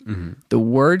things, the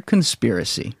word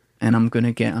conspiracy, and I'm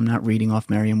not reading off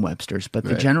Merriam-Webster's, but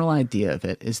the general idea of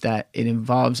it is that it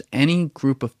involves any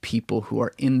group of people who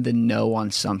are in the know on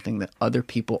something that other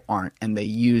people aren't, and they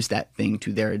use that thing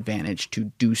to their advantage to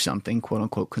do something, quote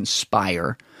unquote,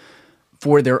 conspire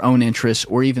for their own interests,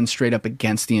 or even straight up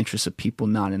against the interests of people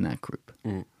not in that group.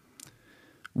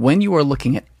 When you are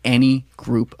looking at any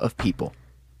group of people,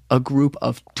 a group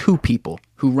of two people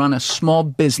who run a small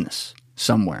business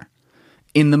somewhere,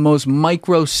 in the most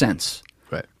micro sense,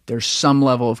 there's some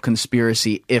level of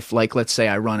conspiracy. If, like, let's say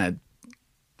I run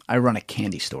a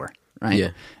candy store, right?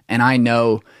 Yeah. And I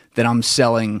know that I'm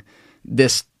selling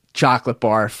this chocolate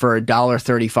bar for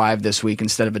 $1.35 this week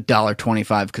instead of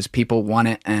 $1.25 because people want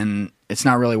it and it's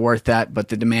not really worth that, but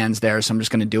the demand's there, so I'm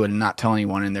just going to do it and not tell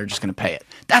anyone, and they're just going to pay it.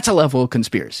 That's a level of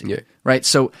conspiracy, right?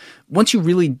 So once you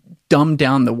really dumb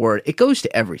down the word, it goes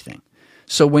to everything.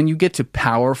 So when you get to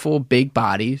powerful, big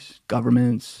bodies,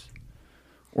 governments,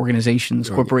 organizations,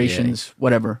 corporations,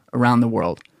 whatever, around the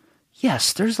world,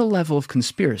 yes, there's a level of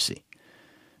conspiracy.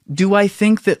 Do I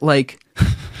think that, like...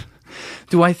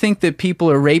 Do I think that people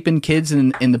are raping kids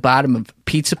in the bottom of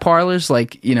pizza parlors,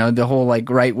 like, you know, the whole like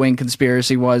right-wing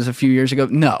conspiracy was a few years ago?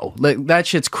 No, like, that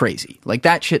shit's crazy. Like,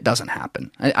 that shit doesn't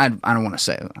happen. I don't want to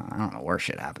say, I don't know where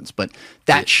shit happens, but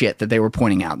that shit that they were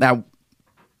pointing out,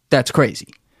 that's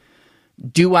crazy.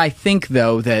 Do I think,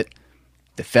 though, that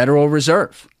the Federal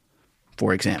Reserve,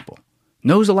 for example,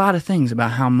 knows a lot of things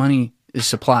about how money is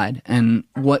supplied and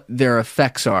what their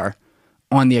effects are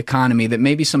on the economy that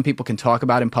maybe some people can talk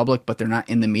about in public, but they're not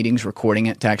in the meetings recording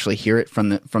it to actually hear it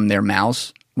from their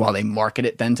mouths while they market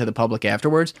it then to the public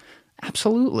afterwards?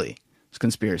 Absolutely. There's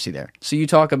conspiracy there. So you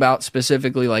talk about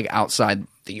specifically like outside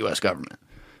the U.S. government.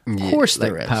 Of course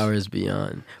there is. Powers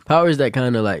beyond. Powers that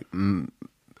kind of like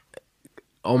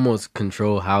almost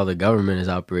control how the government is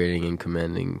operating and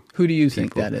commanding. Who do you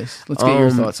think that is? Let's get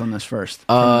your thoughts on this first.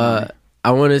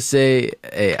 I want to say,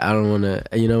 hey, I don't want to,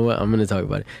 you know what? I'm going to talk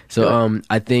about it. So,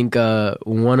 I think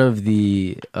one of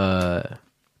the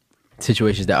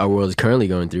situations that our world is currently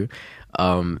going through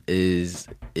is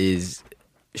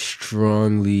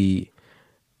strongly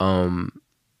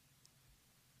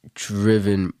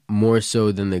driven more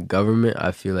so than the government.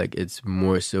 I feel like it's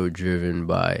more so driven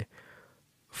by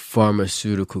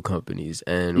pharmaceutical companies,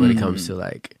 and when it comes to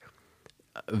like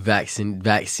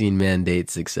vaccine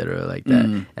mandates, etc., like that.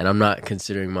 And I'm not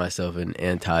considering myself an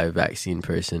anti-vaccine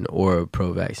person or a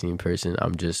pro-vaccine person.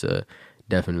 I'm just a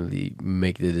definitely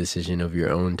make the decision of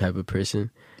your own type of person.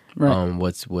 Right.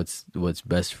 What's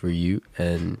best for you,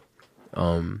 and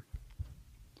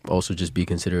also just be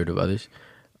considerate of others.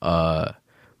 But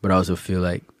I also feel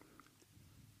like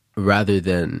rather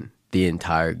than the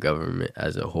entire government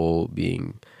as a whole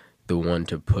being the one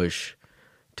to push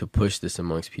this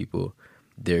amongst people,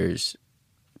 there's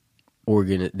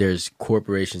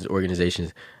corporations,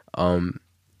 organizations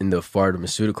in the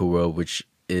pharmaceutical world, which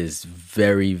is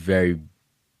very, very,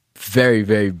 very,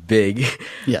 very big.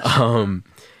 Yes.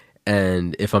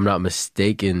 And if I'm not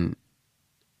mistaken,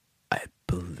 I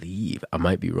believe, I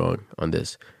might be wrong on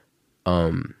this. I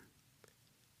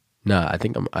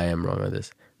think I am wrong on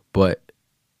this. But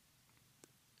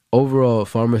overall, I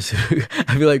feel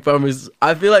like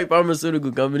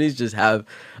pharmaceutical companies just have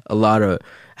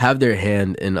their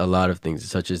hand in a lot of things,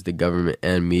 such as the government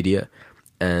and media,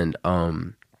 and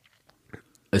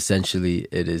essentially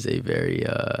it is a very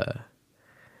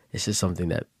it's just something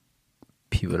that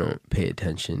people don't pay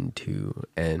attention to,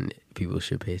 and people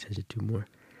should pay attention to more.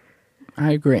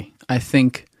 I agree. I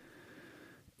think,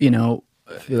 I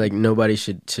feel like nobody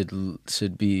should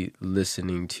be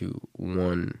listening to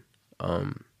one.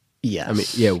 Yes. I mean,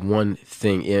 one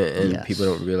thing, and Yes. people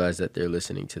don't realize that they're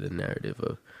listening to the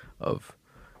narrative of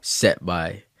set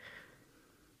by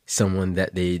someone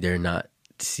that they're not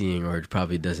seeing or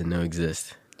probably doesn't know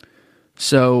exists.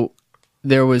 So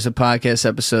there was a podcast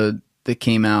episode that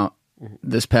came out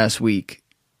this past week.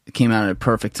 It came out at a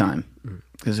perfect time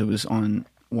because it was on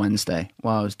Wednesday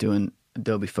while I was doing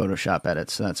Adobe Photoshop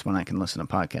edits. So that's when I can listen to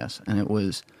podcasts. And it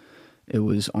was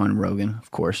on Rogan,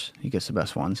 of course. He gets the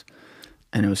best ones.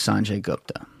 And it was Sanjay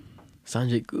Gupta.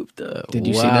 Sanjay Gupta. Did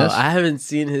you see this? I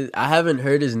haven't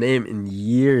heard his name in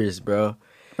years, bro.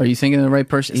 Are you thinking of the right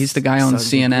person? He's the guy on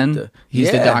Sanjay CNN. Gupta.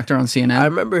 He's the doctor on CNN. I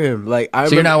remember him. So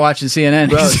you're not watching CNN?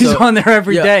 Bro, He's on there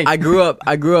every day. I grew up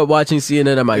watching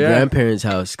CNN at my grandparents'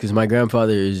 house because my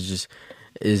grandfather is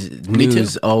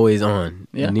news always on.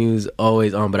 Yeah. News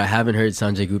always on. But I haven't heard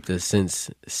Sanjay Gupta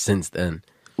since then.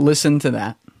 Listen to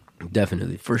that.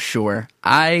 Definitely. For sure.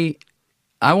 I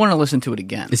want to listen to it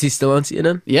again. Is he still on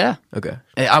CNN? Yeah. Okay.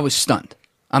 I was stunned.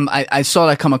 I saw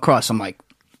that come across. I'm like,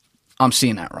 I'm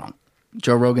seeing that wrong.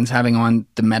 Joe Rogan's having on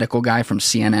the medical guy from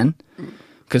CNN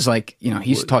because,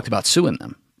 he's talked about suing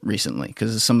them recently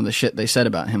because of some of the shit they said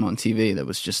about him on TV that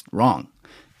was just wrong.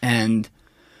 And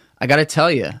I got to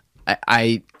tell you,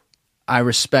 I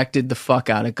respected the fuck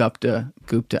out of Gupta.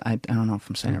 I don't know if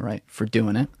I'm saying it right, for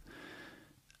doing it.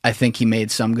 I think he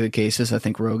made some good cases. I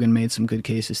think Rogan made some good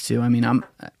cases too. I mean,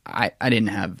 I didn't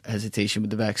have hesitation with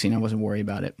the vaccine. I wasn't worried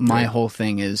about it. My whole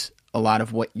thing is a lot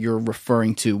of what you're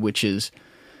referring to, which is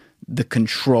the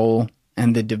control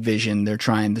and the division they're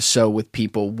trying to sow with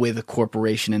people with a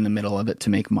corporation in the middle of it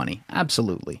to make money.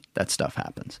 Absolutely. That stuff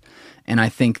happens. And I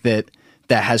think that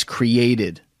has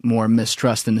created more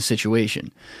mistrust in the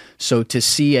situation. So to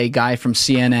see a guy from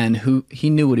CNN who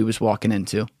he knew what he was walking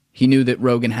into. He knew that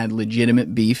Rogan had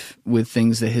legitimate beef with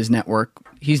things that his network,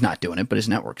 he's not doing it, but his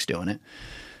network's doing it,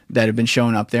 that had been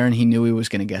showing up there, and he knew he was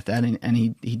going to get that, and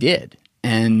he did.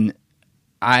 And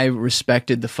I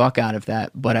respected the fuck out of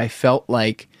that, but I felt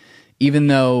like even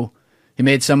though he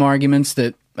made some arguments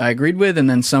that I agreed with, and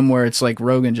then somewhere it's like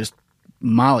Rogan just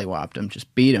mollywopped him,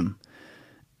 just beat him,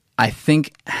 I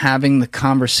think having the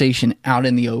conversation out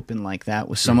in the open like that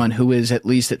with someone who is at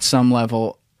least at some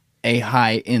level a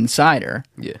high insider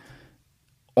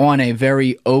on a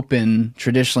very open,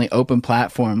 traditionally open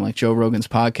platform like Joe Rogan's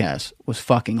podcast was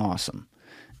fucking awesome.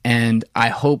 And I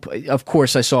hope, of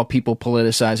course, I saw people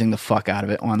politicizing the fuck out of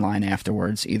it online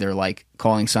afterwards, either like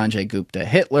calling Sanjay Gupta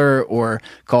Hitler or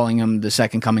calling him the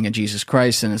second coming of Jesus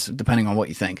Christ, and it's depending on what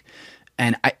you think.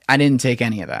 And I didn't take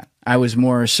any of that. I was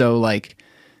more so like,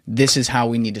 this is how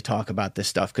we need to talk about this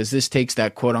stuff, because this takes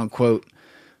that quote unquote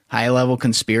high-level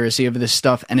conspiracy of this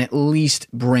stuff and at least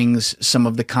brings some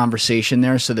of the conversation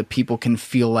there so that people can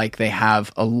feel like they have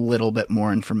a little bit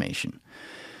more information.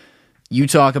 You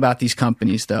talk about these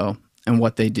companies, though, and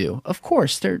what they do. Of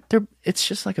course, they're it's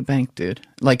just like a bank, dude.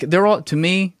 Like, they're all, to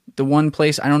me, the one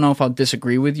place, I don't know if I'll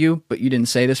disagree with you, but you didn't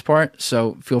say this part,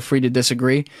 so feel free to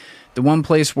disagree. The one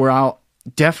place where I'll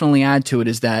definitely add to it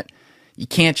is that you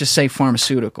can't just say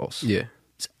pharmaceuticals. Yeah.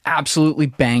 It's absolutely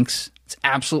banks. It's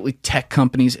absolutely tech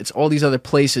companies. It's all these other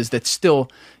places that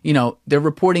still, they're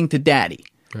reporting to daddy.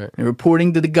 Right. They're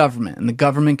reporting to the government, and the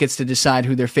government gets to decide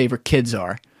who their favorite kids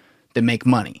are that make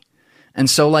money. And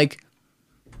so, I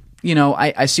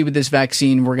see with this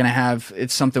vaccine, we're going to have,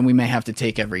 it's something we may have to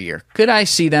take every year. Could I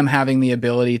see them having the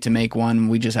ability to make one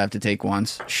we just have to take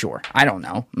once? Sure. I don't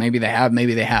know. Maybe they have,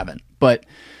 maybe they haven't. But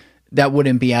that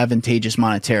wouldn't be advantageous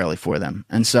monetarily for them.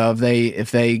 And so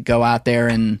if they go out there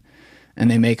and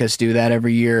they make us do that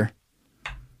every year,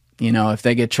 you know, if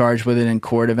they get charged with it in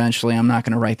court eventually, I'm not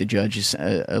going to write the judges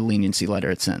a leniency letter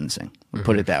at sentencing. We'll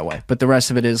put it that way. But the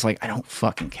rest of it is like, I don't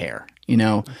fucking care, you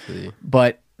know.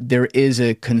 But there is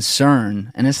a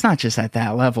concern, and it's not just at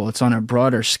that level. It's on a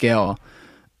broader scale,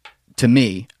 to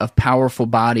me, of powerful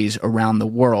bodies around the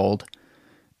world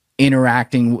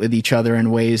interacting with each other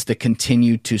in ways that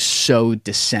continue to sow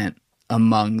dissent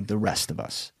among the rest of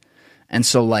us. And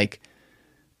so, like,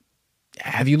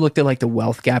 have you looked at like the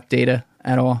wealth gap data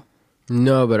at all?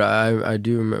 No, but I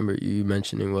do remember you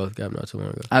mentioning wealth gap not too long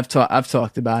ago. I've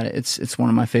talked about it. It's one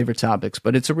of my favorite topics,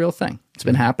 but it's a real thing. It's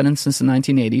been happening since the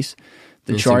 1980s.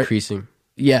 It's increasing.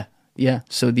 Yeah.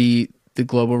 So the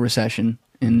global recession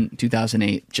in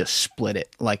 2008 just split it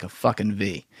like a fucking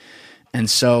V. And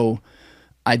so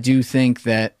I do think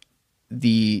that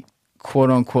the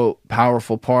quote-unquote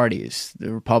powerful parties,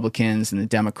 the Republicans and the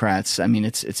Democrats, I mean,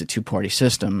 it's a two-party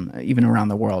system. Even around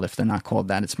the world, if they're not called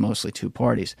that, it's mostly two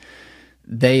parties.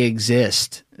 They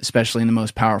exist, especially in the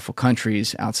most powerful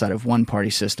countries outside of one-party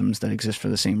systems that exist for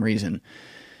the same reason.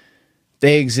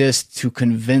 They exist to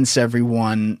convince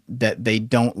everyone that they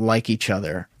don't like each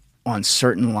other on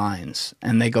certain lines,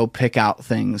 and they go pick out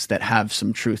things that have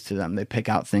some truth to them. They pick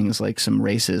out things like some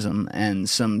racism and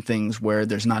some things where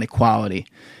there's not equality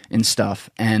and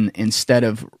stuff. And instead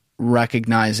of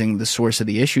recognizing the source of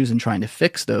the issues and trying to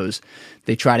fix those,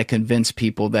 they try to convince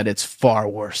people that it's far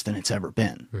worse than it's ever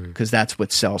been, because that's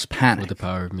what sells panic. With the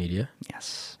power of media.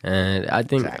 Yes. And I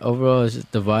think overall it's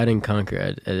just divide and conquer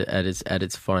at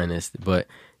its finest, but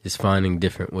it's finding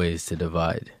different ways to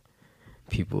divide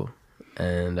people.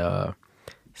 And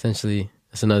essentially,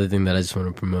 that's another thing that I just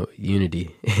want to promote: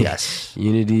 unity. Yes.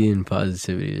 Unity and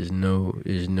positivity. There's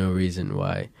no reason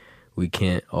why we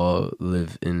can't all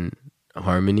live in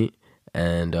harmony.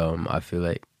 And I feel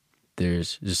like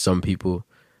there's just some people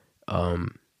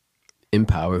in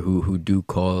power who do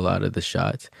call a lot of the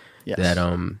shots. Yes. That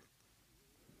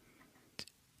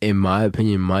in my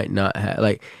opinion might not have,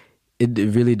 like, it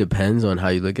really depends on how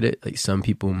you look at it. Like, some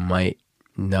people might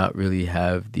not really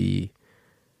have the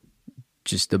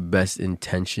best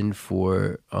intention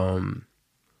for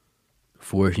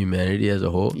humanity as a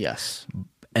whole. Yes.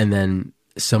 And then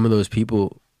some of those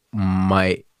people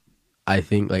might, I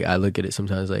think, like, I look at it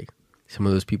sometimes like some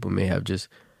of those people may have just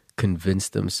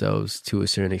convinced themselves to a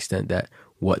certain extent that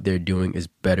what they're doing is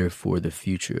better for the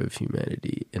future of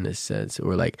humanity in a sense,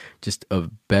 or like just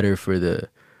better for the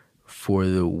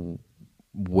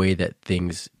way that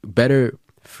things, better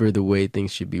for the way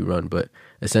things should be run. But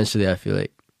essentially I feel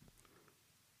like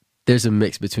there's a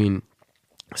mix between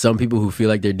some people who feel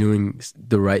like they're doing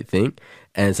the right thing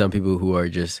and some people who are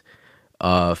just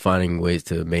finding ways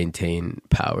to maintain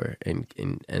power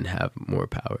and have more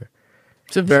power.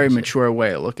 It's a very mature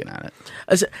way of looking at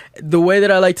it. The way that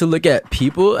I like to look at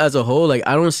people as a whole, like,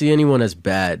 I don't see anyone as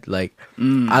bad. Like,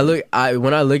 when I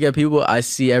look at people, I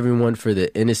see everyone for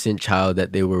the innocent child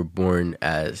that they were born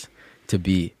as to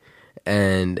be,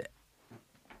 and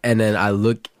then I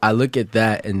look at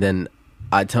that, and then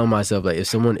I tell myself, like, if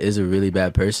someone is a really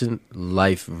bad person,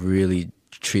 life really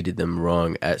treated them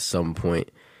wrong at some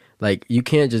point. Like, you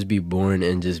can't just be born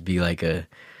and just be like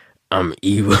I'm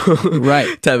evil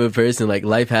right type of person. Like,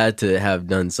 life had to have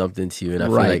done something to you. And I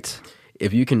feel like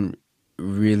if you can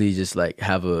really just like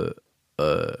have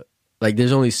like,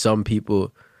 there's only some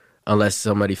people, unless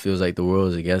somebody feels like the world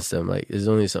is against them, like, there's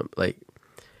only some, like,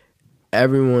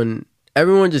 everyone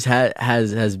just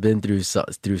has been through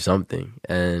something.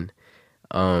 And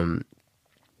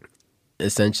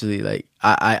essentially, like,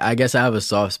 I guess I have a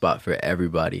soft spot for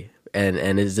everybody,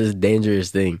 and it's this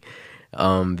dangerous thing,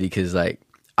 because, like,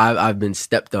 I've been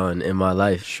stepped on in my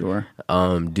life, sure,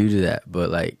 due to that. But,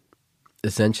 like,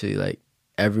 essentially, like,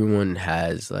 everyone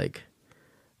has, like,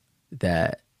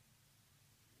 that.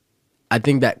 I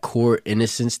think that core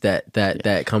innocence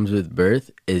that comes with birth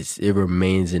it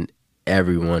remains in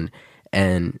everyone,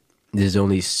 and there's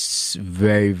only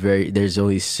there's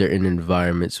only certain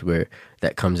environments where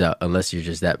that comes out, unless you're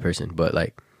just that person. But,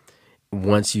 like,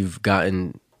 once you've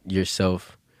gotten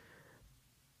yourself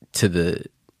to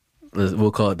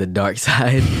we'll call it the dark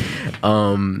side,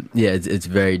 yeah, it's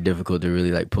very difficult to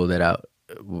really, like, pull that out.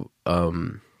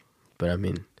 But I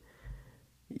mean,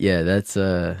 yeah, that's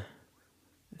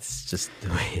it's just the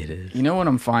way it is. You know what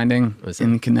I'm finding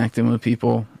in connecting with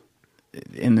people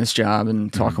in this job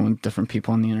and talking with different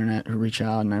people on the internet who reach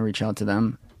out, and I reach out to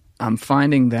them, I'm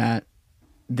finding that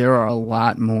there are a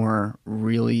lot more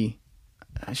really,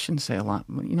 I shouldn't say a lot,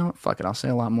 you know what, fuck it, I'll say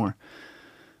a lot more.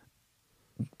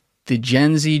 the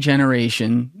Gen Z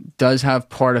generation does have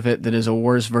part of it that is a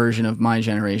worse version of my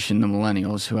generation, the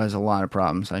millennials, who has a lot of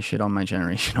problems. I shit on my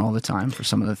generation all the time for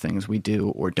some of the things we do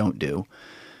or don't do.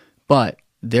 But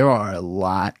there are a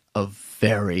lot of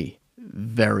very,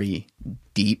 very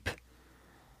deep,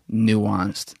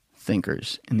 nuanced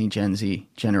thinkers in the Gen Z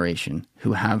generation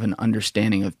who have an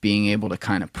understanding of being able to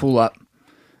kind of pull up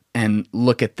and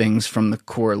look at things from the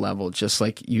core level, just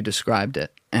like you described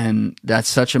it. And that's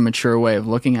such a mature way of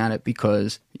looking at it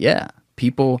because, yeah,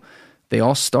 people, they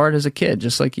all start as a kid,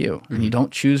 just like you, and you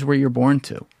don't choose where you're born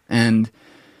to. And,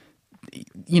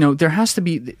 you know, there has to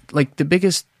be, like, the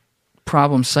biggest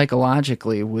problem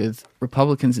psychologically with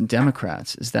Republicans and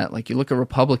Democrats is that, like, you look at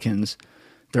Republicans,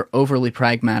 they're overly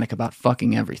pragmatic about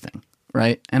fucking everything,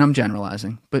 right? And I'm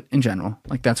generalizing, but in general,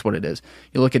 like, that's what it is.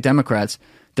 You look at Democrats,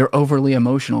 they're overly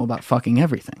emotional about fucking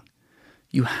everything.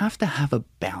 You have to have a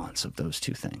balance of those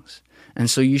two things. And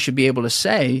so you should be able to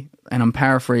say, and I'm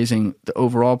paraphrasing the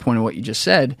overall point of what you just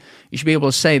said, you should be able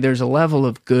to say there's a level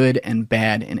of good and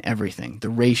bad in everything. The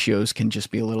ratios can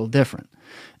just be a little different.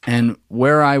 And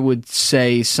where I would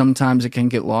say sometimes it can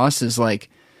get lost is like,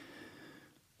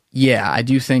 yeah, I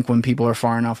do think when people are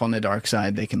far enough on the dark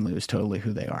side, they can lose totally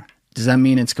who they are. Does that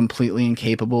mean it's completely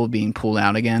incapable of being pulled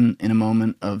out again in a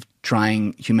moment of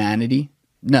trying humanity?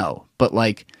 No. But,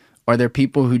 like, are there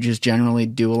people who just generally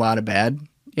do a lot of bad?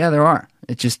 Yeah, there are.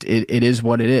 It is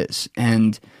what it is.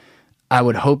 And I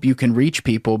would hope you can reach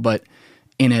people, but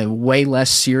in a way less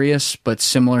serious but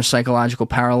similar psychological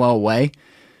parallel way.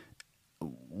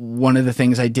 One of the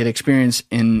things I did experience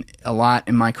in a lot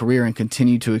in my career and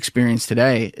continue to experience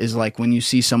today is, like, when you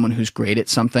see someone who's great at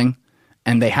something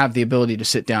and they have the ability to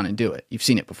sit down and do it. You've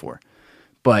seen it before.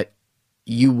 But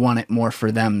you want it more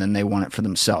for them than they want it for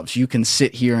themselves. You can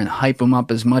sit here and hype them up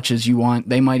as much as you want.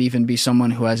 They might even be someone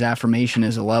who has affirmation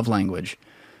as a love language.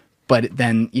 But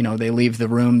then, you know, they leave the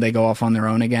room, they go off on their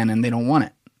own again, and they don't want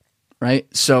it. Right?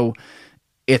 So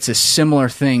it's a similar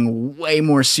thing, way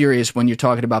more serious when you're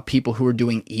talking about people who are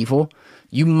doing evil.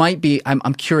 You might be,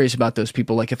 I'm curious about those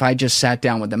people. Like, if I just sat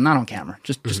down with them, not on camera,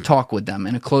 just talk with them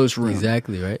in a closed room.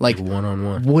 Exactly, right? Like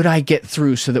one-on-one. Would I get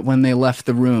through so that when they left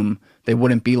the room, they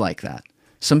wouldn't be like that?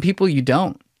 Some people you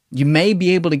don't. You may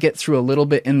be able to get through a little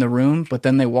bit in the room, but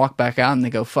then they walk back out and they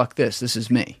go, fuck this is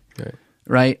me.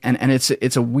 Right? And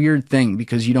it's a weird thing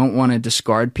because you don't want to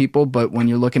discard people, but when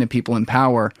you're looking at people in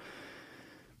power,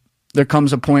 there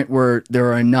comes a point where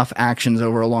there are enough actions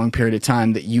over a long period of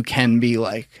time that you can be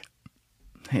like,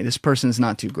 hey, this person is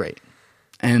not too great.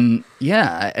 And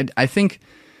yeah, I think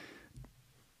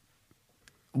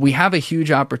we have a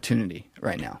huge opportunity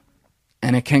right now,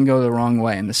 and it can go the wrong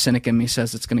way. And the cynic in me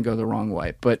says it's going to go the wrong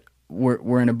way. But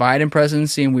we're in a Biden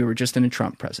presidency, and we were just in a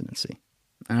Trump presidency.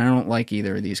 And I don't like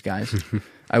either of these guys.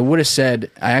 I would have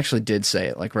said, I actually did say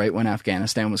it, like right when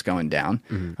Afghanistan was going down.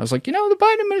 I was like, you know, the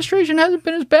Biden administration hasn't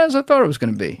been as bad as I thought it was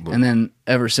going to be. And then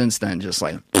ever since then, just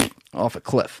like off a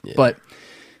cliff. Yeah. But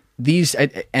these,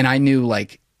 and I knew,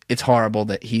 like, it's horrible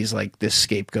that he's like this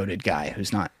scapegoated guy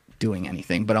who's not doing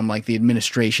anything. But I'm like, the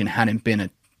administration hadn't been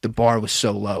the bar was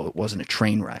so low, it wasn't a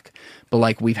train wreck. But,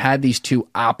 like, we've had these two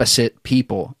opposite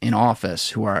people in office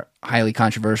who are highly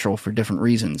controversial for different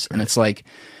reasons. And it's like,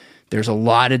 there's a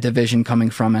lot of division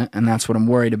coming from it, and that's what I'm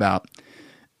worried about.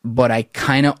 But I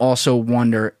kind of also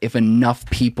wonder if enough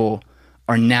people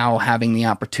are now having the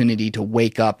opportunity to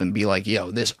wake up and be like, yo,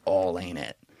 this all ain't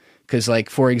it. Because, like,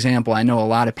 for example, I know a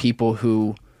lot of people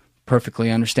who,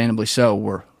 perfectly understandably so,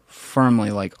 were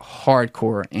firmly, like,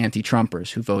 hardcore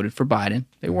anti-Trumpers who voted for Biden.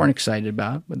 They weren't excited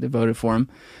about it, but they voted for him.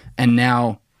 And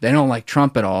now they don't like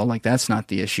Trump at all. Like, that's not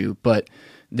the issue. But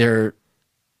they're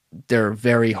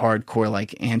very hardcore,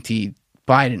 like,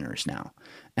 anti-Bideners now.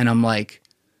 And I'm like,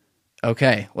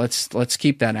 okay, let's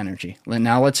keep that energy.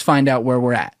 Now let's find out where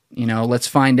we're at. You know, let's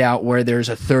find out where there's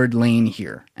a third lane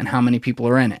here and how many people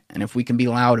are in it and if we can be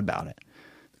loud about it.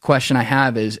 The question I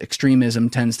have is, extremism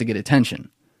tends to get attention.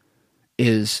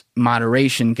 Is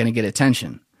moderation going to get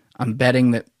attention? I'm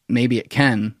betting that maybe it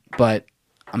can, but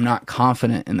I'm not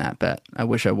confident in that bet. I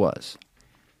wish I was.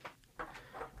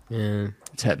 Yeah.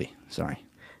 It's heavy. Sorry.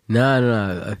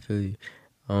 No, I feel you.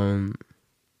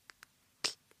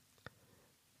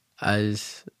 I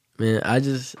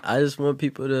just want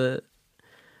people to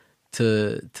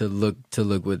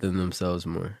look within themselves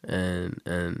more,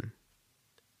 and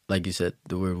like you said,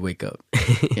 the word wake up.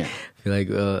 Yeah. I feel like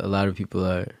a lot of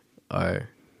people are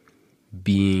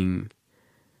being,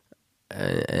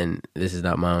 and this is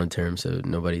not my own term, so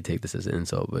nobody take this as an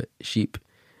insult, but sheep.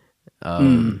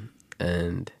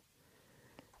 And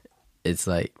it's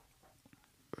like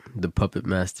the puppet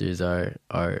masters are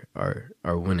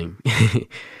winning.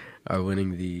 are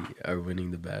winning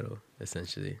the battle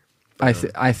essentially.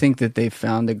 I think that they've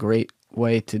found a great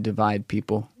way to divide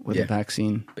people with a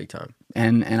vaccine, big time.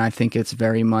 and I think it's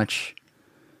very much.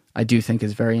 I do think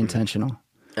it's very intentional.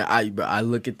 I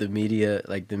look at the media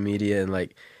and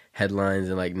like headlines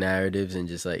and like narratives and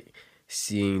just like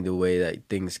seeing the way that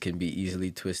things can be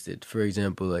easily twisted. For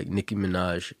example, like Nicki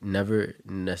Minaj never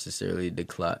necessarily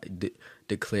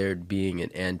declared being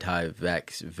an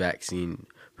anti-vaccine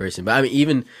person, but I mean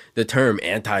even the term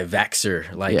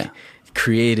anti-vaxxer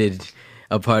created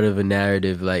a part of a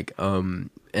narrative and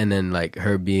then like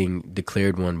her being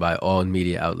declared one by all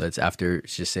media outlets after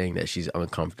just saying that she's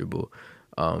uncomfortable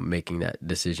making that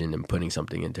decision and putting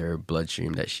something into her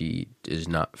bloodstream that she is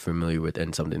not familiar with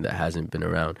and something that hasn't been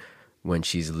around when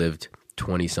she's lived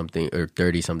 20 something or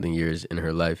 30 something years in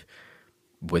her life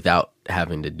without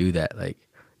having to do that. Like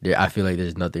I feel like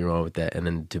there's nothing wrong with that. And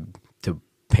then to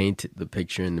paint the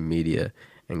picture in the media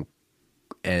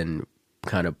and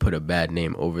kind of put a bad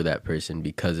name over that person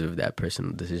because of that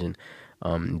personal decision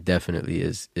definitely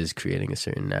is creating a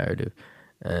certain narrative.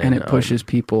 And it pushes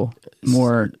people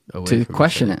more to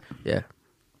question it. Yeah.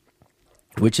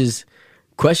 Which is,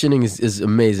 questioning is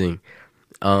amazing.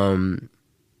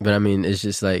 But I mean, it's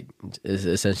just like, it's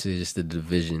essentially just the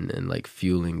division, and like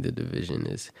fueling the division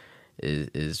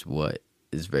is what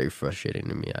is very frustrating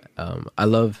to me. I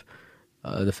love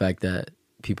the fact that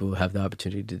people have the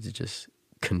opportunity to just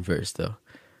converse though.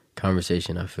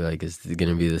 Conversation, I feel like, is going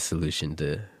to be the solution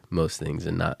to most things,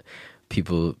 and not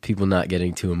people not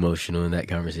getting too emotional in that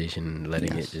conversation and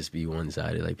letting it just be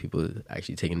one-sided. Like people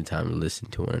actually taking the time to listen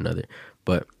to one another.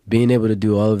 But being able to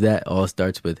do all of that all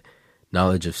starts with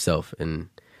knowledge of self, and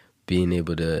being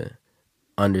able to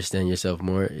understand yourself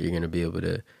more. You're going to be able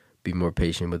to be more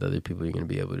patient with other people. You're going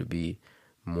to be able to be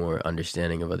more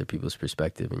understanding of other people's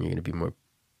perspective, and you're going to be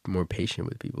more patient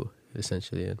with people,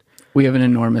 essentially. And we have an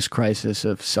enormous crisis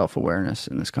of self-awareness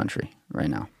in this country right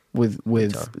now, with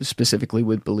specifically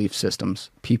with belief systems.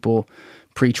 People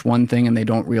preach one thing and they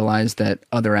don't realize that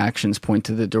other actions point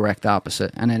to the direct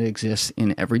opposite, and it exists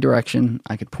in every direction.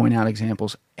 I could point out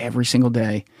examples every single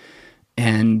day,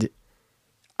 and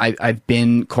I've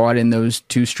been caught in those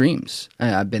two streams.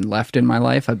 I've been left in my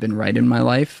life. I've been right in my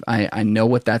life. I know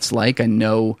what that's like. I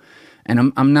know,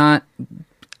 and I'm not.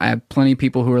 I have plenty of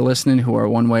people who are listening who are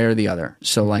one way or the other.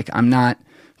 So like, I'm not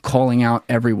calling out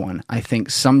everyone. I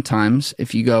think sometimes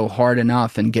if you go hard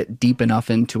enough and get deep enough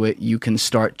into it, you can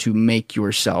start to make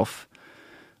yourself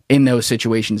in those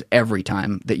situations. Every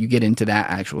time that you get into that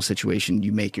actual situation,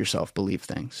 you make yourself believe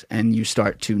things, and you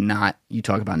start to not, you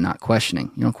talk about not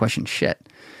questioning. You don't question shit.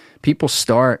 People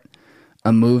start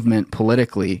a movement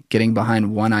politically getting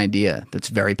behind one idea that's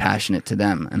very passionate to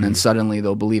them, and then suddenly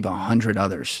they'll believe 100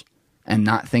 others and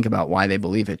not think about why they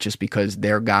believe it, just because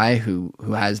their guy who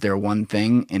has their one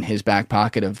thing in his back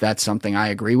pocket of, that's something I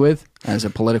agree with as a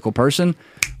political person,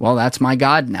 well, that's my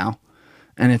God now.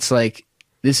 And it's like,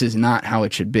 this is not how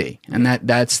it should be. And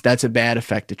that's a bad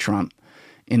effect of Trump,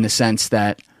 in the sense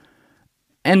that,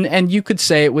 and you could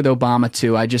say it with Obama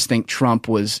too. I just think Trump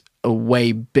was a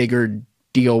way bigger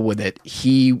deal with it.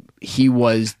 He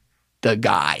was the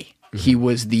guy. He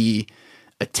was the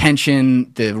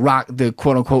attention, the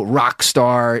quote unquote rock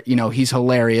star. You know, he's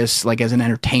hilarious, like as an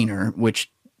entertainer,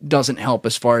 which doesn't help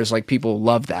as far as like people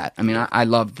love that. I mean, I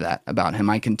loved that about him.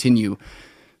 I continue.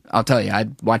 I'll tell you,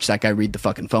 I'd watch that guy read the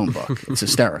fucking phone book. It's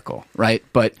hysterical, right?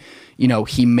 But, you know,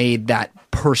 he made that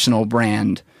personal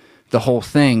brand the whole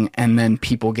thing, and then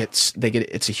people it's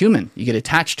a human. You get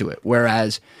attached to it.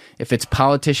 Whereas if it's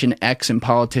politician X and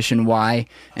politician Y,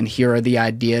 and here are the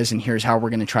ideas, and here's how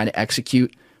we're going to try to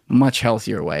execute, much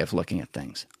healthier way of looking at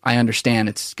things. I understand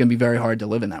it's going to be very hard to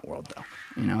live in that world, though.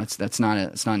 You know, it's not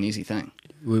an easy thing.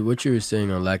 With what you were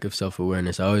saying on lack of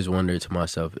self-awareness, I always wonder to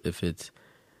myself if it's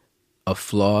a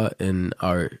flaw in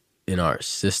our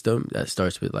system that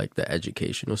starts with like the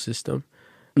educational system,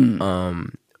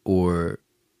 or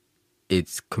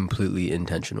it's completely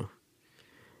intentional,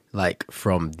 like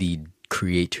from the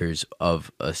creators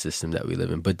of a system that we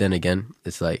live in. But then again,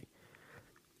 it's like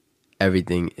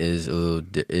everything is a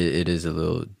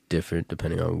little different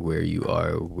depending on where you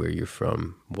are, where you're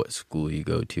from, what school you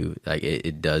go to. Like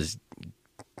it does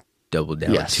double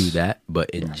down to that, but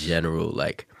in general,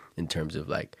 like in terms of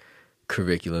like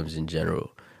curriculums in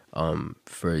general,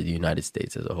 for the United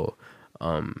States as a whole,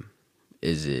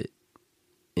 is it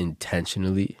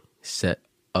intentionally set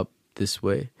up this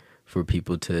way for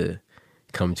people to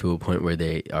come to a point where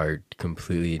they are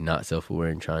completely not self-aware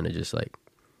and trying to just like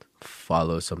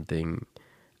follow something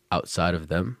outside of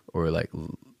them, or like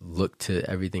look to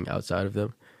everything outside of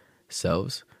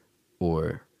themselves,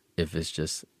 or if it's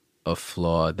just a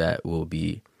flaw that will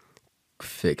be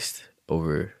fixed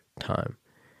over time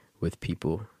with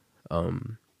people.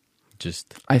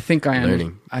 Just I think I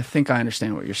learning. I think I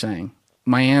understand what you're saying.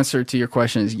 My answer to your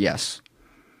question is yes.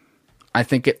 I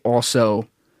think it also,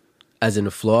 as in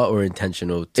a flaw or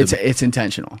intentional. It's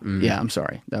intentional. Yeah, I'm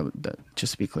sorry. That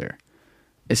just to be clear,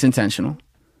 it's intentional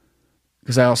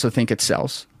because I also think it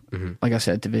sells. Like I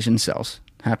said, division sells.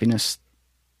 Happiness,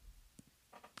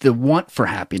 the want for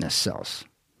happiness sells.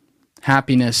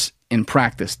 Happiness in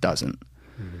practice doesn't.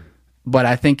 But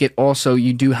I think it also,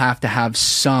 you do have to have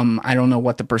some, I don't know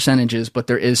what the percentage is, but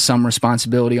there is some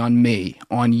responsibility on me,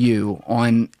 on you,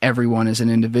 on everyone as an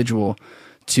individual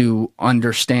to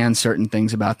understand certain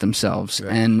things about themselves.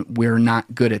 Right. And we're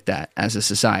not good at that as a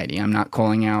society. I'm not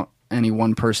calling out any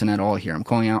one person at all here. I'm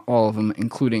calling out all of them,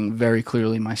 including very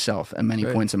clearly myself at many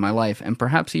points in my life, and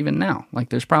perhaps even now. Like,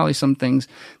 there's probably some things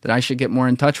that I should get more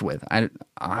in touch with. I'll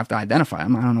have to identify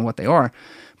them. I don't know what they are.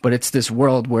 But it's this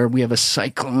world where we have a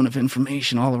cyclone of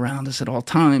information all around us at all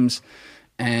times,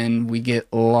 and we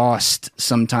get lost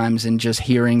sometimes in just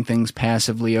hearing things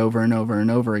passively over and over and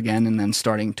over again and then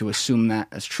starting to assume that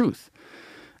as truth.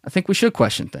 I think we should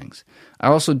question things. I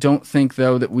also don't think,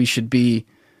 though, that we should be,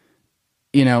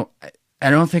 I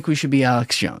don't think we should be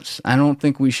Alex Jones. I don't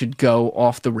think we should go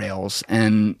off the rails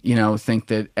and, think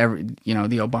that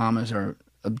the Obamas are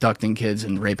abducting kids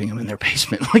and raping them in their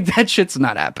basement. Like, that shit's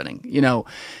not happening.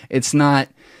 It's not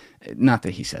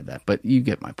that he said that, but you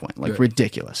get my point. Like,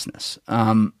 ridiculousness.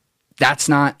 That's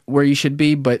not where you should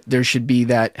be, but there should be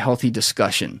that healthy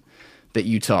discussion that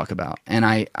you talk about. And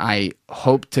I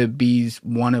hope to be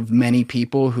one of many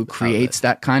people who creates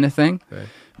that kind of thing. Right.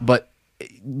 But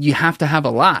you have to have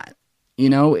a lot.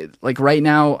 Like right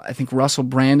now, I think Russell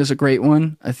Brand is a great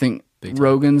one. I think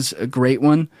Rogan's a great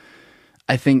one.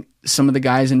 I think some of the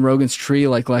guys in Rogan's tree,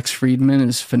 like Lex Friedman,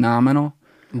 is phenomenal.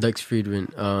 Lex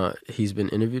Friedman, he's been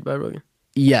interviewed by Rogan?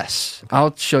 Yes. Okay.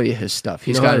 I'll show you his stuff.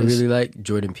 He's got I really like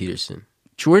Jordan Peterson.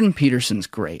 Jordan Peterson's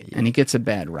great, and he gets a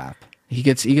bad rap. He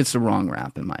gets the wrong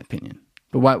rap, in my opinion.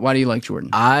 But why do you like Jordan?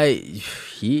 I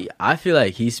feel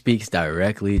like he speaks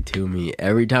directly to me.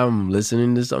 Every time I'm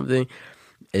listening to something,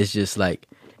 it's just like,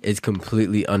 it's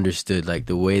completely understood. Like,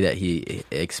 the way that he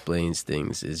explains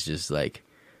things is just like,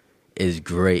 is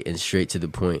great and straight to the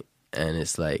point. And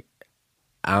it's like,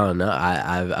 I don't know.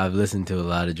 I've listened to a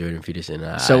lot of Jordan Peterson.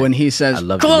 When he says,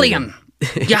 Julian,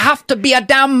 you have to be a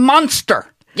damn monster.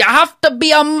 You have to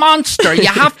be a monster. You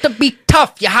have to be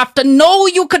tough. You have to know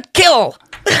you could kill,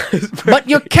 but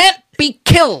you can't be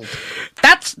killed.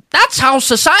 That's how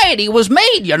society was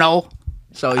made,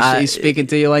 So he's speaking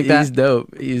to you like that? He's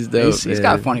dope. He's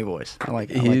got a funny voice. I like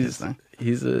this thing.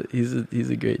 He's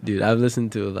a great dude. I've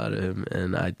listened to a lot of him,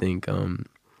 and I think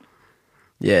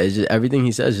it's just everything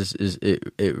he says it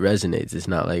resonates. It's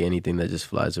not like anything that just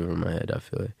flies over my head. I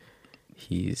feel like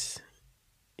he's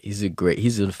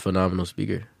a phenomenal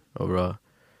speaker overall.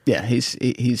 Yeah, he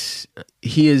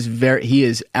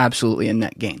is absolutely a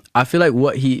net gain. I feel like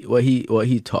what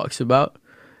he talks about,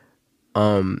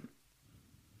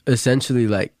 essentially,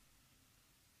 like,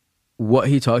 what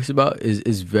he talks about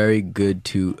is very good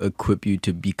to equip you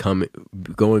to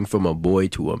going from a boy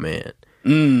to a man.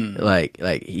 Like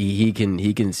he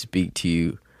can speak to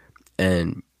you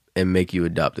and make you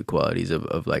adopt the qualities of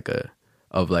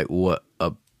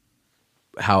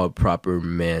how a proper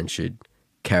man should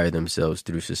carry themselves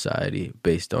through society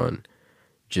based on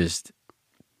just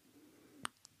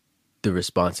the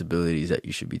responsibilities that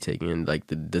you should be taking and like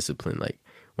the discipline. Like,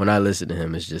 when I listen to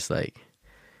him, it's just like,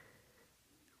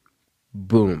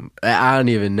 boom. I don't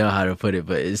even know how to put it,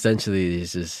 but essentially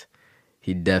it's just,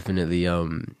 he definitely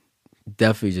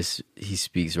he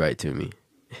speaks right to me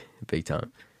big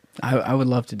time. I would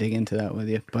love to dig into that with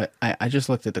you, but I just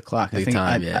looked at the clock. I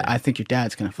think your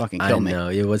dad's gonna fucking kill me. I know.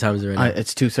 Yeah, what time is it right now?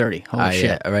 It's 2:30. Holy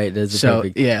shit! Yeah, right. That's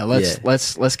perfect. Yeah,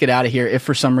 let's get out of here. If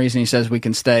for some reason he says we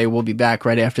can stay, we'll be back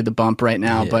right after the bump right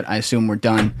now. Yeah. But I assume we're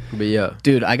done. But yeah,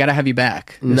 dude, I gotta have you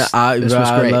back. This was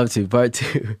great. I'd love to. Part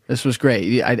 2. This was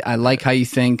great. I like how you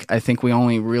think. I think we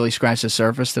only really scratched the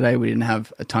surface today. We didn't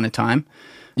have a ton of time.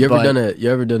 You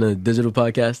ever done a digital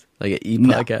podcast, like an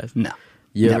e-podcast? No.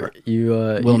 Never.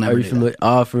 We'll never. Are you familiar?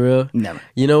 Oh, for real? Never.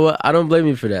 You know what? I don't blame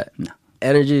you for that. No.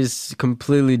 Energy is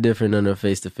completely different on a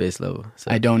face-to-face level.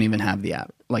 So. I don't even have the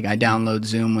app. Like, I download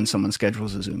Zoom when someone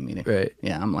schedules a Zoom meeting. Right.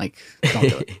 Yeah, I'm like, don't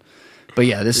do it. But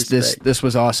yeah, this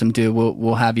was awesome, dude.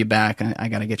 We'll have you back. I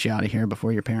got to get you out of here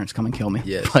before your parents come and kill me.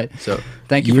 Yes. But so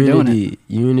thank you for doing it.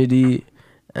 Unity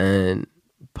and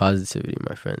positivity,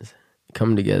 my friends.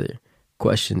 Come together,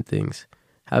 question things,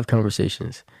 have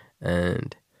conversations,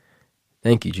 and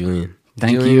thank you, Julian.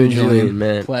 Thank you, Julian. Julian,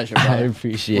 man. Pleasure, I brother.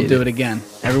 appreciate We'll it. do it again.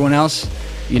 Everyone else,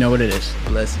 you know what it is.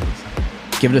 Blessings.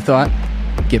 Give it a thought.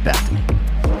 Get back to me.